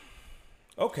hoes.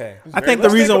 okay. I think the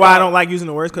reason why I don't like using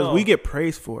the words because we get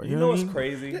praised for it. You know what's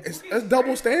crazy? Yeah, it's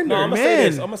double standard. No, I'm gonna say Man.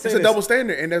 this. I'm gonna say It's a this. double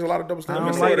standard, and there's a lot of double I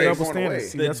standards. don't like Nowadays double going away.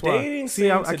 standards. See, The that's why. dating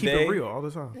See, I scene keep it today- real all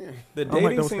the time. The I don't like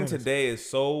dating double scene standards. today is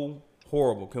so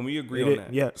horrible. Can we agree on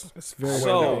that? Yes, it's very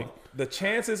So well. the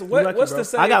chances. You What's lucky, to bro.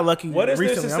 say? I got lucky What is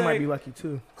recently. this to I might say? be lucky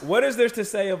too. What is there to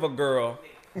say of a girl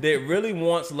that really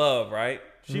wants love, right?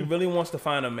 She really wants to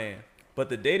find a man. But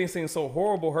the dating scene is so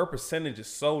horrible, her percentage is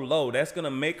so low. That's going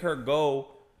to make her go,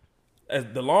 as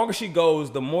the longer she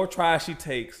goes, the more tries she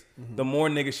takes, the more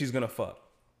niggas she's going to fuck.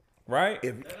 Right?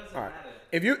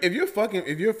 If you're fucking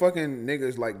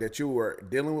niggas like that you were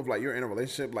dealing with, like you're in a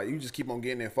relationship, like you just keep on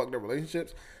getting in fucked up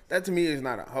relationships, that to me is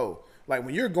not a hoe. Like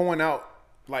when you're going out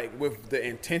like with the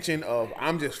intention of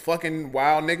I'm just fucking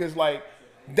wild niggas, like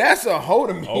that's a hoe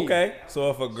to me. Okay. So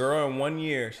if a girl in 1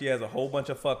 year, she has a whole bunch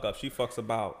of fuck ups, she fucks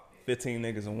about 15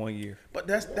 niggas in 1 year. But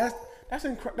that's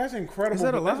incredible. Is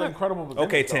that a That's lot? incredible. percentage,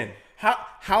 Okay, though. 10.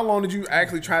 How long did you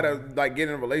actually try to like get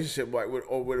in a relationship like with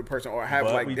a person or have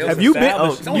But like we deals just with Have you been-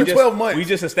 established- oh, it's only we 12 months. We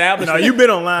just established. No, that. you been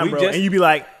online, We bro, just- and you be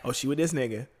like, "Oh, she with this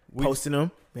nigga, posting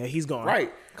him, man, he's gone."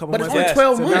 Right. Couple But it's months. only Yes,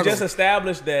 12 we months. just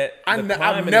established that I've the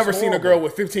climate never is seen a horrible. girl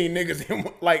with 15 niggas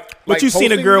in like. But you seen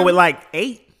a posting girl them? with like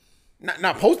 8?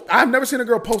 Not post. I've never seen a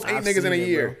girl post 8 I've niggas in a seen it,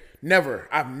 year. bro. Never.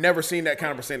 I've never seen that kind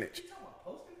of percentage.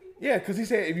 Yeah, because he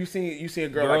said if you see a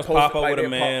girl Girls like post pop up like with a they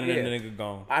man pop, and yeah. the nigga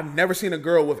gone. I've never seen a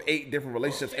girl with 8 different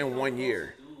relationships in 1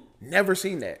 year. Never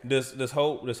seen that. This I'm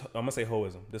gonna say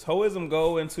hoism. Does hoism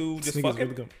go into just Niggas fucking?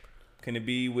 really go- Can it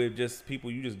be with just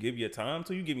people you just give your time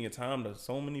to? You giving your time to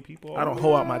so many people? I don't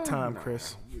hold out my time,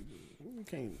 Chris. You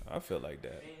can't. I feel like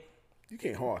that. You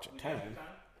can't hold out your time.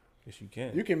 Yes, you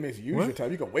can. You can misuse your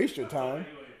time. You can waste your time.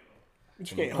 But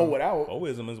you can't hold it out.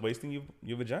 Hoism is wasting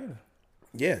your vagina.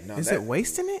 Yeah, no. Is it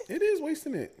wasting it? It is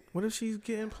wasting it. What if she's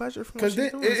getting pleasure from what Because she's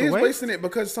it doing? It's a is waste? wasting it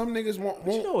because some niggas won't.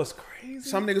 You know what's crazy?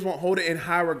 Some niggas won't hold it in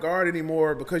high regard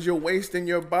anymore because you're wasting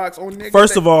your box on niggas.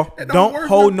 First of all, that don't worth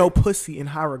hold nothing. no pussy in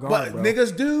high regard, But bro.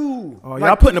 niggas do. Oh,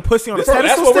 y'all putting the pussy on the That's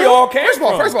pedestal where we still? all came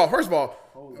from. First of all,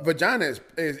 vagina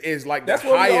is like That's the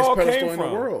where we highest all pedestal came in the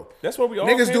from. world. That's where we all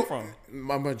niggas came do. from.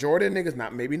 A majority of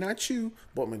niggas, maybe not you,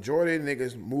 but majority of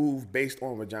niggas move based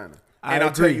on vagina. I And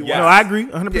I'll tell agree. you No, why. I agree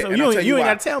 100%. Yeah, and You I'll ain't- tell you ain't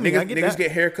why. gotta tell me. Niggas, I get niggas that.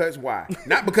 get haircuts. Why?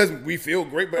 Not because we feel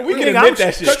great, but We can Nigga, admit I'm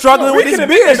that shit. struggling with We this can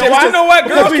admit beard. that shit. I know what?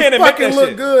 Because Girls we can't admit fucking that look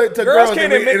shit. good to Girls girls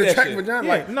can't and admit it that attract shit. vagina. Yeah,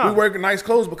 Like no. we wear nice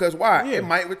clothes because why? Yeah.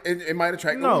 It might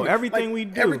attract. No, women. everything Like, we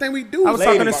do. Everything we do. I was is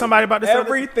talking to about- somebody about this.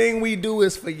 Everything we do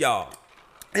is for y'all.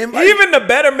 And like, Even the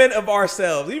betterment of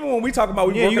ourselves. Even when we talk about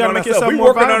we Yeah, you working gotta on make ourselves, yourself we more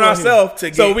working on valuable here. ourselves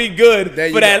To so get- we good There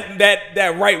you for go.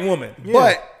 that right woman.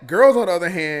 But girls, on the other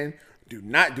hand, do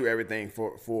not do everything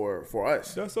for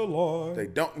us. That's a lie. They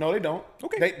don't. No, they don't.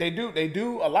 Okay. They do. They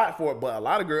do a lot for it, but a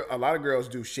lot of girls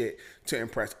do shit to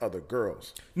impress other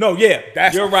girls. No, yeah,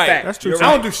 That's you're a right. fact. That's true, You're too. I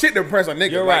right. don't do shit to impress a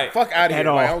nigga. You're Like, right. fuck out of At here.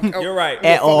 all. Like, I don't- You're right.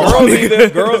 At all.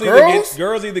 Girls?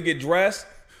 Girls either get dressed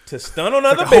to stun on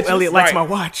other I hope bitches, Elliot likes right, my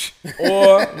watch.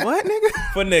 or What,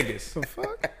 nigga? for niggas.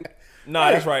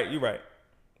 Nah, that's right. You're right.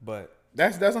 But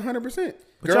That's 100%.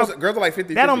 y'all- Girls are like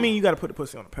 50. That don't mean you got to put the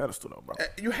pussy on the pedestal, though, bro.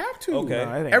 You have to. Okay.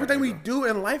 Nah, it ain't Everything like we do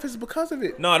in life is because of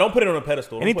it. no, don't put it on a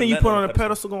pedestal. Don't Anything you nothing put on the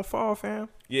pedestal gonna fall, fam.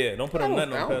 Yeah, don't put I don't-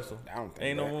 nothing on I a don't- pedestal. I don't think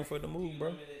Ain't no that. room for it to move,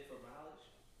 bro.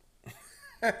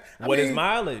 I What is mean,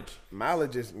 mileage?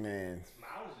 mileage is man?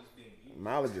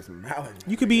 Mileage is mileage.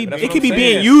 You could be. That's It what could I'm be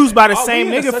saying. being used by the Oh, same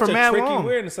we in nigga such for a mad tricky, long.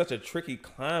 We're in such a tricky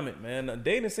climate, man. The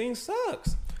dating scene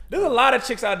sucks. There's a lot of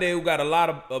chicks out there who got a lot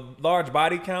of a large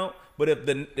body count, but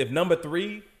if number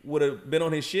 3 would have been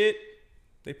on his shit,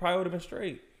 they probably would have been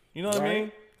straight. You know what I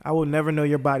mean? I will never know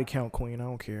your body count, queen. I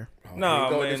don't care. No,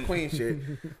 Go with man. this queen shit.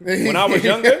 When I was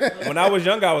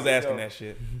younger, I was asking that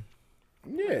shit.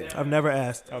 Yeah, I've never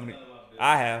asked.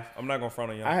 I have. I'm not gonna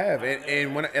front on y'all. I have,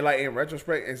 and when and like in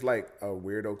retrospect, it's like a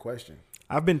weirdo question.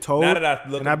 I've been told, Now that I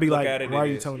look- and I'd be look like, at it, "Why are it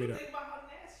you is. telling me that?"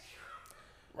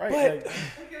 right?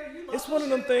 But it's one of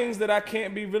them things that I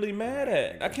can't be really mad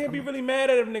at. I can't be really mad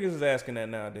at if niggas is asking that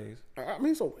nowadays. I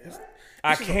mean, so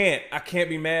I can't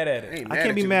be mad at it. I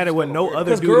can't be mad at what no other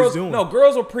Because dude girls, is doing. no,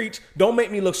 girls will preach, don't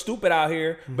make me look stupid out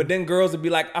here. But then girls will be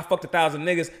like, I fucked 1,000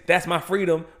 niggas. That's my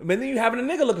freedom. But then you having a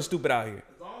nigga looking stupid out here.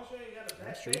 As long as you ain't got a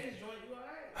back joint, you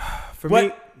alright. For But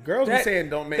me, girls be that- saying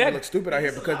don't make that- me look stupid out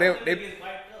here because they they get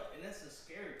wiped up, and that's the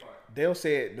scary part. they'll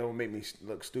say it don't make me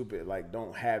look stupid, like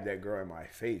don't have that girl in my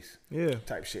face, Yeah.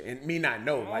 type shit, and me not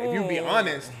know. Like if you be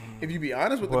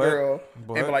honest with the But- girl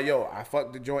but- and be like, yo, I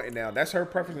fucked the joint, and now that's her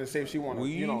preference and say if she want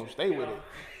to, stay with it.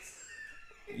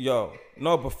 Yo,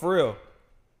 no, but for real,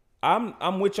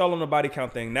 I'm with y'all on the body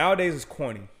count thing. Nowadays it's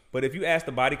corny. But if you ask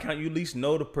the body count, you at least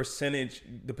know the percentage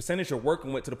you're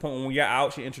working with to the point when you're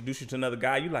out, she introduce you to another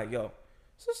guy, you like, yo,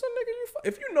 so some nigga you fuck.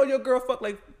 If you know your girl fuck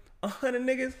like 100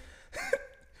 niggas,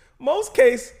 most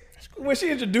case, when she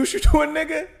introduce you to a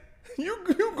nigga, you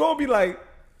gonna be like,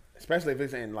 Especially if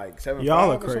it's in like 7.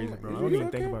 y'all are crazy, bro. I don't even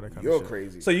think about that kind of You're shit.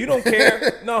 crazy. so you don't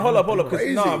care. No, hold up. Cause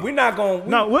Crazy. no, we're not gonna.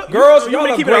 No, what, girls, you y'all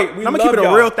wanna are keep great. it. We I'm gonna love keep it a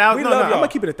y'all. real 1,000. We No, love I'm y'all.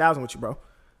 gonna keep it 1,000 with you, bro.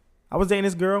 I was dating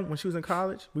this girl when she was in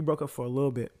college. We broke up for a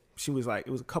little bit. She was like, it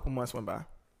was a couple months went by.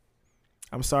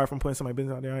 I'm sorry if I'm putting somebody's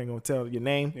business out there. I ain't gonna tell your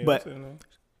name, Yeah, but that's it, man.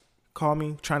 call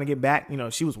me trying to get back. You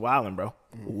know, she was wilding, bro.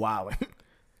 Wilding.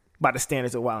 By the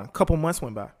standards of wilding. Couple months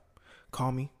went by.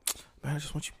 Call me. Man, I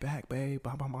just want you back, babe.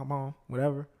 Blah, blah, blah, blah.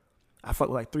 Whatever. I fucked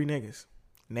with like 3 niggas.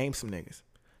 Named some niggas.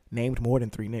 Named more than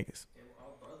 3 niggas.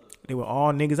 They were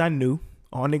all niggas I knew.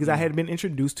 All niggas I had been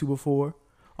introduced to before.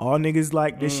 All niggas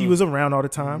like that she was around all the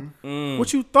time.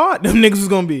 What you thought them niggas was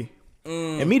gonna be?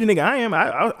 And me, the nigga I am,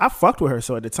 I fucked with her.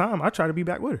 So at the time, I tried to be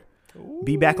back with her.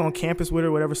 Be back on campus with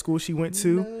her, whatever school she went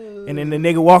to. And then the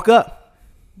nigga walk up.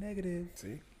 Negative.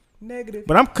 See, Negative.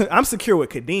 But I'm secure with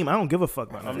Kadeem. I don't give a fuck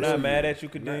about I'm that. not mad at you,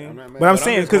 I'm Kadeem. not mad. But I'm But I'm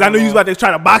saying, just because I going knew you was off- about to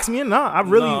try to box me in. Nah, I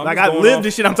really, No, I'm like, just I going lived off-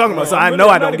 this shit I'm talking about. So I'm I really- know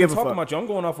I I'm not don't even give a talking fuck. about you. I'm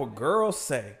going off what girls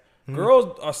say.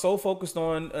 Girls are so focused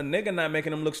on a nigga not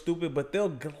making them look stupid, but they'll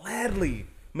gladly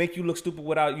make you look stupid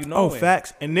without you Oh, knowing.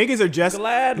 facts. And niggas are just,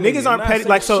 Gladly. niggas aren't Not petty. saying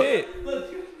Like, so, shit.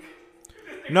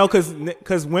 no,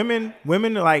 because women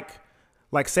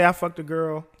like say I fucked a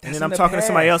girl and That's then in I'm the talking to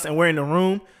somebody past. else and we're in the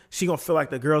room, she gonna feel like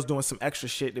the girl's doing some extra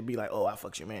shit to be like, oh, I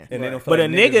fucked your man. And they don't feel But like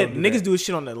a niggas don't do niggas that. do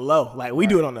shit on the low. Like, we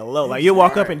do it on the low. Like, you'll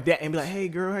walk up and be like, hey,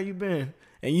 girl, how you been?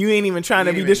 And you ain't even trying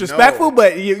to You be ain't even disrespectful, know.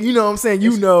 but you know what I'm saying?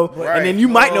 You know. Right. And then you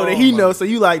might know that he Oh, knows, so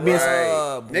you like being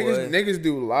Right. boy. Niggas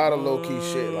do a lot of low key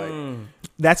shit. Like,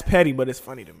 that's petty, but it's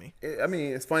funny to me. I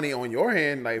mean, it's funny on your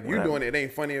hand. Like, if you doing it, it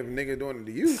ain't funny if a nigga doing it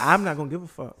to you. I'm not gonna give a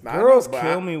fuck. Nah, I Girls know, but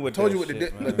kill I me with told that you with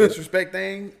shit, the man. disrespect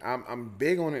thing. I'm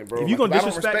big on it, bro. If you gonna Like,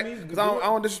 'cause disrespect me, because I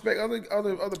don't disrespect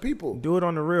other people. Do it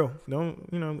on the real. Don't,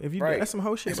 you know, if you Right. that's some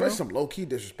hoe shit, bro. Especially some low key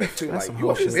disrespect too. That's Like, some you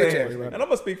hoe a shit. bitch Saying, ass. and I'm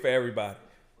gonna speak for everybody.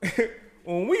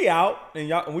 When we out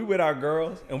and we with our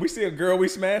girls and we see a girl we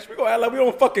smash, we gonna act like we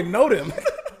don't fucking know them.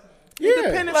 It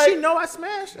depends if like- she know I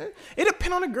smashed it. It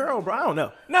depend on the girl, bro. I don't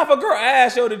know. Now, if a girl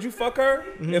asks, yo, did you fuck her?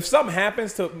 If something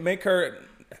happens to make her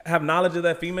have knowledge of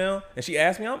that female and she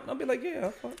asks me, I'll be like, yeah, I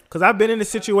fuck. Cause I've been in a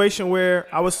situation where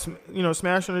I was,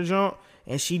 smashing the junk,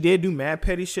 and she did do mad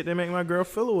petty shit that make my girl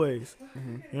feel a ways. You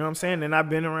know what I'm saying? And I've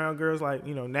been around girls like,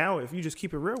 now if you just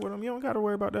keep it real with them, you don't gotta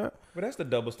worry about that. But that's the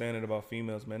double standard about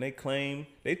females, man.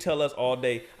 They tell us all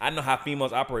day, I know how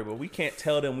females operate, but we can't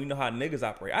tell them we know how niggas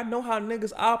operate. I know how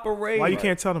niggas operate. Why you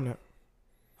can't tell them that?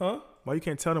 Huh? Why you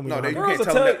can't tell them? We No, know you how Girls can't will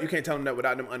tell them tell- that. You can't tell them that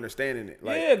without them understanding it.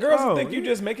 Like, Yeah, girls will oh, think you yeah.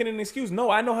 just making an excuse. No,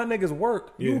 I know how niggas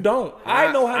work. You Yeah. don't.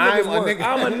 I know how I'm niggas a work. nigga.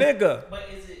 I'm a nigga. But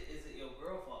is it your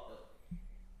girl fault though?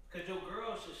 Because your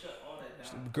girl should shut all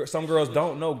that down. Some girls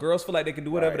don't know. Girls feel like they can do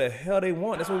whatever Right. the hell they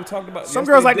want. That's what we talked about. Some Yes,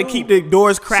 girls they like to do. keep the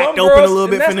doors cracked Some open girls- a little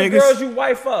and bit for that's the niggas. girls you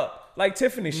wife up. Like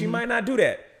Tiffany, she might not do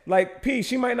that. Like P,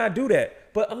 she might not do that.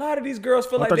 But a lot of these girls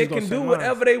feel I like thought they you was can gonna do say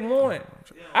whatever they want.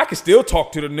 I can still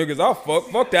talk to the niggas I fuck.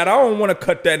 Fuck that. I don't want to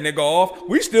cut that nigga off.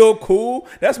 We still cool.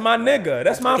 That's my nigga.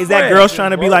 That's my Is friend. that girls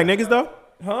trying to be like niggas though?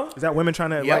 Huh? Is that women trying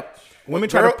to Yep. like women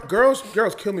trying to? girls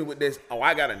kill me with this. Oh,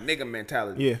 I got a nigga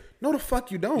mentality. Yeah. No, the fuck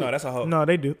you don't. No, that's a hoe. No,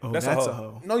 they do. Oh, That's that's, a a hoe.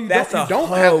 hoe. No, you That's don't. a You don't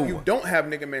hoe. have. You don't have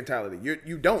nigga mentality.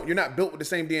 You don't. You're not built with the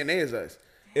same DNA as us.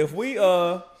 If we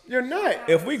You're not.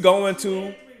 if we go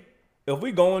into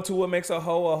what makes a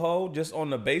hoe just on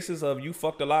the basis of you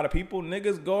fucked a lot of people,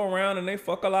 niggas go around and they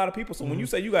fuck a lot of people. So when you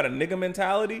say you got a nigga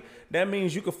mentality, that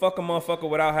means you can fuck a motherfucker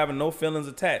without having no feelings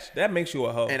attached. That makes you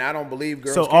a hoe. And I don't believe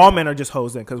girls. So can. all men are just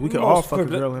hoes then, because we could all Most fuck a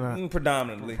girl and not.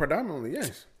 predominantly. Predominantly,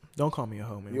 yes. Don't call me a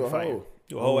hoe, man. You a We fighting. hoe.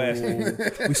 You a hoe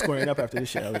ass. We squaring up after this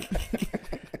shit, Elliot.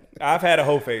 I've had a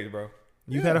hoe phase, bro.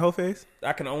 You had a hoe face?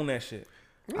 I can own that shit.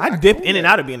 I dip in and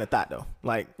out of being a thought though.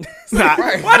 Like,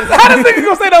 Right. How does nigga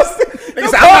gonna say those? Nigga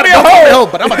said, I'm not a hoe,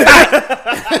 but I'm a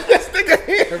thought. This nigga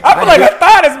here. I feel like a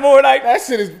thought is more like That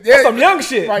shit is that's some young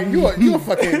shit. Right, you a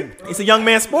fucking. it's a young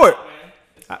man sport.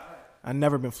 I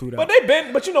never been flued out.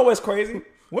 But you know what's crazy?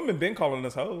 Women been calling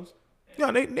us hoes.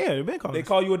 No, they've been calling. They us.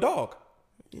 call you a dog.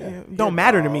 Yeah, don't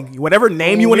matter to me. Whatever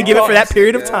name you want to give it for that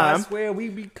period of I time. swear we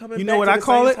be coming. You know back what to I the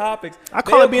call same it? Topics. I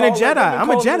call it being a They'll Jedi. women I'm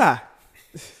a call us- Jedi.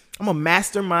 I'm a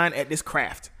mastermind at this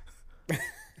craft.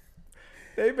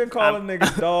 They've been calling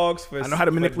niggas dogs for. I know how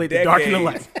to for manipulate the dark and the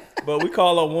decades. light. But we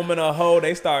call a woman a hoe.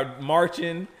 They start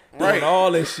marching, doing Right.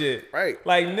 all this shit. Right.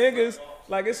 Like niggas,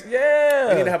 like it's We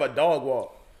need to have a dog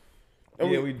walk.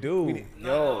 Yeah, we do.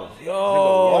 Yo,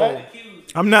 Yo,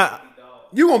 I'm not.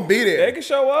 you gonna be they there? can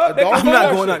show up. They dog- can I'm do not that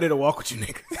going shit. out there to walk with you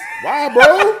niggas. Why,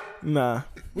 bro? Nah,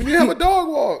 We need to have a dog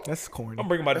walk. that's corny. I'm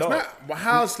bringing my That's dog. not well,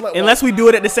 how slut. Unless we do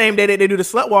it at the same day that they do the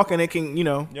slut walk, and it can,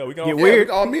 Yeah, we can get all- walk. weird.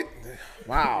 All meet.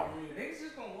 Wow. Niggas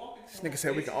just gonna walk into This nigga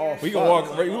said we can all. We can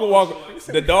walk. We can walk.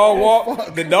 The dog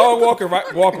walk. The dog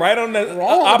walk right on the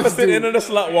wrong with opposite this dude? end of the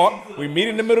slut walk. We meet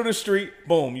in the middle of the street.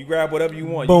 Boom. You grab whatever you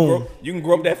want. Boom. You can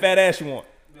grow up that fat ass you want.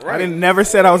 I didn't never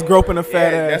said I was groping a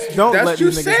fat Yeah, ass. that's- Don't that's let you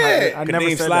these niggas. said. I never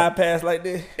Kadeem said slide that. past like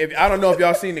this. If I don't know if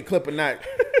y'all seen the clip or not.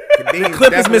 The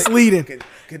clip is misleading.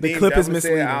 The Kadeem clip is definitely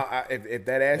said, misleading. if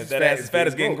that ass If is that fat, ass is fat,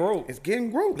 it's getting groped. It's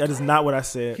getting groped. That is not what I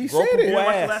said. He Grope said a it. boy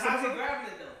ass. how's he grabbing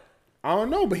it though? I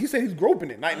don't know, but he said he's groping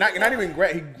it. Not even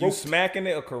grab. He You groped. smacking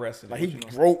it or caressing it? Like What he you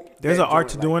doing? groped. There's that an art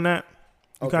to joint, doing that.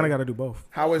 You Okay. kind of got to do both.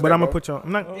 How is But that, I'm gonna bro? put y'all.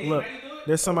 I'm not. Look,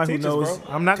 there's somebody who Teach us, knows.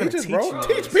 bro. I'm not gonna Teach us, teach bro. you.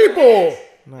 Teach people. This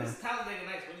is Talladega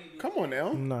Nights. What do you do? Come on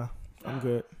now. Nah, I'm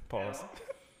good. Pause.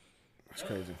 That's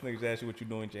crazy. Niggas ask you what you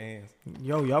doing with your hands.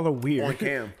 Yo, y'all are weird. On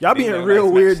cam. Y'all being Niggas real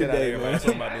like weird smack shit out of today, everybody. man.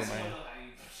 Something about doing my hands.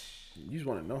 You just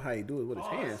want to know how he do it with his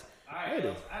hands.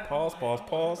 Later. Pause.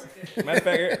 Matter of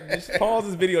fact, just pause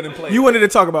this video then play. You wanted to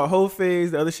talk about whole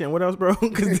phase, the other shit. And what else, bro?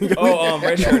 'Cause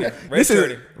red shirting. Red this is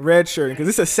shirting. red shirting because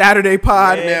it's a Saturday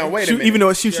pod. Now, wait a Shoot, minute. even though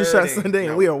it's shoot your shot Shirting. Sunday,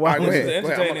 and we are All right, wild. go This is ahead. Go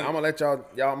ahead. entertaining. I'm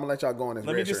gonna let y'all go on this.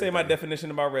 Let me just say my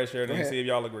definition about red shirt and ahead. see if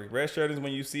y'all agree. Red shirt is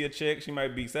when you see a chick, she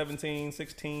might be 17,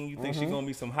 16, you think she gonna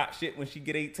be some hot shit when she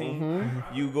get 18.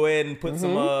 You go ahead and put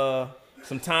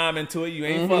some time into it. You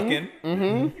ain't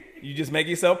fucking. You just make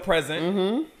yourself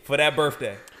present for that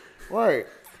birthday. Right,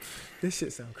 This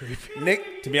shit sound creepy.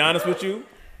 Nick, To be honest with you,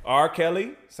 R.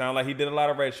 Kelly sound like he did a lot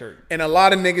of red shirt. and a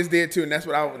lot of niggas did too, and that's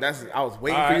what I was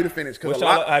waiting All for you right. to finish What because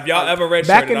y'all- have y'all ever red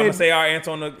Back shirted? in I'm the- gonna say our answer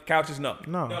on the couch is no.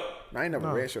 No, I ain't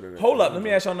never red shirted. Hold up, let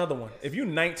me ask y'all another one. If you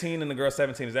 19 and the girl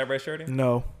 17, is that red shirting?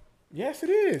 no. Yes, it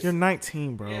is. You're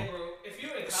 19, bro. Bro, if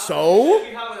you're in college, So? you should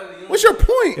be hollering at the young- What's your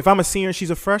point? If I'm a senior and she's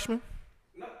a freshman,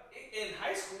 No, in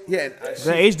high school? Yeah,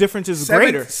 the age difference is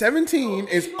greater. 17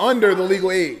 is under the legal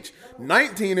age.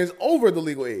 19 is over the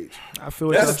legal age. I feel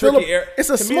That's it's a Still tricky area. it's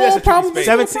a To me, small that's a tricky problem. space. It's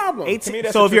still a 17, problem. 18. To me,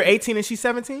 that's So a if you're tricky- 18 and she's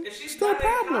 17, If she's Still not a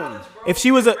in problem. college, bro, If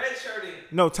she was a- redshirting,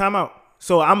 no, time out.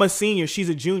 So I'm a senior, she's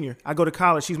a junior. I go to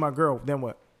college, she's my girl. Then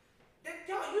what? then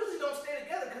y'all usually don't stay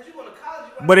together because you go to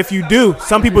college. But if you do,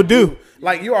 some people do.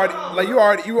 Like you already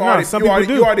some people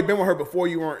do. you already been with her before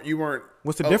you weren't.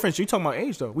 What's the oh, difference? You talking about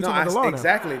age though? We No, talking about the law now.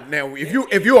 exactly. Now, if you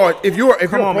Come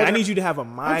on, man. I approach need you to have a her-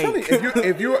 I'm telling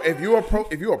mic. you,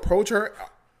 if you approach her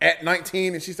at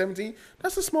 19 and she's 17,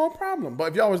 that's a small problem. But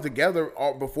if y'all was together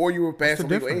before you were past the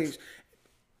the legal difference? age,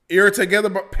 you're together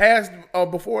but past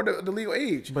before the legal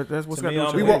age. But that's what's To got to me, do with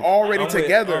I'm we your were age. already with-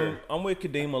 together. I'm with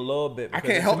Kadeem a little bit. I because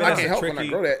can't to help. me, I that's can't a help when I tricky-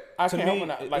 grow that. I to can't help me,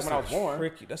 when I it's was born.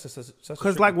 Tricky. That's such a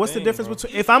Because like, tricky what's the thing, difference bro.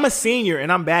 between if I'm a senior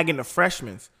and I'm bagging the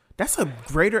freshmen? That's a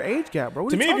greater age gap, bro. What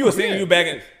To are me, if talking you a about? senior, you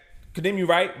bagging. Kadeem, you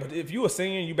right. But if you a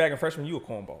senior and you bagging freshman, you a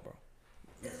cornball, bro.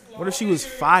 What if she was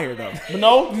fired though?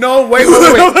 No, wait.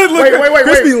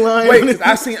 Crispy lying. Wait, 'cause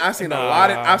I seen a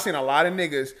Nah. lot of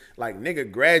niggas like nigga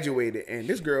graduated and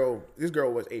this girl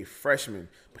was a freshman,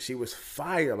 but she was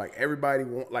fire. Like everybody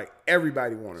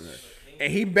wanted her.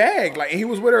 And he bagged, like, and he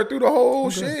was with her through the whole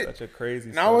shit. Such a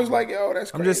crazy. And I was like, yo, that's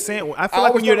crazy. I'm just saying. I feel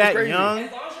like when always you're thought it that was crazy. young,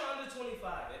 As long as you're under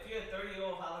 25, if you're a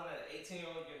 30-year-old hollering at an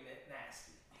 18-year-old, you're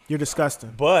nasty. you're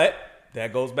disgusting. But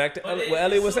that goes back to But what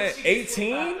Elliot was as saying. soon as she gets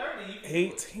 18, 30, you can-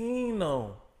 18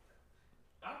 though.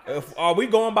 Okay. Are we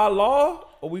going by law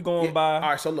or we going by? All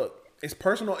right, so look, it's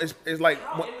personal. It's like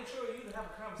How immature are you to have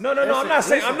a conversation? No. I'm not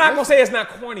saying. I'm not gonna say it's not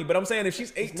corny, but I'm saying if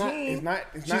she's 18,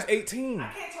 it's she's not- 18.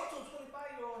 I can't talk to a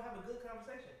 25-year-old and have a good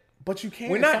conversation. but you can't.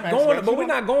 We're in not some going, aspects. but You we're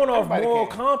don't- not going off everybody moral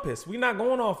can. compass. We're not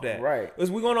going off that. Right. Because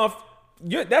we're going off.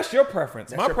 That's your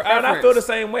preference. That's your And I feel preference. the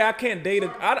same way. I can't date.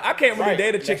 I can't really Right.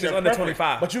 date a chick That's that's your under preference.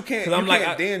 25. But you can't. 'Cause I'm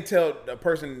like, then tell the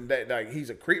person that like he's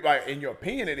a creep. Like in your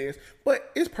opinion, it is. But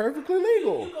it's perfectly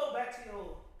legal. You go back to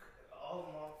your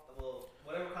all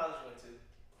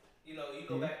You know, you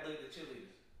go back and look at the cheerleaders.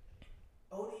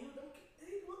 Oh, they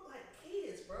look like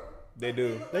kids, bro. They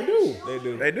do. They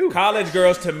do. They do. College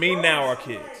girls to me now are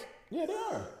kids. Yeah, they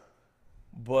are.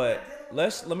 But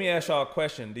let me ask y'all a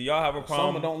question. Do y'all have a Some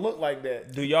problem? don't look like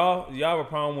that. Do y'all have a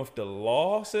problem with the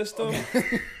law system?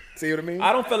 See what I mean?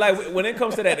 I don't feel like when it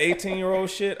comes to that 18-year-old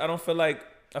shit, I feel like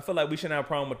we shouldn't have a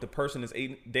problem with the person that's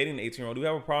dating the 18-year-old. Do we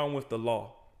have a problem with the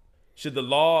law? Should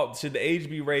the age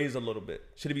be raised a little bit?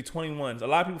 Should it be 21? A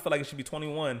lot of people feel like it should be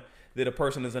 21 that a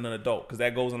person is an adult because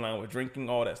that goes in line with drinking,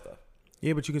 all that stuff.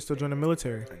 Yeah, but you can still join the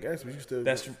military. I guess we used to.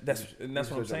 That's what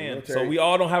I'm saying. military. So we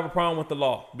all don't have a problem with the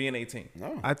law being 18.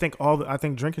 No. I think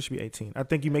drinking should be 18. I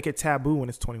think you make it taboo when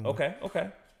it's 21. Okay.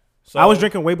 So I was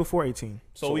drinking way before 18.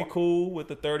 So we cool with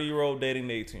the 30-year-old dating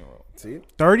the 18-year-old. See?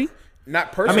 30?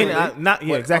 Not personally. Not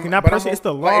but exactly. I'm- Not but I'm- personally. It's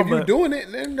the like, law. if you're But doing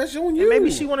it, then that's on you. maybe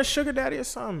she want a sugar daddy or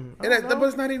something. I don't know. But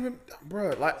it's not even,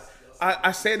 bro. Like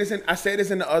I said this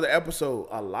in the other episode.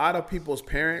 A lot of people's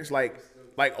parents, like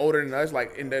older than us,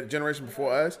 like in the generation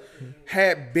before us,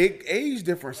 had big age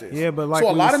differences. Yeah, but like so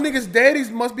a we lot was- of niggas'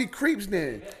 daddies must be creeps.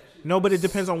 Then No, but it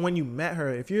depends on when you met her.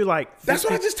 If you're like 50, that's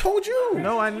what I just told you.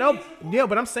 No, I know. Yeah,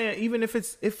 but I'm saying even if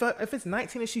it's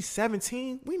 19 and she's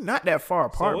 17, we not that far So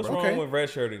apart, what's bro. wrong with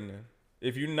redshirting then?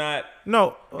 If you're not,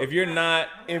 No,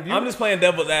 I'm just playing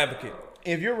devil's advocate.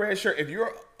 If you're red shirt, if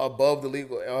you're above the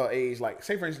legal age, like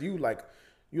say for instance, you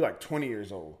like 20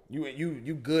 years old,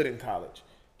 you good in college,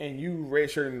 and you red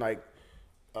shirting like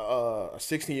a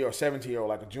 16-year or 17-year-old,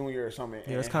 like a junior or something.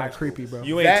 yeah, that's kind of creepy, bro.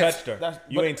 You ain't touched her.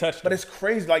 You ain't touched her. But it's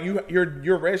crazy. Like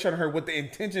you're red shirting her with the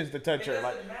intentions to touch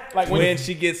her. Like when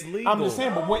she gets legal. I'm just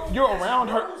saying, but when you're around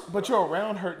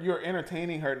her, you're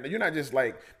entertaining her. You're not just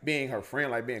like being her friend,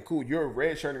 like being cool. You're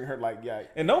red shirting her, like yeah.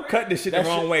 And don't cut this shit the That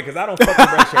wrong shit- way, because I don't fuck with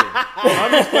redshirting.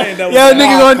 I'm just playing devil's Yo, advocate.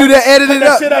 nigga gonna do that, edit it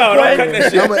up. shit out, don't cut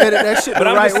that shit. I'm gonna edit that shit the But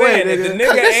I'm right just saying, way, if the nigga. nigga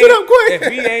Cut that ain't, shit up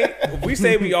quick. if we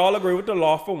say we all agree with the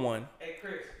law for one, Hey,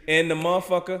 Chris, and the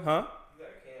motherfucker, huh? you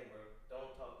got Ken, bro.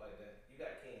 Don't talk like that. You got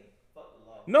Ken. Fuck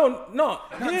the law. No,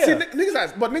 yeah. See,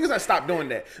 niggas gotta stop doing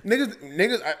that.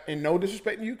 Niggas, and no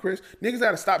disrespect to you, Chris. Niggas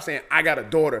gotta stop saying I got a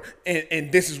daughter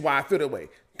and this is why I feel that way.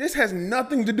 This has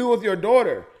nothing to do with your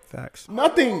daughter. Facts.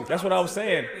 Nothing. That's what I was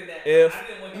saying. If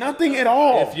Nothing at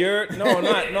all. If you're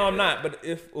I'm not. But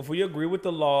if we agree with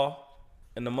the law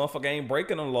and the motherfucker ain't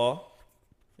breaking the law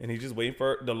and he's just waiting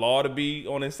for the law to be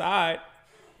on his side,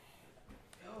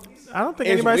 I don't think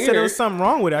It's anybody said there weird. was something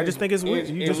wrong with it. I just think it's weird.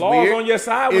 You the just law is on your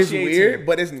side when It's she 18. weird,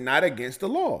 but it's not against the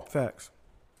law. facts.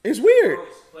 It's weird.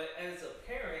 But as a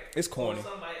parent, It's corny. or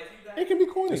somebody, if you got It can be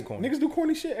corny. It's corny. Niggas do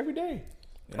corny shit every day.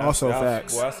 Also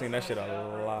facts. Well, I seen that shit a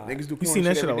lot. Niggas do corny seen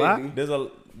that shit every a lot? day, B.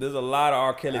 There's a lot of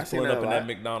R. Kelly's I seen pulling that up a in lot. that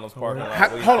McDonald's parking lot.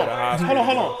 Hold waiting for on, the hospital.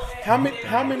 hold on.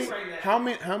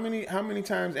 How many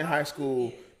times in high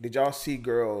school did y'all see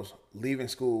girls leaving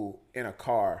school in a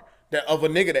car of a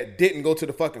nigga that didn't go to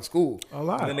the fucking school? A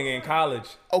lot. And the nigga in college.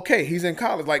 Okay, he's in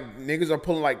college. Like niggas are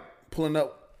pulling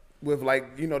up with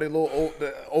like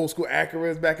the old school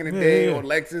Acuras back in the day yeah. or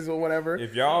Lexus or whatever.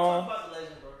 If y'all, fuck the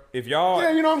legend, bro.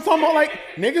 Yeah, you know what I'm talking about? Like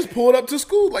niggas pulled up to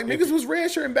school. Like niggas was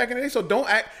red shirting back in the day. So don't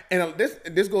act. And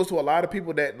this goes to a lot of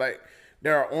people that like they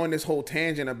are on this whole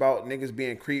tangent about niggas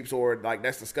being creeps or like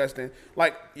that's disgusting.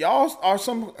 Like y'all are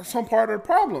some part of the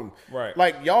problem. Right.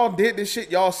 Like y'all did this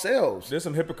shit y'all selves. there's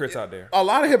some hypocrites out there. A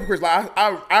lot of hypocrites. Like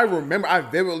I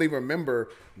vividly remember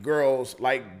girls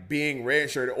like being red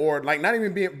shirted or like not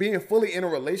even being fully in a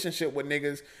relationship with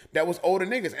niggas that was older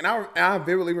niggas. And I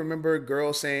vividly remember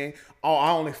girls saying, "Oh,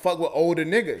 I only fuck with older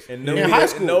niggas." And in high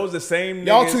school, knows the same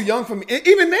y'all niggas. too young for me.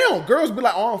 Even now, girls be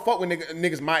like, "Oh, I don't fuck with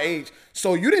niggas my age."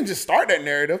 So you didn't just start that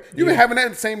narrative. You've been having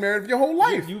that same narrative your whole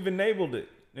life. You've enabled it.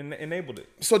 Enabled it.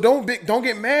 So don't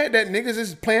get mad that niggas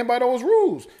is playing by those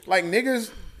rules. Like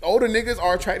older niggas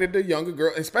are attracted to younger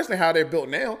girls, especially how they're built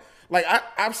now. Like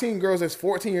I've seen girls that's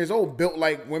 14 years old built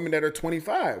like women that are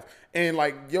 25, and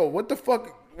like, yo, what the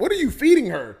fuck? What are you feeding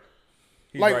her?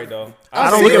 He's Like, right though. I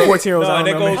don't look at seen it. 14-year-olds. I No,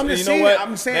 that don't know. goes. man. I'm just You saying- know what?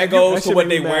 I'm saying that you- goes That to shit what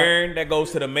make they me mad. wearing. That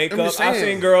goes to the makeup. I'm just I've saying.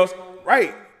 seen girls.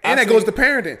 Right, and I've that goes seen- to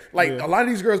parenting. Like a lot of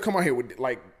these girls come out here with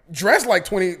like dressed like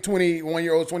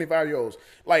 21-year-olds, 25-year-olds.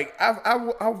 Like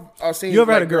I've seen. You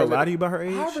ever had a like, girl girls lie that- to you about her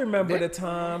age? I remember the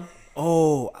time.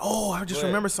 Oh, I just What?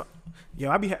 remember something. Yo,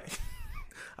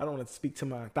 I don't want to speak to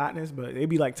my thoughtness, but it'd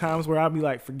be like times where I'll be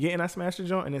like forgetting I smashed a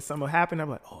joint and then something will happen. I'm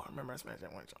like, oh, I remember I smashed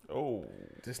that one joint. Oh,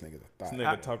 This nigga's a this thought.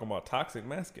 nigga talking about toxic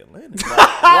masculinity.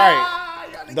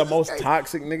 Right, the most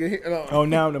toxic nigga here. Oh,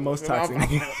 now I'm the most toxic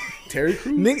nigga. Terry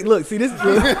Crews. Nigga, look, see this.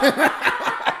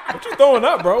 What you throwing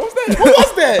up, bro? What's that?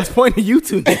 What's that? Point to you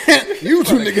two. You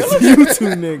two niggas. You two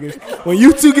niggas. When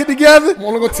you two get together, I'm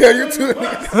only gonna tell you two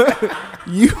niggas.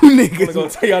 you I'm niggas. gonna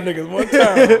tell y'all niggas one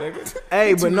time, nigga.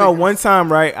 Hey, but no, one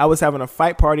time, right, I was having a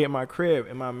fight party at my crib,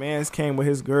 and my mans came with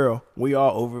his girl. We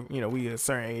all over, we at a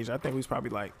certain age. I think we was probably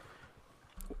like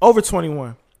over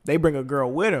 21. They bring a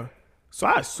girl with her. So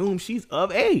I assume she's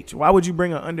of age. Why would you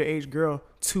bring an underage girl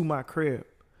to my crib?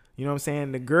 You know what I'm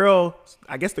saying? The girl,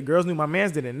 I guess the girls knew, my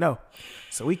mans didn't know.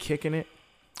 So we kicking it.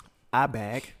 I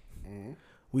bag.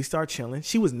 We start chilling.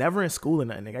 She was never in school or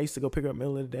nothing. Nigga. I used to go pick her up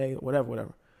middle of the day,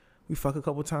 whatever. We fuck a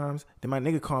couple times. Then my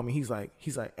nigga called me. He's like,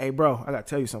 hey, bro, I got to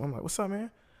tell you something. I'm like, what's up,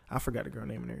 man? I forgot the girl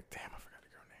name in there. Damn, I forgot the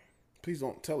girl name. Please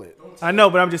don't tell it. I know,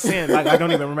 but I'm just saying, like, I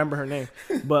don't even remember her name.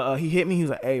 But he hit me. He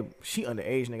was like, hey, she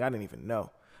underage, nigga. I didn't even know.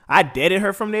 I deaded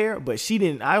her from there, but she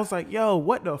didn't. I was like, yo,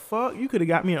 what the fuck? You could have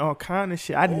got me in all kind of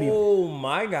shit. I didn't even. Oh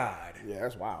my god. Yeah,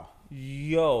 that's wild.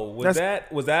 Yo, was that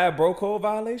a bro code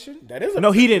violation? That is a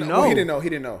No, he didn't know. He didn't know. He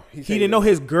didn't know. He didn't know.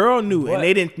 His girl knew, But and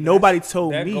they didn't. Nobody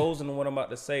told that me. goes into what I'm about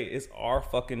to say. It's our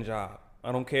fucking job.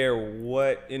 I don't care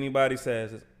what anybody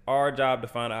says. It's our job to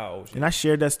find out how old she is. And I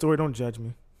shared that story. Don't judge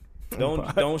me.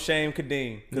 Don't shame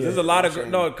Kadeem, because there's a lot of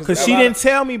Because she didn't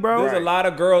tell me, bro. There's a lot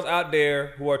of girls out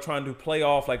there who are trying to play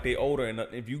off like they older, and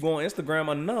if you go on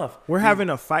Instagram enough, We're having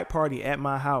a fight party at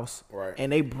my house, Right. and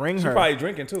they bring she her probably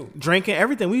drinking too. drinking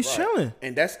everything. We was chilling.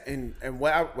 And that's and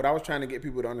what I was trying to get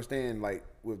people to understand, like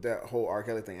with that whole R.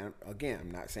 Kelly thing. Again,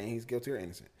 I'm not saying he's guilty or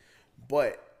innocent,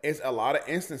 but it's a lot of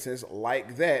instances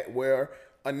like that where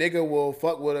a nigga will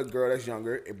fuck with a girl that's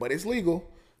younger, but it's legal,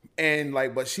 and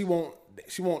like, but she won't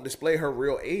display her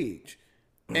real age,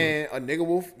 and a nigga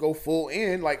will go full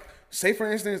in. Like, say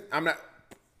for instance, matter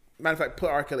of fact, put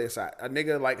R. Kelly aside. A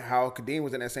nigga like how Kadeem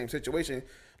was in that same situation.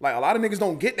 Like, a lot of niggas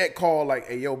don't get that call. Like,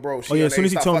 hey, yo, bro. She As soon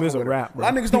as he stop told me it fucking was a with her. rap, bro. A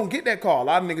lot of niggas don't get that call. A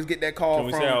lot of niggas get that call Can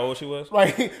we from. say how old she was?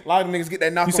 Like, a lot of niggas get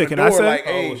that knock You on say, the can door. I say? Like,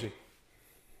 How old hey, was she?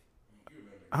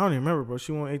 I don't even remember, bro.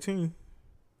 She won 18.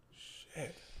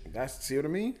 see what I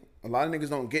mean? A lot of niggas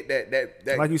don't get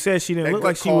that. Like you said, she didn't that look good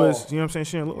like she call. was. You know what I'm saying?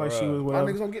 She didn't look like she was. A lot of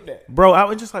Whatever. niggas don't get that. Bro, I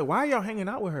was just like, why are y'all hanging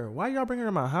out with her? Why y'all bringing her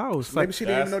to my house? Like, Maybe she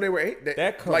didn't even know they were eight.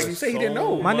 that covers Like you say, he didn't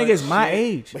so know. my much nigga is my shit.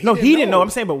 age. But he No, didn't he didn't know. know. I'm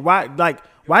saying, but why? Like,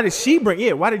 why did she bring?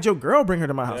 Yeah, why did your girl bring her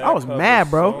to my house? That I was covers mad,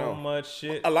 bro. So much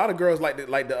shit. A lot of girls like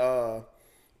to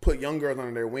put young girls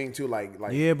under their wing too. Like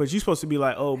Yeah, but you supposed to be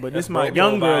like, oh, but this That's my bro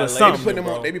young code girl or violation. something.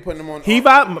 Bro. They be putting them on. He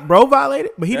bro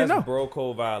violated, but he didn't That's know. bro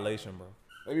code violation, bro.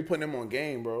 They be putting them on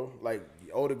game, bro. Like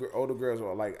older girls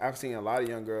are like, I've seen a lot of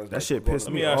young girls. That like, shit go pissed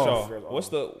to Let me the ask girls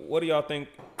y'all, off. what do y'all think,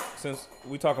 since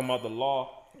we talking about the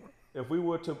law, if we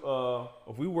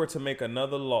were to make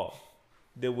another law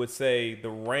that would say the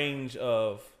range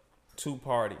of two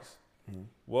parties,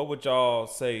 what would y'all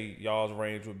say y'all's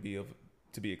range would be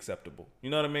to be acceptable? You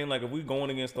know what I mean? Like, if we going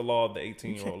against the law of the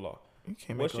 18-year-old law, You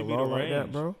can't what make a should be law the like that,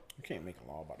 range? bro. You can't make a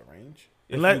law about the range.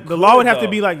 If Unless, you the law would could, have to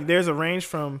though, be like, there's a range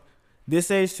from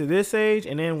this age to this age,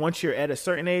 and then once you're at a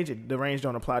certain age, the range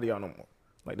don't apply to y'all no more.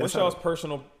 Like, that's What's how y'all's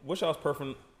personal,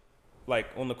 like,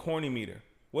 on the corny meter?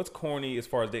 What's corny as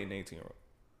far as dating an 18-year-old?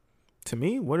 to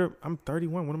me. I'm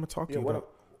 31. What am I talking Yeah, about?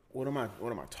 what am I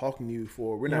talking to you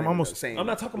for? We're Yeah, not I'm even almost- saying. I'm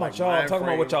not talking like, about y'all. I'm mind talking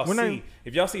about what y'all We're not- see.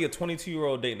 If y'all see a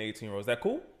 22-year-old dating an 18-year-old, is that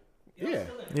cool? Yeah.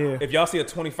 Yeah. If y'all see a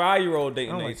 25-year-old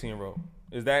dating I an don't like- 18-year-old,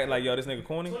 is that like, yo, this nigga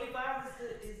corny? 25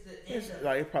 is the It's end of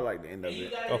like it's probably like the end of and you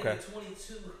it. gotta Okay. get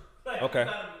 22. Like, Okay. you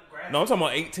gotta grasp No, I'm talking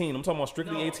about 18. I'm talking about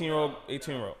strictly 18-year-old.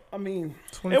 I mean,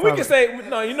 25. And we can say,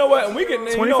 no, you know what? And we can,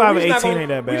 25 and we just 18 not ain't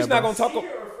that We just bad, not bro. gonna talk.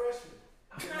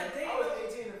 I'm not dating. I was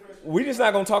 18 and freshman. We just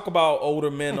not gonna talk about older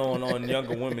men on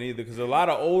younger women either, because a lot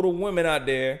of older women out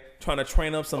there trying to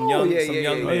train up some young yeah, some yeah,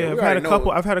 young yeah, Oh, men. yeah, we I've had a already know.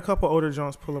 couple. I've had a couple older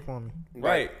Jones pull up on me.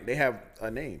 Right. They have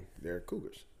a name. They're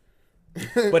cougars.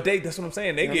 But that's what I'm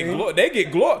saying. They get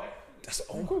glor. That's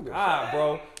oh my god,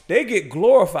 bro. They get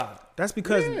glorified. That's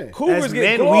because Yeah. Cougars as get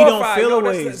men, glorified. we don't feel Yo,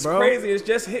 aways, that's bro. crazy. It's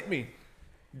just hit me.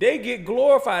 They get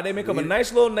glorified. They make up a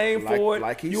nice little name for it.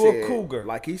 Like he you said, a cougar.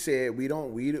 Like he said,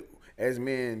 as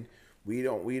men, we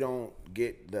don't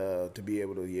get to be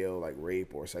able to yell like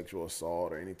rape or sexual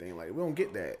assault or anything like. We don't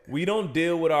get that. We don't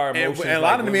deal with our And, emotions. and a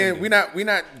lot of the women men, do. we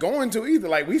not going to either.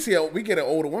 Like we get an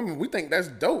older woman, we think that's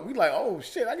dope. We like, oh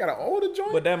shit, I got an older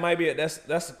joint. But that might be that's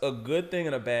a good thing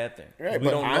and a bad thing. right, We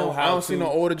but don't I know don't, how I don't to. see no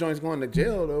older joints going to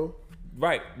jail though.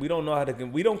 Right. We don't know how to.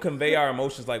 We don't convey our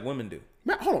emotions like women do.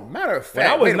 Hold on, matter of fact, When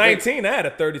I was wait, 19, I had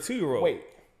a 32-year-old. Wait.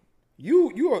 You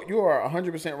are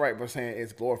 100% right for saying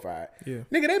it's glorified. Yeah.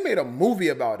 Nigga, they made a movie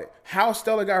about it. How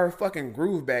Stella got her fucking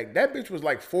groove back. That bitch was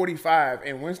like 45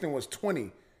 and Winston was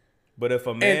 20. But if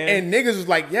a man and niggas was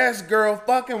like, yes, girl,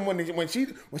 fucking when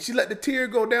she let the tear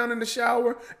go down in the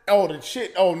shower,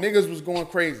 niggas was going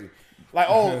crazy. Like,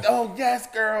 oh yes,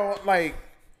 girl, like.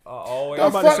 always, I'm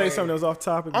about to say something that was off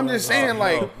topic. I'm just saying,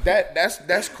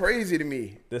 that's crazy to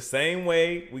me. the same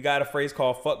way we got a phrase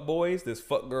called fuck boys, there's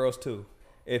fuck girls too.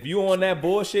 If you on that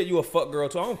bullshit, you a fuck girl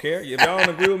too. I don't care if y'all don't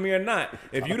agree with me or not.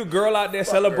 If you the girl out there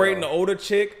celebrating the older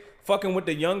chick, fucking with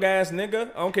the young ass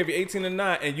nigga, I don't care if you're 18 or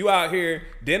not, and you out here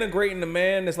denigrating the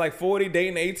man that's like 40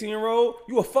 dating an 18-year-old,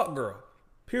 you a fuck girl.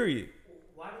 Period.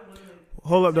 Why do women?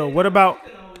 Hold up though. What about?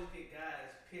 You can always get guys.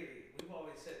 Period. We've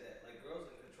always said that. Like girls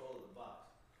in control of the box.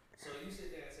 So you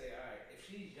sit there and say, all right, if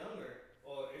she's younger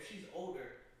or if she's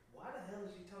older, why the hell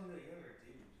is she talking to a younger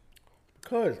dude?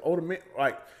 Because older men,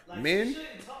 like men, She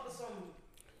shouldn't talk to some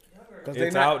younger. because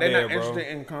It's they're out not there, bro.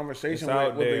 interested in conversation It's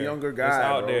out with there. a younger guy. It's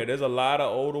out bro. there. There's a lot of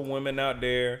older women out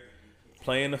there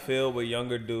playing the field with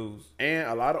younger dudes. And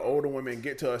a lot of older women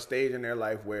get to a stage in their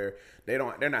life where they're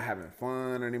not having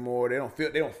fun anymore. They don't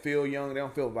feel young. They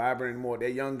don't feel vibrant anymore.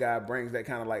 That young guy brings that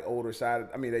kind of like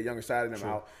that younger side of them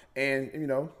out. And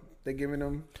they're giving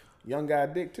them young guy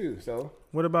dick too. So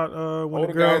What about when older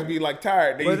the girl? guys be like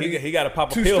tired. He got to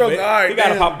pop a Two pill. strokes. For All right, he got to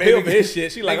damn, pop a pill baby. for his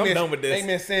shit. She like, Make I'm me done with this. Make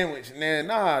me a sandwich. And then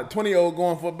 20-year-old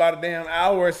going for about a damn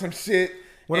hour or some shit.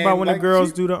 What And about when the like,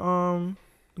 girls do the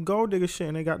gold digger shit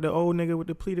and they got the old nigga with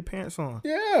the pleated pants on?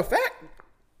 Yeah, fact.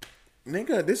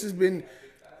 Nigga, this has been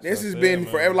man.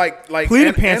 forever. Like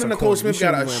Pleated pants Anna are Nicole cool. Smith You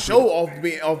got shouldn't a wear show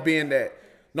off being that.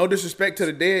 No disrespect to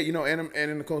the dead,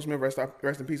 Anna Nicole Smith, rest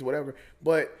in peace, whatever.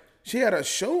 But she had a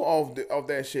show of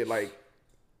that shit. Like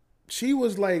she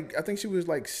was like, I think she was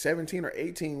like 17 or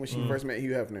 18 when she first met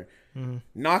Hugh Hefner,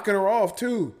 knocking her off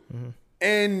too,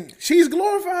 and she's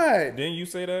glorified. Didn't you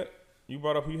say that? You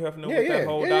brought up Hugh Hefner Yeah, with that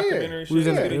whole documentary We was shit?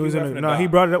 in Get a he was Hugh in Hefner no, doc. he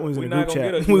brought it up when he was in the not group gonna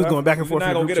chat. get a We was Hugh going back and forth We're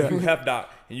in not the gonna group get a Hugh chat. Hef doc,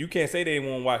 and you can't say they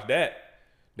won't watch that.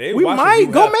 They We watching might.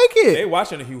 Hugh Go Hef. make it. They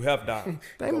watching a Hugh Hef doc.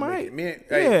 They might.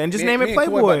 Yeah, and just name it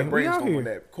Playboy. We out here.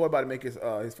 That. Coy about to make his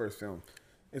first film.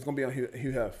 It's gonna be on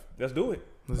Hugh Hef. Let's do it.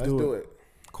 Let's do it.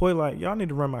 Koi like, y'all need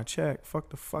to run my check. Fuck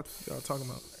the fuck y'all talking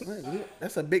about. Man,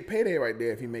 that's a big payday right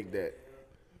there if you make that.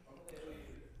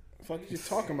 Fuck you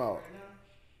talking about?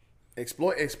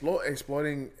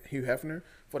 Exploiting Hugh Hefner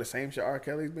for the same shit R.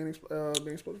 Kelly's being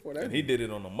exploited for. That And he did it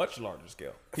on a much larger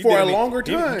scale. He For did a it- longer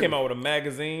He time. came out with a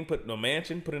magazine, put in a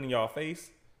mansion, put it in y'all face.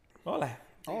 All that.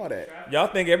 all that. Y'all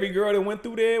think every girl that went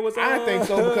through there was? I think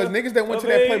so because niggas that went of to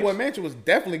that age? Playboy Mansion was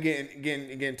definitely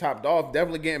getting topped off,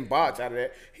 definitely getting bots out of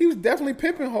that. He was definitely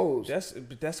pimping hoes.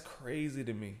 That's crazy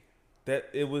to me. That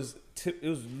it was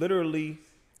literally.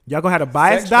 Y'all gonna have a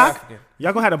bias Sex doc? trafficking.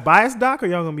 Y'all gonna have a bias doc or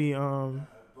y'all gonna be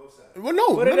Well,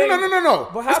 no. But it ain't-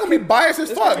 but how It's gonna be can- biased as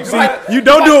it's fuck. gonna be Just like, biased. You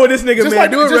don't do it with this nigga, just man.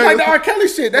 like, Do it just like regular. the R. Kelly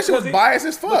shit. That shit was Because biased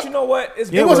as fuck. But you know what? It's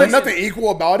There wasn't blatant. nothing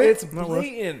equal about it. It's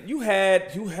blatant. You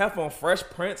had Hugh Hef on Fresh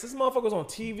Prince. This motherfucker's on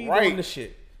TV Right. doing this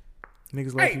shit. Niggas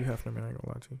love Right. Hugh Hefner, man. I ain't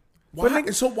gonna lie to you. Why?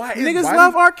 So why is Niggas why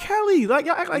love do- R. Kelly. Like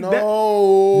y'all act like that.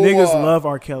 No, Niggas love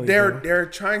R. Kelly. bro. They're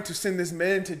trying to send this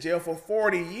man to jail for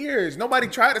 40 years. Nobody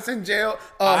tried to send Hugh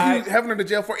Hefner to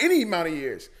jail for any amount of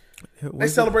years. They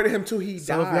celebrated him till he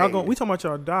So if died. y'all go, we talking about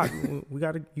y'all doc. You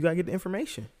gotta get the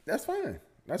information. That's fine.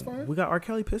 That's fine. We got R.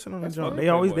 Kelly pissing on the jump.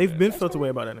 fine. They've been felt away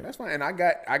about that nigga. That's fine. And I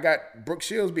got Brooke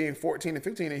Shields being 14 and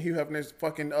 15 in Hugh Hefner's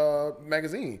fucking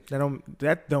magazine.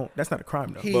 That's not a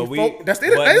crime though. He But we. that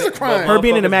is a crime. Her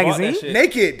being in the motherfuckers bought that magazine? shit.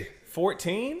 Naked.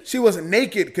 14. She was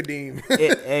naked, Kadeem.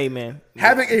 Hey man,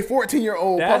 Having a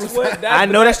 14-year-old. That's what. I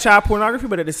know that's child pornography,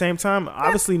 but at the same time,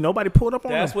 obviously nobody pulled up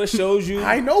on That's them. what shows you.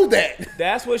 I know that.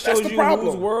 That's what shows the you problem.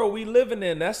 whose world we living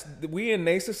in. We in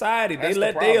their society. They That's the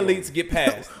let their problem. elites get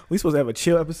past. We supposed to have a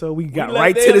chill episode. We got let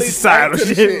right their to the elites societal right to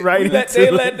the shit. shit. Right They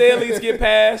into let their elites get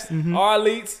past. Mm-hmm. Our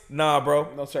elites, nah, bro.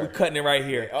 No, sir. We cutting it right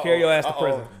here. Carry your ass to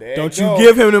prison. Don't you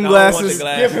give him them I don't want glasses. the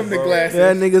glasses, Give him the bro. glasses.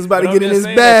 That nigga's about But to I'm get in just his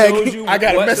saying, that shows bag. you I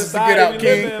got a what message to society get out, we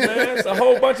King. live in, man. It's a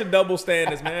whole bunch of double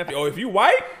standards, man. If you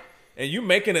white and you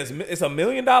making it's $1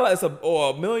 million, or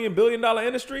 $1 million billion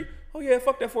industry. Oh yeah,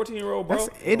 fuck that 14-year-old, bro.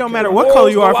 It don't matter what color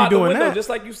you are if you doing that. Just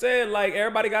like you said, like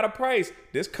everybody got a price.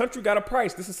 This country got a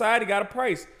price. This society got a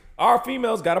price. Our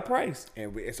females got a price.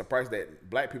 And it's a price that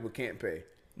black people can't pay.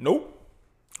 Nope.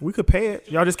 We could pay it.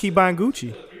 Y'all just keep buying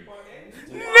Gucci.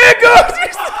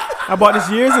 Nigga! I bought this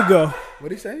years ago.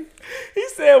 What'd he say? He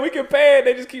said we can pay it.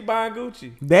 They just keep buying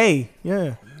Gucci.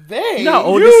 Yeah. They. You know how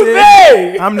old You this is?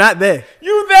 they. I'm not they.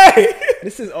 You they.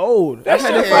 This is old. That I've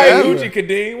had shit this like forever. Gucci,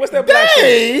 Kadeem. What's that black shirt?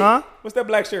 They. Huh? What's that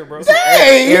black shirt, bro?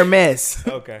 They. Hermes.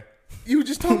 Okay. You were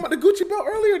just talking about the Gucci belt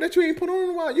earlier that you ain't put on in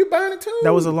a while. You buying it too?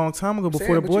 That was a long time ago before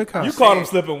the Saying, but you- boycott. You caught him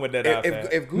slipping with that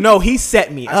iPad. If Gucci, No, he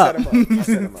set me I up. set him up. I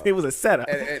set him up. It was a setup.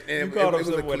 and You it caught him was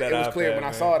slipping with that it was clear iPad, when I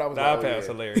man. saw it. I was the like, iPad oh, was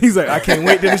yeah. hilarious. He's like, I can't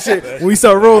wait to the shit. We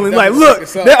start rolling. Like, definitely look,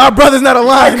 fucking suck. our brother's not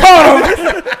alive.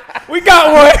 We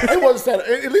got one. It wasn't set up.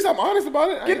 At least I'm honest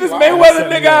about it. I Get ain't this lying. Mayweather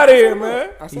nigga out of here, man.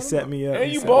 I He him set up. me up. And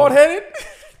He you set bald me headed?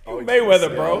 Oh, You Mayweather,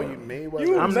 oh, bro. you Mayweather.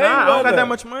 You up. I'm not. I don't got Mayweather. that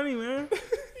much money, man.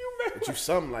 But you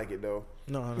something like it though.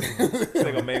 No, no.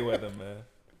 Nigga Mayweather, man.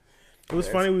 It was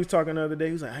funny. We was talking the other day.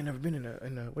 He was like, I ain't never been in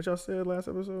a what y'all said last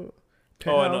episode?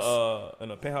 Penthouse. Oh,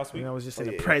 in a penthouse suite. And I was just in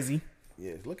Oh, the yeah. Prezi.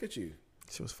 Yes, look at you,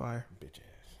 She was fire. bitch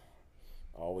ass.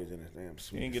 Always in his damn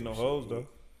suit. You ain't get no hoes though.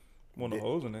 Want no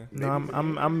hoes in there? No,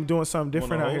 I'm doing something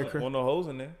different out here, Chris. Want no hoes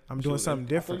in there? I'm doing something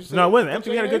different. said- No, it wasn't I thought empty.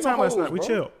 you We had a ain't good time no last hoes, night. We bro.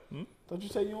 chilled. Don't you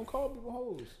say you don't call people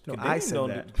hoes? No, Kadeem I said don't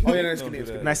that. do- Oh, yeah, that's don't do Kadeem.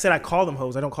 that. And I said I call them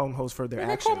hoes. I don't call them hoes for their I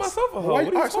call actions. myself a hoe. Why,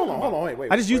 What are you hold talking on, about?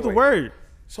 wait. I just used the wait. word.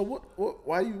 So what?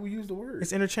 Why you use the word?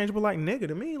 It's interchangeable like nigga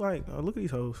to me. Like, look at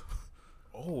these hoes.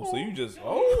 Oh, so you just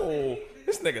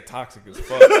this nigga toxic as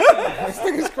fuck. This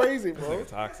nigga's crazy, This bro. nigga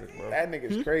toxic, bro. That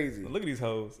nigga's crazy. Look at these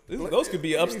hoes. Those could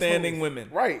be Look at these upstanding hoes. women.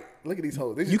 Right. Look at these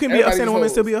hoes. You can be an upstanding woman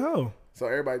and still be a hoe. So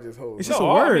everybody just hoes. It's just a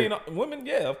No, word. I mean, women,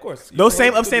 yeah, of course. You Those can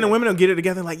same hoes upstanding too. women will get it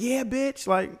together like, yeah, bitch.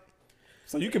 Like,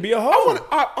 So you could be a hoe.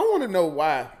 I want to know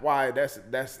why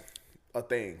that's a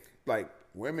thing. Like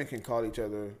women can call each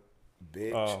other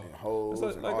bitch and hoes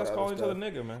It's and like all us that calling other each other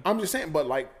stuff. nigga, man. I'm just saying, but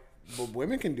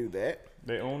women can do that.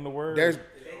 They own the word. There's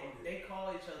They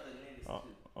call each other niggas too.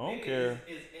 I don't Nigga care.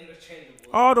 Is interchangeable.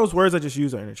 all those words I just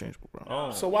use are interchangeable, bro.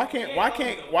 Oh. so why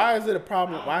is it a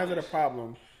problem? Why is it a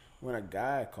problem when a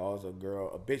guy calls a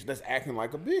girl a bitch that's acting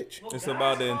like a bitch? It's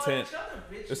about the intent.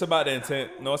 It's about the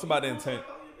intent. No, it's about the intent.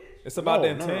 It's about the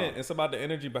No, intent. no. It's about the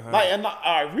energy behind Like, it. and all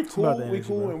right, we about the cool, energy,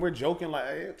 bro. and we're joking like,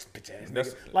 hey, bitch ass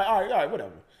That's- nigga. Like, all right,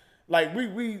 whatever. Like, we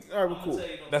all right, we're cool.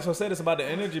 That's what I said. It's about the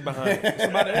energy behind it. It's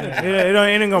about the energy. Yeah,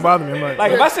 it ain't gonna bother me. I'm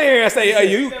Like if I sit here and say,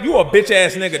 "Hey, you a bitch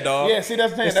ass nigga, dog." Yeah, see,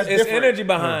 that's the thing. It's, That's it's different. energy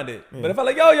behind it. But if I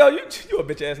like, yo, you a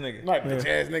bitch ass nigga. Like, bitch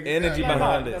ass nigga. Energy Yeah,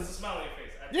 behind like, it. It's a smile on your face.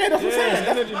 Yeah, that's what I'm saying. it's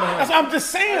energy behind That's what I'm just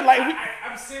saying. Like,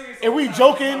 I'm serious. and we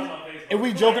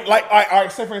joking, like, all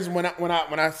right. Say for instance, when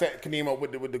I set Kadeem up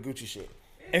with the Gucci shit,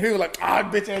 and he was like,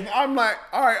 bitch ass. I'm like,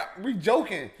 all right, we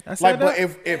joking. I said Like, but that?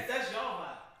 if That's y'all vibe.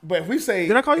 but if we say,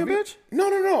 Did I call you if a we- bitch?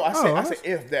 No. I said that's-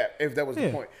 if that was the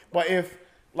Yeah. point. But if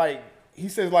like he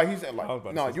said like I was about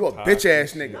to no, say you a some bitch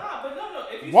ass toxic nigga. Nah, but no.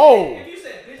 If you Whoa. Said, if you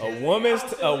said bitch A ass woman's nigga, I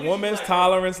would still woman's look at you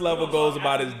tolerance like, level no, goes so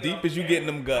about I as don't deep know. as you getting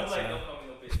them guts, I'm like, man. don't call me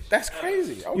no bitch. That's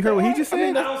crazy. Okay. You heard what he just I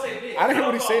mean, said? I don't say bitch. I didn't hear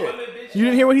what he don't said. call women bitches. You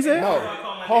didn't hear what he said? No.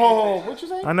 Ho, what you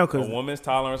say? I know, A cause woman's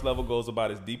tolerance level goes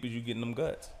about as deep as you getting them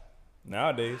guts.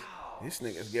 Nowadays, This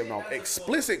nigga's giving off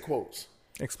explicit quotes.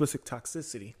 explicit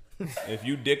toxicity. if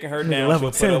you dicking her down,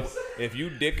 Level she'll 10. put up. If you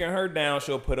dicking her down,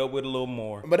 she'll put up with a little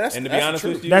more. But that's- and to that's be the honest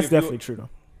truth. with you, That's if you- definitely true though.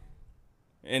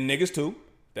 and niggas too.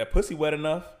 That pussy wet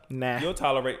enough, Nah. you'll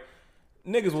tolerate.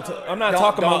 Niggas will. I'm not Don't-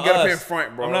 talking don't about get us. up in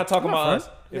front, bro. I'm not talking I'm not about us.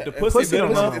 front. If the Yeah, pussy pussy good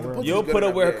don't enough, matter, bro. you'll Pussy's put good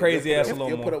up with her enough, yeah. crazy You'll ass put a little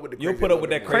you'll more. put up with the You'll crazy put up with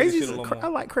that a crazy Crazy, shit a little I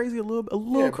more. like crazy a little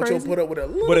Yeah, but crazy. you'll put up with a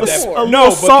little But if that, more. a no, little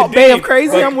but salt Kadeem- bay of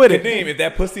crazy, but I'm with it. Kadeem, if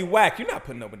that pussy whack, you're not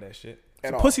putting up with that shit.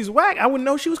 at all. Pussy's whack. I wouldn't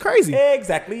know she was crazy.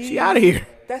 Exactly. She out of here.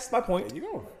 That's my point. There you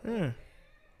go.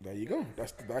 There you go.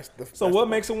 That's So that's what the-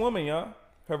 makes a woman, y'all?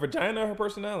 Her vagina or her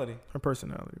personality? Her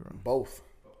personality, bro. both?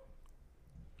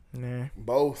 Nah.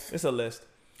 Both. It's a list.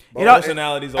 It all-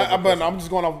 Personalities over But pussy. I'm just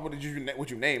going off what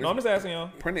you name. No, I'm just asking y'all.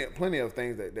 plenty of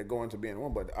things that go into being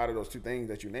one, but out of those two things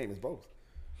that you name is both.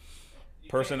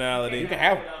 Personality. You can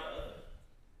have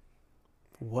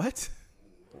What?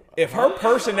 If her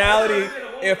personality,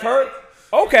 if her,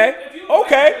 okay.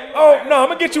 Oh no, I'm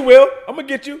gonna get you, Will. I'm gonna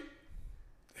get you.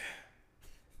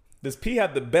 Does P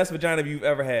have the best vagina you've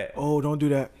ever had? Oh, don't do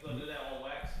that. You gonna do that on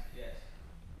wax? Yes.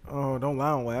 Oh, don't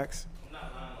lie on wax. I'm not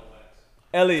lying on wax.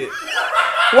 Elliot,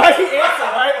 Why he answer,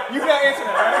 right? You gotta answer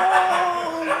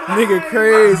that, Nigga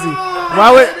crazy.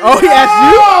 Why would? Oh, he asked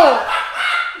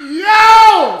you.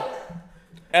 right?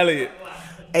 Yo! Elliot,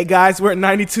 Hey guys, we're at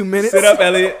 92 minutes. sit up,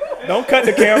 Elliot. Don't cut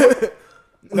the camera.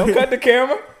 Don't cut the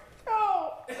camera.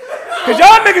 Cause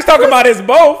y'all niggas talking about it's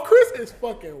both. Chris is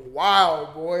fucking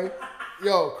wild, boy.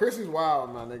 Yo, Chris is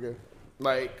wild, my nigga.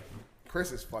 Like,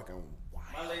 Chris is fucking wild.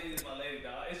 My lady is my lady,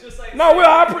 dog. It's just like No, Will,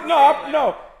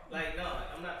 no. Like,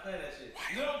 I'm not playing that shit.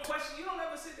 You don't question. You don't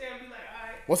ever sit there and be like, all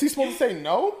right. Was he supposed to say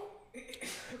no?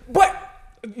 But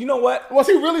you know what? Was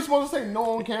he really supposed to say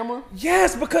no on camera?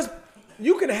 Yes, because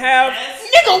you can have.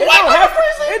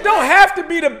 Nigga, It don't have to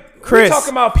be the. Chris, we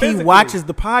talking about he physically. watches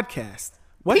the podcast.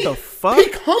 What the fuck? He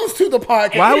comes to the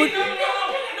podcast. Why would? No,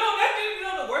 that dude, you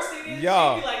know the worst thing is?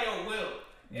 Y'all. She be like, yo, Will,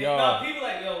 And Y'all. no, people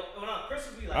like, yo, Chris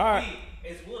would be like, All right. "B,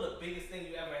 is Will the biggest thing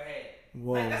you ever had?"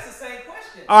 Whoa. Like, that's the same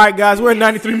question. All right, guys, we're at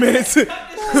 93 minutes. Cut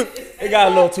this shit. It's It got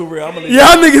a little too real. I'm gonna leave. Y'all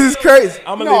niggas is crazy.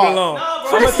 I'm gonna leave it alone. No,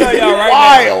 bro. I'm gonna tell y'all right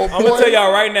Wild, now. I'm gonna boy. tell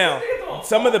y'all right now.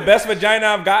 Some of the best vagina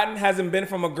I've gotten hasn't been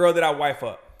from a girl that I wife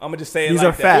up. I'm gonna just say it These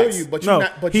like are that. facts. you, but no, you're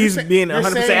not- but you're he's saying- being you're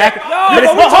 100% saying accurate. that- But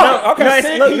it's- No, but hold on. no, Okay.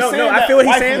 it's- look, He's no, saying I that feel what he's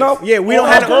wife saying. is- No, yeah, we don't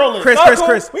or have a girl is- Chris. No, cool.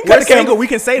 Chris. We We're cut the single. camera. We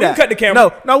can say We that. cut the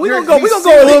camera. No, we gonna You're- go. We he's gonna go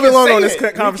a little single, bit he longer can on say this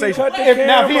it. conversation. Cut the If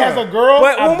now if he camera. has a girl,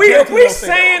 But I when we, bet if you we don't say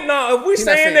saying no, if we He not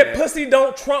saying saying that that. pussy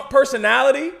don't trump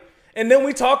personality, and then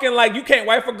we talking like you can't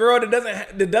wife a girl that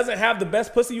doesn't have the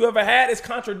best pussy you ever had, it's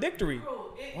contradictory.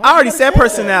 I already said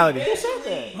personality.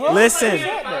 Listen.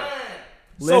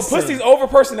 So pussy's over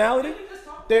personality.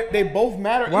 They both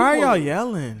matter. Why are y'all equally.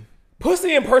 yelling?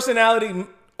 Pussy and personality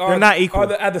are They're not equal.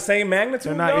 Are at the same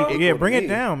magnitude. They're not y'all? equal. Yeah, bring to it me.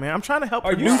 down, man. I'm trying to help.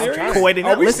 Are you produce serious? Kuwait.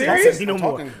 Are we Listen, I serious? said, no I'm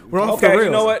more. talking- We're on Okay, for real. you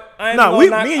know what? I ain't No, gonna me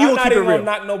knock, and you I'm gonna not keep it even gonna real.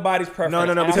 knock nobody's preference.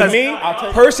 No, to because me, I'll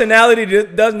take- personality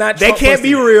does not. They trump can't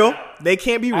be pussy. real. They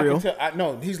can't be I real. can tell.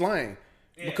 No, he's lying.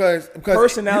 Because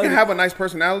Personality- you can have a nice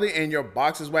personality and your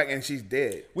box is whack and she's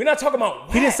dead. We're not talking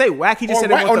about. He didn't say whack. He just Or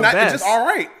said right, it or was the not, best. just all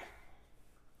right.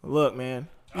 Look, man.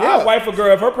 I'll wife a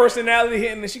girl if her personality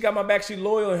hitting and she got my back, she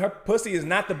loyal, and her pussy is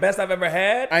not the best I've ever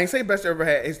had. I ain't say best I ever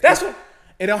had. That's what.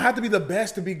 It don't have to be the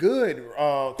best to be good.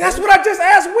 That's what I just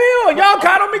asked Will. Y'all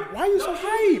got on me. Why you so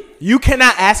hype? You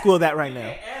cannot ask Will that right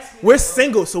now. We're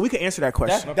single, so we can answer that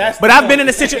question. That's But the I've been in point.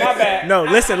 a situation. My bad. No,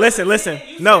 listen.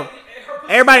 No.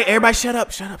 Everybody, shut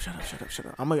up.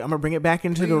 I'm gonna bring it back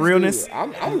into the realness.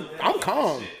 I'm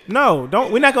calm. No,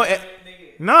 don't. We're not gonna.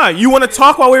 Nah, you want to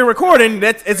talk while we're recording?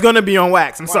 It's gonna be on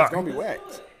wax. I'm It's sorry. gonna be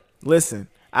whacked. Listen,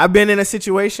 I've been in a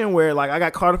situation where like I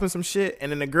got caught up in some shit,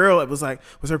 and then the girl, it was like,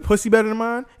 was her pussy better than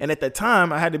mine? And at the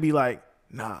time, I had to be like,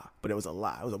 nah, but it was a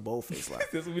lie. It was a bold-faced lie.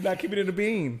 We're not keeping it in the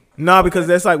bean. Nah, because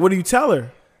that's like, what do you tell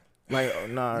her? Like, oh,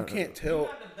 nah. You can't tell.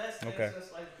 Okay.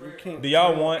 You can't. Do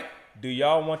y'all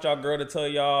want y'all girl to tell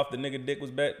y'all if the nigga dick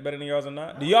was better than yours or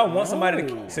not? Do y'all want somebody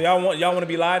to? So y'all want to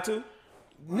be lied to?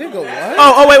 Nigga, what?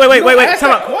 Oh, wait. ask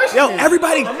Time that out. question. Yo,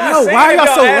 everybody, not yo, saying why are y'all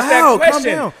y'all so ask that loud? Calm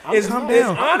question. down. It's- Calm it's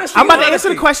down. honesty, I'm about to answer honesty.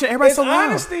 the question. Everybody's so It's loud.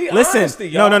 honesty, Listen, honesty,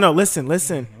 y'all. no.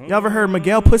 Listen. Y'all ever heard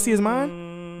Miguel pussy is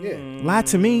mine? Yeah. Lie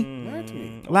to me. Lie to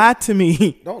me. Lie to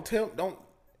me. Don't.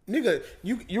 Nigga,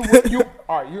 you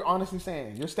all right. You're honestly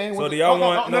saying you're staying with. So do y'all no,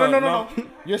 want? No.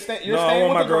 You're staying. You're No, I staying want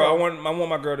with my the girl. girl. I want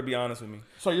my girl to be honest with me.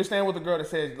 So you're staying with the girl that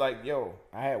says like, "Yo,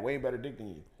 I had way better dick than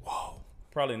you."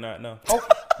 Probably not. No. Oh,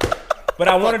 But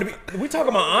I wanted to be. We talking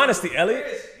about honesty, Elliot.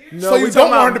 No, so you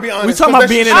don't want her to be honest. We talking about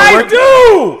being in a I work.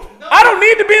 do. I don't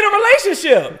need to be in a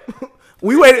relationship.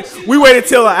 We waited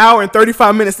till an hour and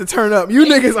 35 minutes to turn up. You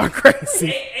niggas are crazy.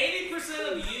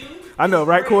 80% of you. I know,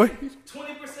 right, Coy?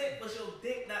 20% was your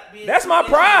dick not being. That's my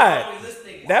pride.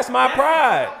 That's my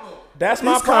pride. the problem. That's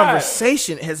my This pride.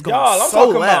 conversation has gone Y'all, I'm so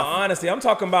talking left. about honesty. I'm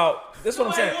talking about. This is what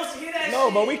I'm Nobody saying. wants to hear that No,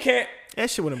 shit. but we can't. That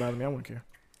shit wouldn't bother me. I wouldn't care.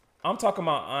 I'm talking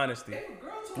about honesty. If a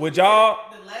girl told Would me y'all?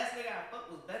 The last nigga I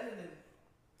fucked was better than.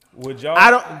 Would y'all?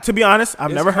 I don't. To be honest,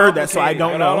 I've It's never heard that, so I complicated,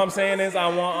 don't but All know. I'm saying is I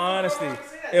want honesty.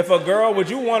 If a girl, would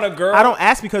you want a girl? I don't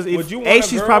ask because Would if you want A, a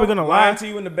she's girl probably gonna lie. lying to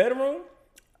you in the bedroom?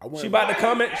 I wouldn't- She about to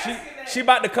come and she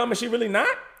about to come and she really not?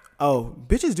 Oh,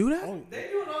 bitches do that? They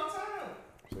do it all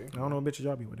the time. I don't know what bitches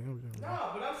y'all be with. No,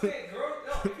 but I'm saying, girls.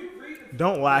 No, if you read the.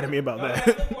 Don't lie to me about Y'all that.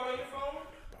 have Flipboard on your phone?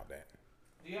 About that.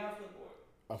 Do you have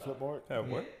Flipboard? A flipboard? Have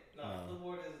what? No,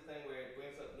 Flipboard is the thing where it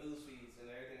brings up news feeds and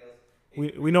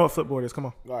everything else. We know what Flipboard is. Come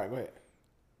on. All right, go ahead.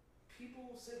 People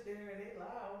sit there and they lie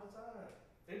all the time.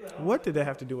 They be like, oh, What did that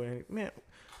have to do with anything? Man,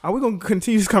 are we going to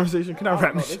continue this conversation? Can I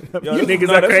wrap this shit up? Yo, You this niggas is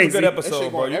are a crazy. good That episode,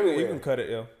 shit bro. going You everywhere. can cut it,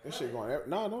 yo. This shit going.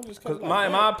 No, don't just cut Cause it like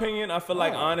in that. my opinion, I feel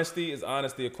like honesty is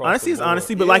honesty across. Honesty the is board.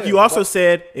 honesty, but like you Yeah, also but-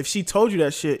 said, if she told you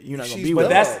that shit, you're not going to She's be But with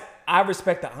her. that's I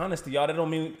respect the honesty, y'all. That don't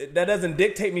mean that doesn't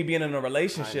dictate me being in a I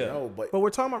relationship. know, but But we're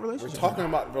talking about we're relationships. talking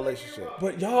about relationship.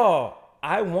 But y'all,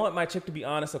 I want my chick to be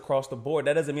honest across the board.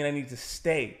 That doesn't mean I need to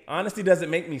stay. Honesty doesn't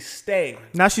make me stay.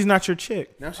 Now she's not your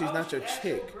chick. Now she's not your ask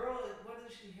chick. your girl whether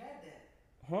she had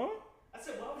that. Huh? I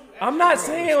said, why would you ask I'm your not girl?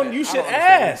 saying you should I don't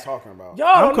understand what he's ask. talking about. Y'all,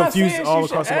 I'm I'm not confused saying all you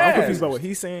across should the board. I'm ask. confused about what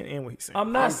he's saying and what he's saying.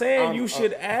 I'm not saying you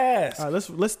should ask. All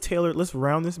right, let's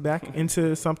round this back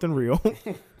into something real.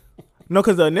 No,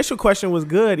 because the initial question was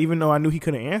good, even though I knew he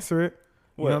couldn't answer it.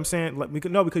 You know what I'm saying? Like,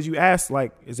 because you asked,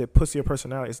 like, is it pussy or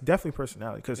personality? It's definitely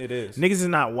personality. Because It is. niggas is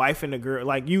not wifing the girl.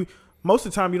 Like, most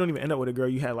of the time, you don't even end up with a girl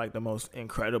you had, like, the most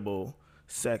incredible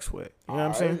sex with. You know what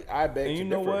I'm saying? I beg And to you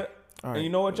know differ. what? All And you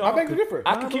know what, y'all? I beg to differ.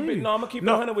 I can keep it. No, I'm gonna keep it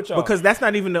 100 with y'all. Because that's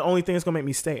not even the only thing that's gonna make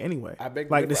me stay anyway. I beg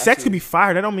to like the differ. I sex see- could be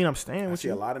fire. That don't mean I'm staying I with see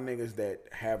a you. lot of niggas that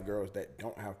have girls that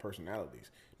don't have personalities.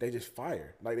 they just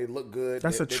fire. Like they look good.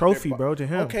 That's They- a they- trophy, they're- bro, to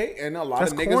him. Okay, and a lot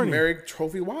That's of niggas corny. marry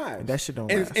trophy wives. That shit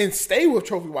don't and, last. and stay with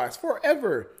trophy wives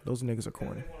forever. Those niggas are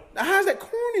corny. Now, how's that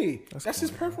corny? That's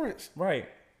his preference. Right.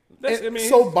 That's, And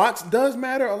so box does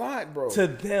matter a lot, bro. to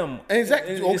them,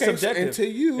 Exactly. It's Okay, subjective. and to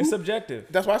you, it's subjective.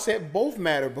 That's why I said both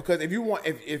matter, because if you want,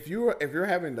 if you're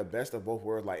having the best of both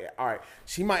worlds, like, all right,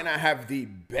 she might not have the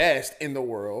best in the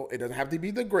world. It doesn't have to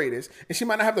be the greatest, and she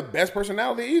might not have the best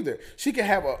personality either. She can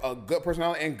have a good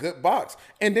personality and good box,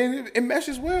 and then it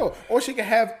meshes well. Or she can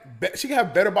have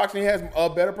better box and he has a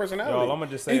better personality. Y'all, I'ma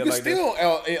just say And it you like can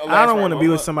this. still. I don't want to be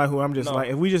with somebody who I'm just like,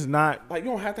 if we just not. Like, you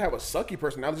don't have to have a sucky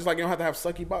personality, just like you don't have to have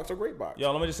sucky box or great box.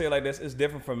 Y'all, let me just say it like this: it's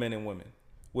different for men and women.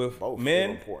 With Both men,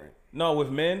 feel important. no, with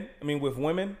men, with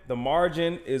women, the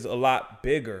margin is a lot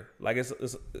bigger. Like it's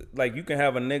like you can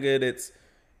have a nigga that's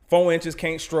 4 inches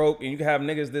can't stroke, and you can have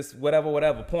niggas this whatever,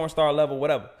 porn star level,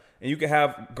 whatever, and you can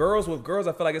have girls with girls.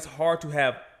 I feel like it's hard to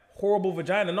have horrible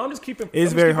vagina. No, I'm just keeping.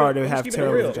 It's I'm very just hard keeping- to I'm have just keeping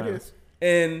it terrible real. vaginas.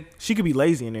 And She could be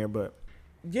lazy in there, but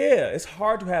yeah, it's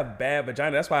hard to have bad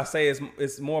vagina. That's why I say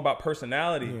it's more about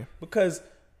personality, because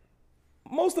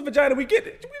most of the vagina we get,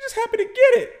 we just happy to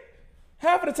get it.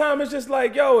 Half of the time it's just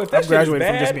like, yo, if that I've shit is graduated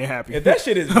from bad, just being happy. if that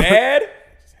shit is bad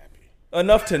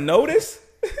enough to notice,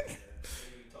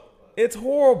 it's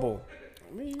horrible.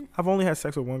 I've only had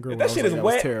sex with one girl. If where that I shit was is like,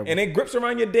 was wet terrible. and it grips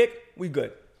around your dick, we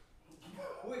good.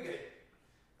 We good.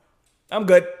 I'm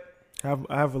good. I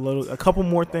have a couple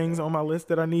more things on my list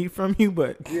that I need from you,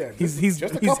 but Yeah, he's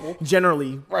just a couple.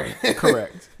 generally Right.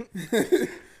 correct.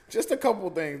 Just a couple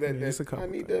things that, just a that couple I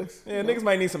need to. Yeah, niggas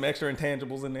might need some extra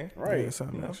intangibles in there. Right. Yeah,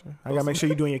 something extra. I gotta make sure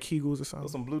you're doing your Kegels or Throw something.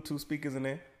 some Bluetooth speakers in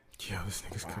there. Yo, this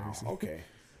nigga's crazy. Okay.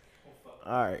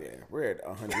 All right, Yeah, we're at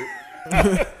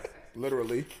 100.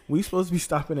 Literally. we supposed to be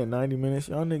stopping at 90 minutes.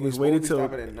 Y'all niggas We're waited supposed to till be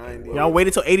stopping at 90. y'all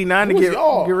waited till 89 to Who was get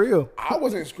y'all? real. I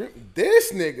wasn't scripting.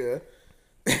 This nigga.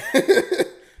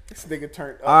 This nigga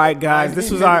turned up. All right, guys, this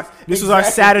 90 was our minutes. our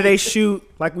Exactly. Saturday shoot.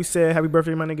 Like we said, happy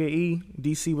birthday, my nigga E.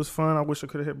 DC was fun. I wish I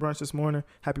could have hit brunch this morning.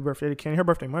 Happy birthday to Kenny. Her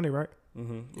birthday Monday, right?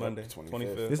 Monday, 25th.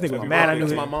 25th. This That's nigga my mad I birthday. knew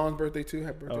It's it. my mom's birthday too.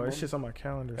 Happy birthday. Oh, it's Mom. just on my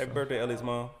calendar. Happy so. birthday, Ellie's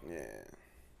mom.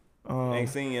 Yeah. Ain't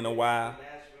seen you in a while.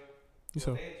 Nashville. You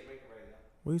saw- They in Jamaica right now.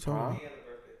 What are you talking Huh? about? He had a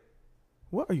birthday.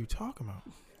 What are you talking about?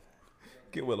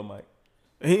 Get Will a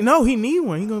mic. No, he need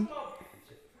one. He gonna.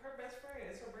 Her best friend.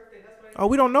 It's her birthday. That's why. Oh,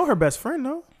 we don't know her best friend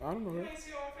though. I don't know. You ain't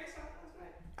see her on FaceTime last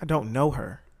night. I don't know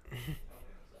her.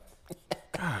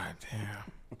 God damn.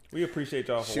 We appreciate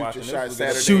y'all for Shoot your watching shot this.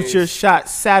 Saturday. Shoot your shot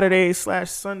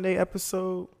Saturday/Sunday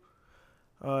episode.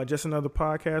 Just another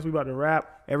podcast. We about to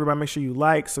wrap. Everybody make sure you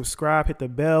like, subscribe, hit the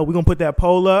bell. We're gonna put that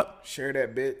poll up. Share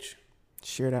that bitch.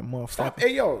 Share that motherfucker. Stop.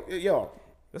 Hey, yo.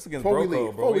 That's against Before we bro leave,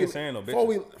 code, bro. We ain't sharing no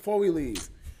bitches. before we leave,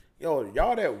 yo,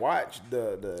 y'all that watch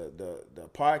the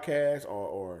podcast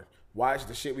or watch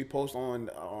the shit we post on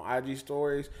IG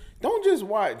stories, don't just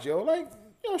watch, yo. Like,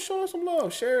 yo, show us some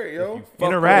love, share it, yo. fuck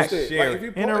Interact. with us, share if you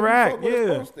it. Interact, fuck with us,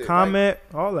 yeah. post it. Comment,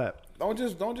 all that. Like,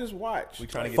 don't just watch. We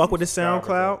trying to get Fuck some with the subscribers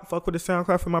SoundCloud. up. Fuck with the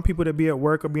SoundCloud for my people that be at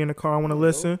work or be in the car and want to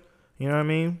listen. You know what I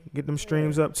mean? Get them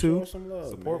streams up Show too. us some love.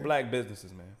 Support man. black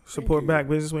businesses, man. Support you. back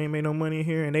business. We ain't made no money in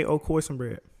here, and they owe Coy some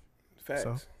bread. Facts.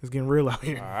 So it's getting real out All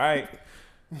here. right.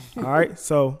 All right.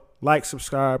 So like,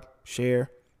 subscribe,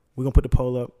 share. We're gonna put the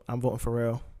poll up. I'm voting for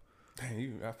Pharrell.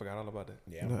 Dang, I forgot all about that.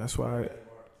 Yeah. That's why.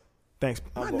 Thanks,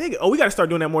 my nigga. Oh, we gotta start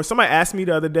doing that more. Somebody asked me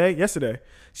the other day, yesterday.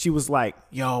 She was like,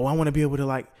 "Yo, I want to be able to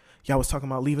like." Y'all was talking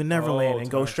about leaving Neverland and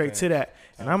go straight to that.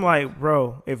 And I'm like,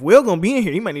 bro, if Will gonna be in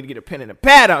here, you might need to get a pen and a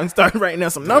pad out and start writing down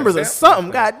some numbers or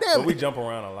something. God damn But we it. jump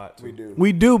around a lot too. We do.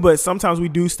 We do, but sometimes we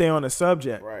do stay on the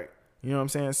subject. Right. You know what I'm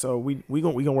saying? So we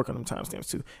gonna work on them timestamps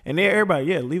too. And there, everybody,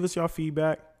 yeah, leave us y'all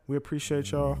feedback. We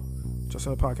appreciate y'all. Just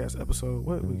another podcast episode.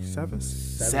 What we 7?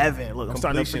 7. Look, I'm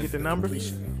starting to forget the number.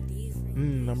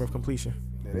 Number of completion.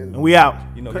 That is. And we out.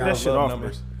 You know, Cut guys that shit love off,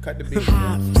 numbers. man. Cut the beat.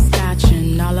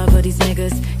 Hopscotching all over these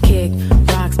niggas. Kick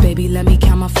rocks, baby. Let me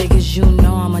count my figures. You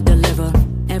know I'ma deliver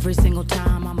every single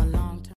time I'm alone.